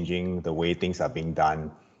also changing the way things are being done.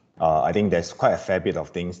 I think there's quite a fair bit of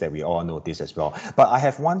things that we all notice as well. But I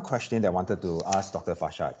have one question that I wanted to ask Dr.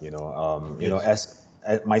 Fasad. As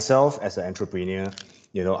myself as an entrepreneur,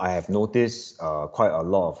 I have noticed quite a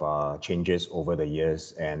lot of changes over the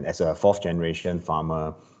years. And as a 4th generation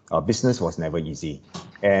farmer, business was never easy.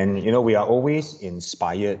 And we are always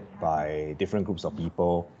inspired by different groups of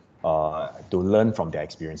people to learn from their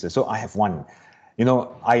experiences. So I have one.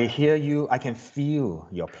 I hear you, I can feel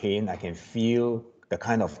your pain, I can feel the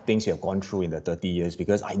kind of things you have gone through in the 30 years,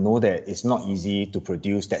 because I know that it's not easy to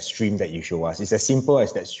produce that stream that you show us. It's as simple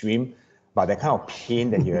as that stream, but the kind of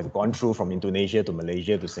pain that you have gone through from Indonesia to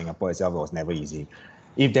Malaysia to Singapore itself was never easy.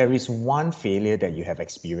 If there is one failure that you have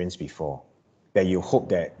experienced before, that you hope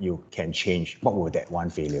that you can change, what would that one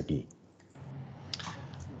failure be?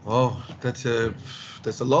 Oh, that's a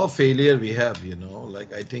lot of failure we have, you know.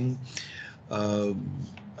 Like I think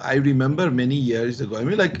I remember many years ago. I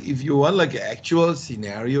mean, like if you want like an actual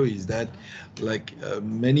scenario, is that like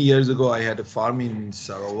many years ago I had a farm in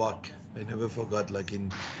Sarawak. I never forgot. Like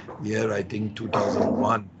in year I think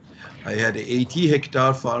 2001, I had an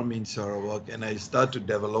 80-hectare farm in Sarawak, and I started to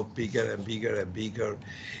develop bigger and bigger and bigger,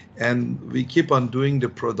 and we keep on doing the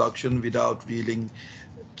production without really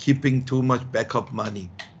keeping too much backup money.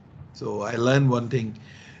 So I learned one thing.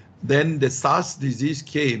 Then the SARS disease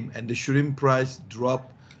came and the shrimp price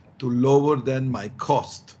dropped to lower than my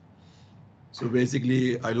cost. So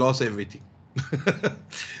basically I lost everything.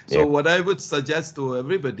 So what I would suggest to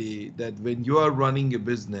everybody, that when you are running a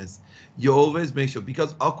business, you always make sure,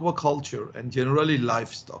 because aquaculture and generally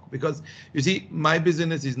livestock, because you see, my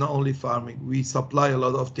business is not only farming, we supply a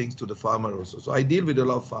lot of things to the farmer also. So I deal with a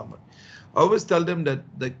lot of farmers. I always tell them that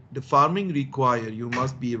the farming require, you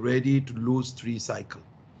must be ready to lose 3 cycles.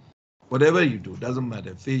 Whatever you do, doesn't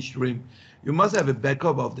matter, fish, shrimp, you must have a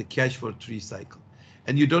backup of the cash for 3 cycles.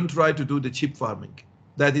 And you don't try to do the cheap farming.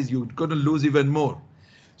 That is, you're going to lose even more.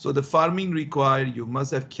 So the farming require, you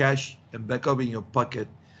must have cash and backup in your pocket.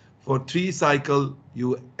 For 3 cycles,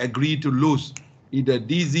 you agree to lose either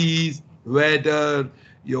disease, weather,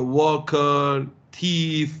 your worker,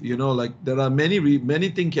 thief, you know, like there are many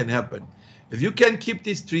things can happen. If you can keep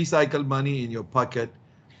this 3 cycle money in your pocket,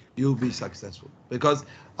 you'll be successful. Because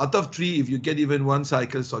out of 3, if you get even 1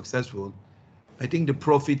 cycle successful, I think the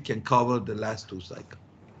profit can cover the last 2 cycles.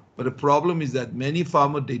 But the problem is that many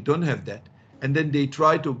farmers, they don't have that. And then they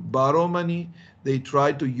try to borrow money. They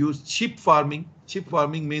try to use cheap farming. Cheap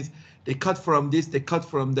farming means they cut from this, they cut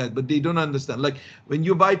from that, but they don't understand. Like when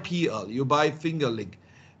you buy PL, you buy fingerling,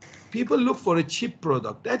 people look for a cheap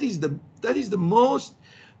product. That is the most,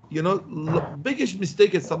 you know, biggest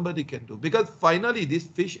mistake that somebody can do, because finally this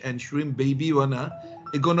fish and shrimp baby one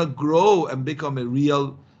is gonna grow and become a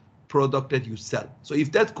real product that you sell. So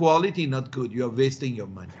if that quality not good, you are wasting your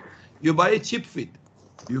money. You buy a cheap feed,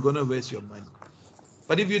 you're gonna waste your money.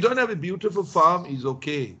 But if you don't have a beautiful farm, it's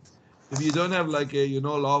okay. If you don't have like a, you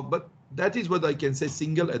know, law, but that is what I can say,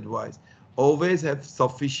 single advice. Always have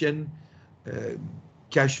sufficient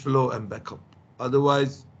cash flow and backup.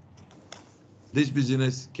 Otherwise, this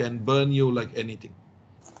business can burn you like anything.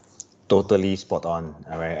 Totally spot on.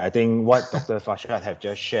 All right. I think what Dr. Farshad have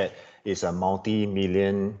just shared is a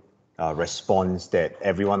multi-million response that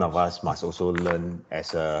every one of us must also learn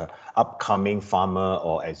as a upcoming farmer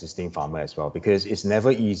or existing farmer as well, because it's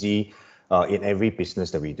never easy in every business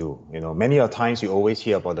that we do. You know, many of times you always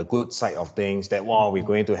hear about the good side of things, that, wow, we're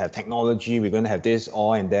going to have technology, we're going to have this,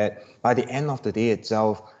 all and that. By the end of the day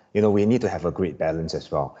itself, you know, we need to have a great balance as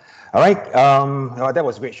well. All right, well, that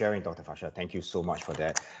was great sharing, Dr. Farshad. Thank you so much for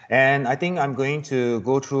that. And I think I'm going to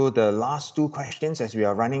go through the last 2 questions as we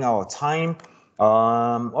are running out of time.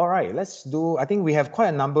 All right, let's do, I think we have quite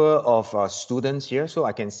a number of students here, so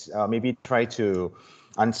I can maybe try to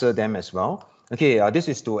answer them as well. Okay, this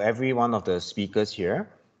is to every one of the speakers here.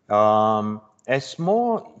 As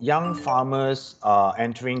more young farmers are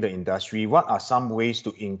entering the industry, what are some ways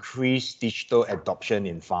to increase digital adoption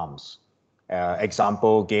in farms?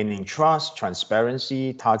 Example, gaining trust,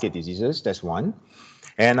 transparency, target diseases, that's one.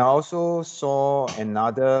 And I also saw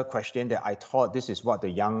another question that I thought this is what the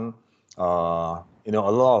young, you know,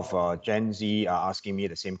 a lot of Gen Z are asking me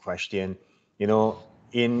the same question, you know,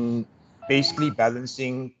 in basically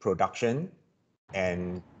balancing production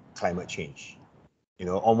and climate change. You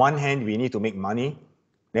know, on one hand, we need to make money.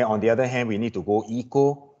 Then on the other hand, we need to go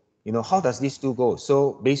eco. You know, how does these 2 go?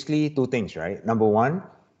 So basically 2 things, right? Number 1,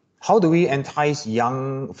 how do we entice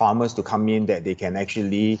young farmers to come in that they can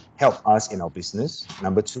actually help us in our business?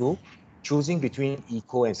 Number 2, choosing between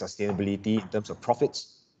eco and sustainability in terms of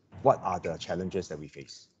profits, what are the challenges that we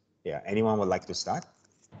face? Yeah, anyone would like to start?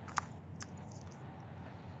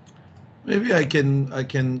 Maybe I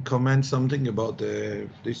can comment something about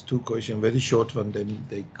these 2 questions, very short one, then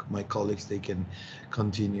my colleagues, they can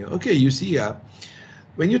continue. Okay, you see,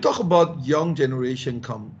 when you talk about young generation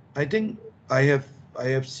come, I think I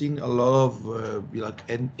have seen a lot of like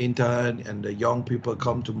intern and the young people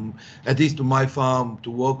come to, at least to my farm,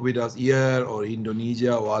 to work with us here or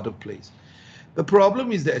Indonesia or other place. The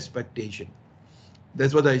problem is the expectation.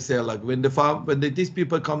 That's what I say. Like when these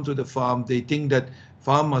people come to the farm, they think that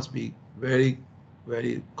farm must be very,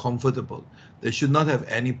 very comfortable. They should not have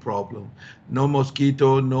any problem. No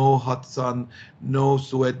mosquito, no hot sun, no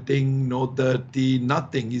sweating, no dirty,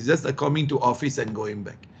 nothing. It's just coming to office and going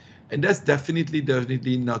back. And that's definitely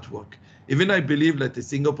not work. Even I believe that the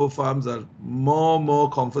Singapore farms are more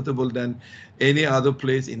comfortable than any other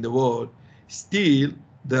place in the world. Still,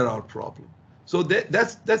 there are problems. So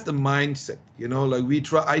that's the mindset, you know, like we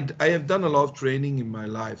try. I have done a lot of training in my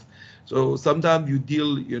life. So sometimes you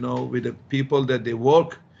deal, you know, with the people that they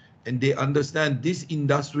work and they understand this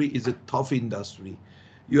industry is a tough industry.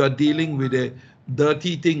 You are dealing with a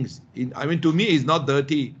dirty things. I mean, to me, it's not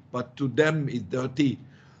dirty, but to them, it's dirty.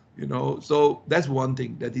 You know, so that's one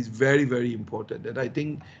thing that is very important, that I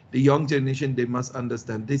think the young generation, they must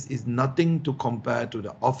understand this is nothing to compare to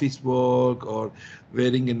the office work or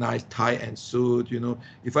wearing a nice tie and suit. You know,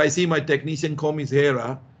 if I see my technician comb his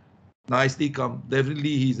hair nicely come,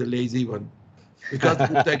 definitely he's a lazy one, because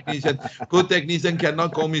good technician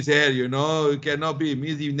cannot comb his hair, you know. It cannot be, it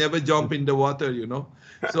means you never jump in the water, you know.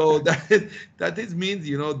 So that is means,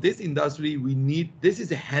 you know, this industry, we need, this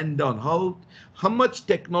is a hand-on, how much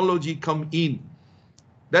technology come in.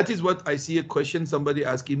 That is what I see a question, somebody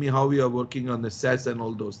asking me how we are working on the SaaS and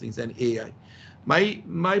all those things and AI.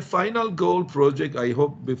 My final goal project, I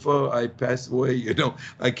hope before I pass away, you know,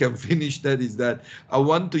 I can finish that, is that I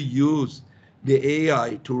want to use the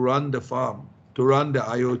AI to run the farm, to run the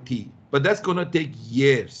IoT. But that's going to take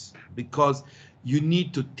years, because you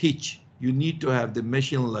need to teach. You need to have the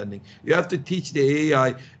machine learning. You have to teach the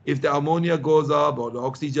AI, if the ammonia goes up or the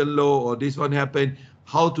oxygen low or this one happened,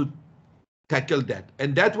 how to tackle that.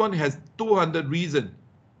 And that one has 200 reasons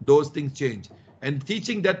those things change. And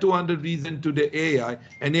teaching that 200 reasons to the AI,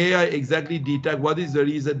 and AI exactly detect what is the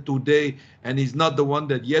reason today and is not the one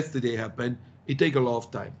that yesterday happened, it takes a lot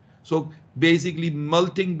of time. So basically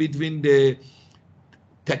melting between the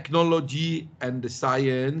technology and the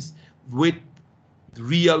science with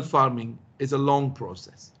real farming is a long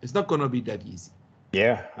process. It's not going to be that easy.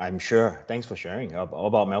 Yeah, I'm sure. Thanks for sharing. How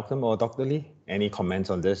about Malcolm or Dr. Lee? Any comments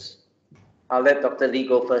on this? I'll let Dr. Lee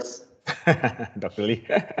go first. Dr. Lee,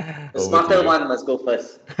 the smarter one must go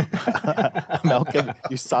first. Malcolm,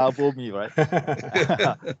 you salvo me, right?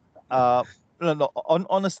 No,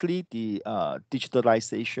 honestly, the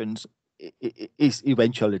digitalizations is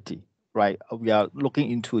eventuality, right? We are looking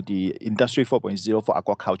into the Industry 4.0 for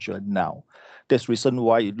aquaculture now. That's the reason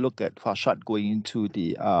why you look at Farshad going into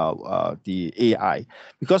the AI,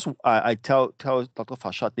 because I tell Dr.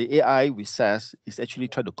 Farshad, the AI with SAS is actually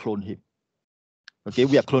trying to clone him. Okay,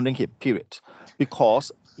 we are cloning him, period,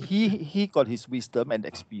 because he got his wisdom and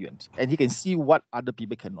experience, and he can see what other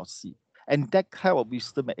people cannot see. And that kind of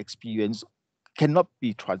wisdom and experience cannot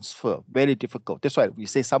be transferred. Very difficult. That's why we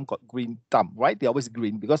say some got green thumb, right? They're always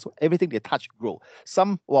green because everything they touch grow.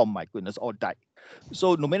 Some, oh my goodness, all die.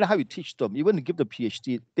 So no matter how you teach them, even to give the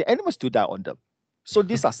PhD, the animals still die on them. So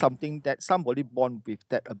these are something that somebody born with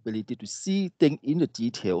that ability to see things in the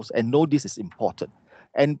details and know this is important.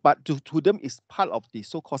 But to them, it's part of the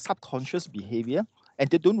so-called subconscious behavior, and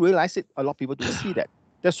they don't realize it. A lot of people don't see that.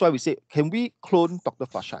 That's why we say, can we clone Dr.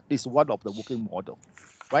 Farshad? This is one of the working model,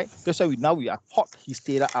 right? That's why we are port his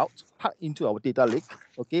data out, plug into our data lake,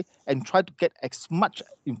 okay, and try to get as much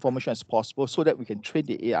information as possible so that we can train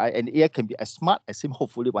the AI, and the AI can be as smart as him,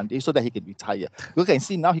 hopefully one day, so that he can retire. You can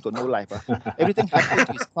see now he got no life. Everything happens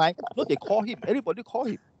to his client. No, they call him. Everybody call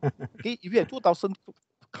him. Okay, if you have 2,000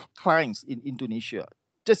 clients in Indonesia,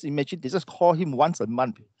 just imagine they just call him once a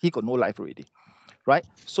month. He got no life already, right?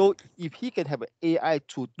 So if he can have an AI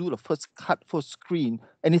to do the first cut, first screen,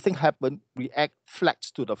 anything happen, react,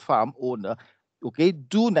 flags to the farm owner, okay,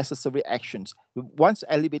 do necessary actions. Once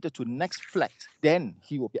elevated to next flag, then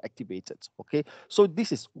he will be activated, okay? So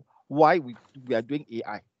this is why we are doing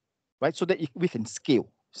AI, right? So that we can scale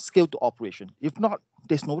to operation. If not,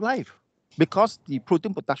 there's no life, because the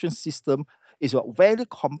protein production system is a very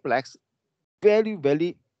complex,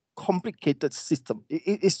 very complicated system.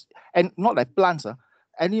 It is, and not like plants.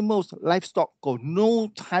 Animals, livestock got no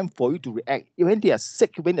time for you to react. When they are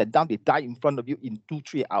sick, when they're down, they die in front of you in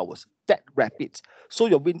 2-3 hours. That rapid. So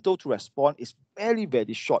your window to respond is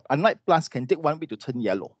very short. Unlike plants, can take 1 week to turn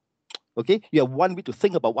yellow. Okay, you have 1 week to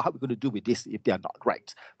think about what we're going to do with this if they are not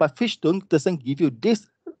right. But fish doesn't give you this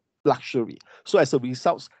luxury. So as a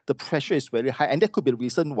result, the pressure is very high. And that could be the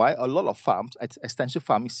reason why a lot of farms, extensive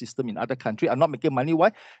farming system in other countries are not making money.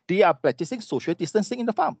 Why? They are practicing social distancing in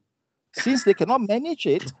the farm. Since they cannot manage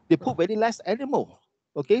it, they put very less animal.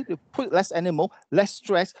 Okay, they put less animal, less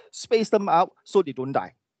stress, space them out so they don't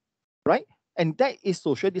die. Right? And that is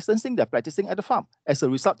social distancing they're practicing at the farm. As a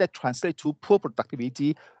result, that translates to poor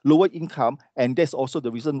productivity, lower income, and that's also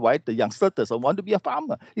the reason why the youngster doesn't want to be a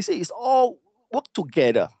farmer. You see, it's all work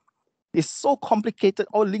together. It's so complicated,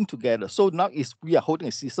 all linked together. So now we are holding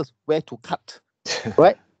a scissors where to cut,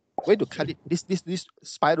 right? way to cut it, this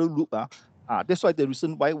spiral loop. That's why the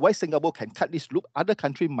reason why Singapore can cut this loop, other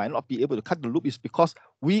countries might not be able to cut the loop, is because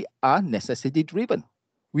we are necessity driven.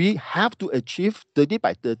 We have to achieve 30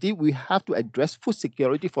 by 30. We have to address food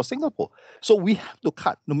security for Singapore. So we have to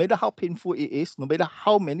cut, no matter how painful it is, no matter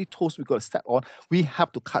how many toes we got to step on, we have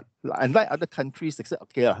to cut. Unlike other countries, they say,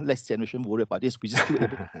 okay, next generation worry about this. We just still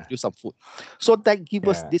able to produce some food. So that gives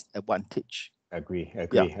us this advantage. Agree.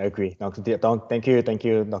 Dr. Thank you,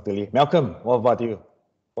 Dr. Lee. Malcolm, what about you?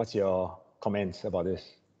 What's your comments about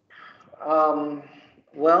this?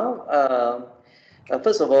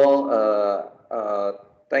 First of all,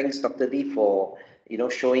 thanks, Dr. Lee, for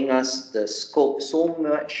showing us the scope, so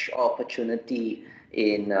much opportunity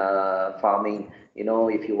in farming.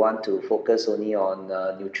 If you want to focus only on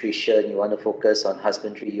nutrition, you want to focus on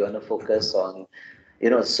husbandry, you want to focus on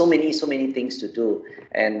so many things to do,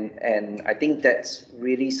 and I think that's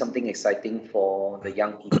really something exciting for the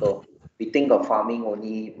young people. We think of farming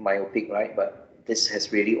only myopic, right? But this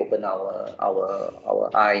has really opened our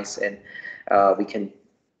eyes, and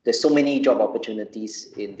there's so many job opportunities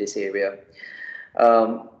in this area.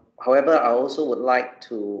 However, I also would like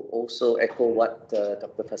to also echo what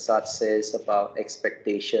Dr. Fasad says about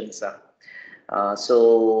expectations.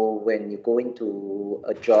 So when you go into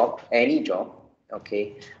a job, any job,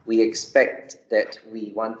 okay, we expect that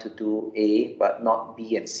we want to do A, but not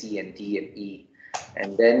B and C and D and E.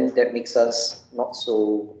 And then that makes us not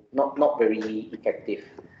very effective.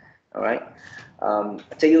 All right. I'll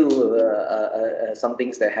tell you some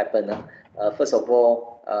things that happen. First of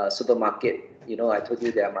all, supermarket. I told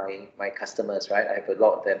you they are my customers, right? I have a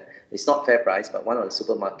lot of them. It's not fair price, but one of the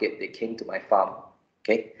supermarket, they came to my farm,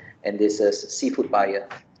 okay? And there's a seafood buyer,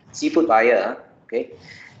 okay?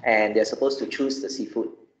 And they're supposed to choose the seafood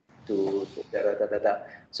to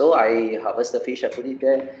So I harvest the fish, I put it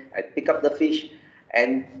there, I pick up the fish,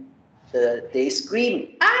 and they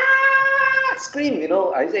scream, scream,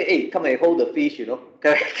 I say, hey, come and hold the fish, come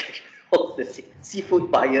and hold the seafood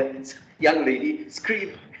buyer, young lady,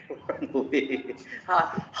 scream, run away.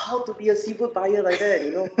 How to be a seafood buyer like that,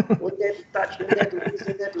 Don't dare to touch, don't dare to this,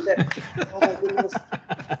 don't dare to that. Oh my goodness.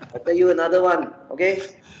 I'll tell you another one, okay?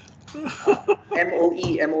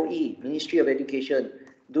 MOE, Ministry of Education,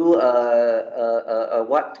 do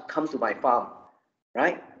what to come to my farm,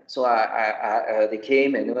 right? So they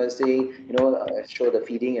came and was saying, show the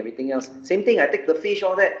feeding, everything else. Same thing, I take the fish,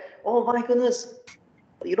 all that. Oh my goodness,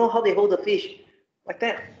 you know how they hold the fish? Like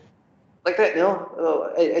that, I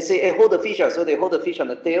say, hey, hold the fish. So they hold the fish on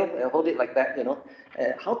the tail and hold it like that,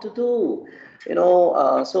 how to do,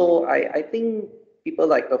 so I think people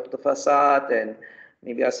like Dr. Fasad and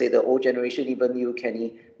maybe I say the old generation, even you,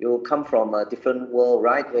 Kenny, you come from a different world,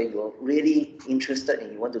 right? Where you're really interested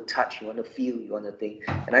and you want to touch, you want to feel, you want to think.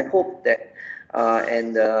 And I hope that,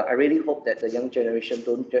 I really hope that the young generation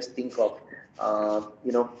don't just think of,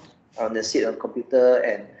 on the sit on computer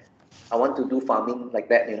and I want to do farming like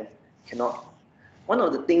that, cannot. One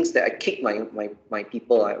of the things that I kick my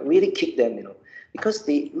people, I really kick them, because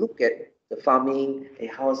they look at the farming, hey,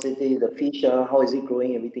 how is it, the fish, how is it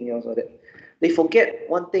growing, everything else, all that. They forget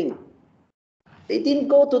one thing. They didn't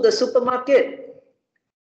go to the supermarket.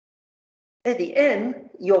 At the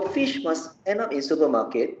end, your fish must end up in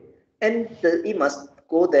supermarket, and it must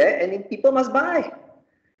go there, and then people must buy.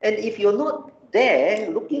 And if you're not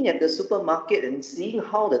there, looking at the supermarket and seeing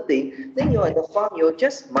how the thing, then you're at the farm, you're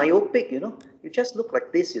just myopic, You just look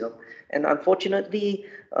like this, And unfortunately,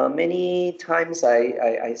 many times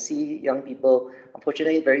I see young people,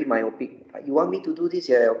 unfortunately, very myopic. You want me to do this?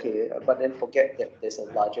 Yeah, okay. But then forget that there's a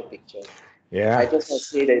larger picture. Yeah. I just want to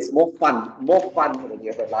say that it's more fun when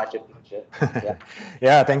you have a larger picture. Yeah.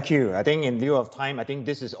 Yeah, thank you. I think in lieu of time, I think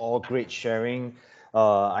this is all great sharing.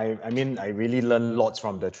 I really learned lots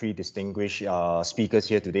from the three distinguished speakers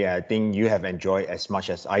here today. I think you have enjoyed as much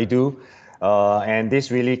as I do. And this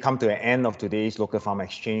really come to an end of today's Local Farm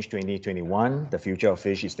Exchange 2021. The future of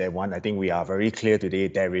fish, is there one? I think we are very clear today.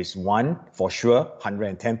 There is one for sure.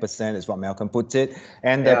 110% is what Malcolm puts it.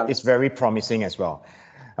 And it's very promising as well.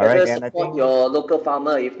 All right, and support your local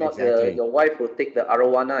farmer. If not, your wife will take the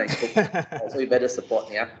arowana and cook. So you better support,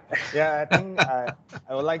 yeah. Yeah, I think I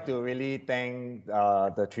would like to really thank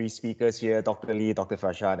the three speakers here, Dr. Lee, Dr.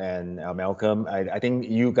 Fasad, and Malcolm. I think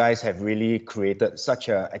you guys have really created such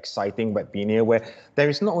an exciting webinar where there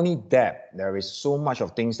is not only depth, there is so much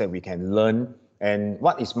of things that we can learn. And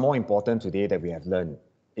what is more important today that we have learned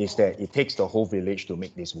is that it takes the whole village to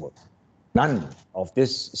make this work. None of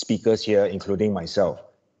these speakers here, including myself,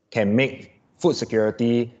 can make food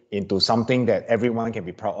security into something that everyone can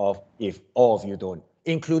be proud of if all of you don't,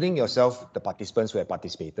 including yourself, the participants who have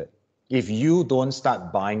participated. if you don't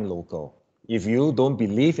start buying local, if you don't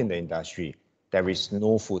believe in the industry, there is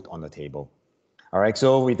no food on the table. All right,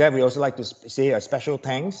 so with that, we also like to say a special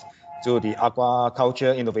thanks to the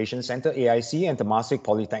Aquaculture Innovation Centre, AIC, and Temasek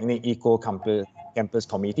Polytechnic Eco-Campus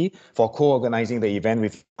Committee for co-organizing the event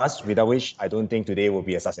with us, without which I don't think today will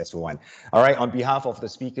be a successful one. All right, on behalf of the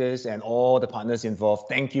speakers and all the partners involved,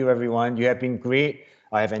 thank you, everyone. You have been great.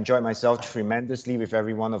 I have enjoyed myself tremendously with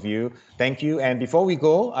every one of you. Thank you. And before we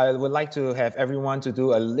go, I would like to have everyone to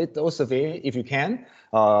do a little survey, if you can.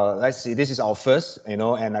 Let's see, this is our first, and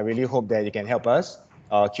I really hope that you can help us.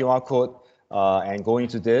 QR code and go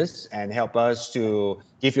into this and help us to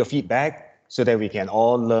give your feedback so that we can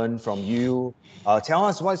all learn from you. Tell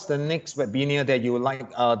us what's the next webinar that you would like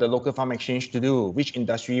the Local Farm Exchange to do. Which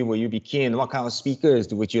industry will you be keen? What kind of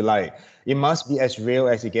speakers would you like? It must be as real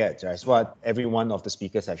as it gets. That's what every one of the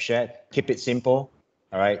speakers have shared. Keep it simple.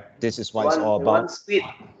 All right. This is what it's all about. They want squid.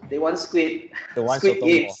 They want squid. The one Squid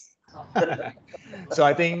games. So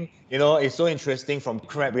I think, it's so interesting from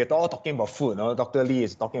crab. We're all talking about food. Dr. Lee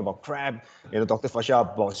is talking about crab, Dr. Fasha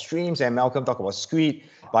about streams, and Malcolm talk about squid.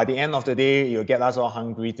 By the end of the day, you'll get us all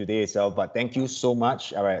hungry today itself. But thank you so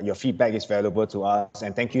much. All right, your feedback is valuable to us.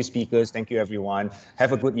 And thank you, speakers. Thank you, everyone.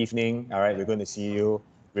 Have a good evening. All right, we're going to see you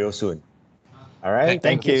real soon. All right,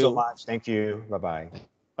 thank you so much. Thank you. Bye-bye.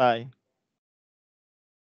 Bye.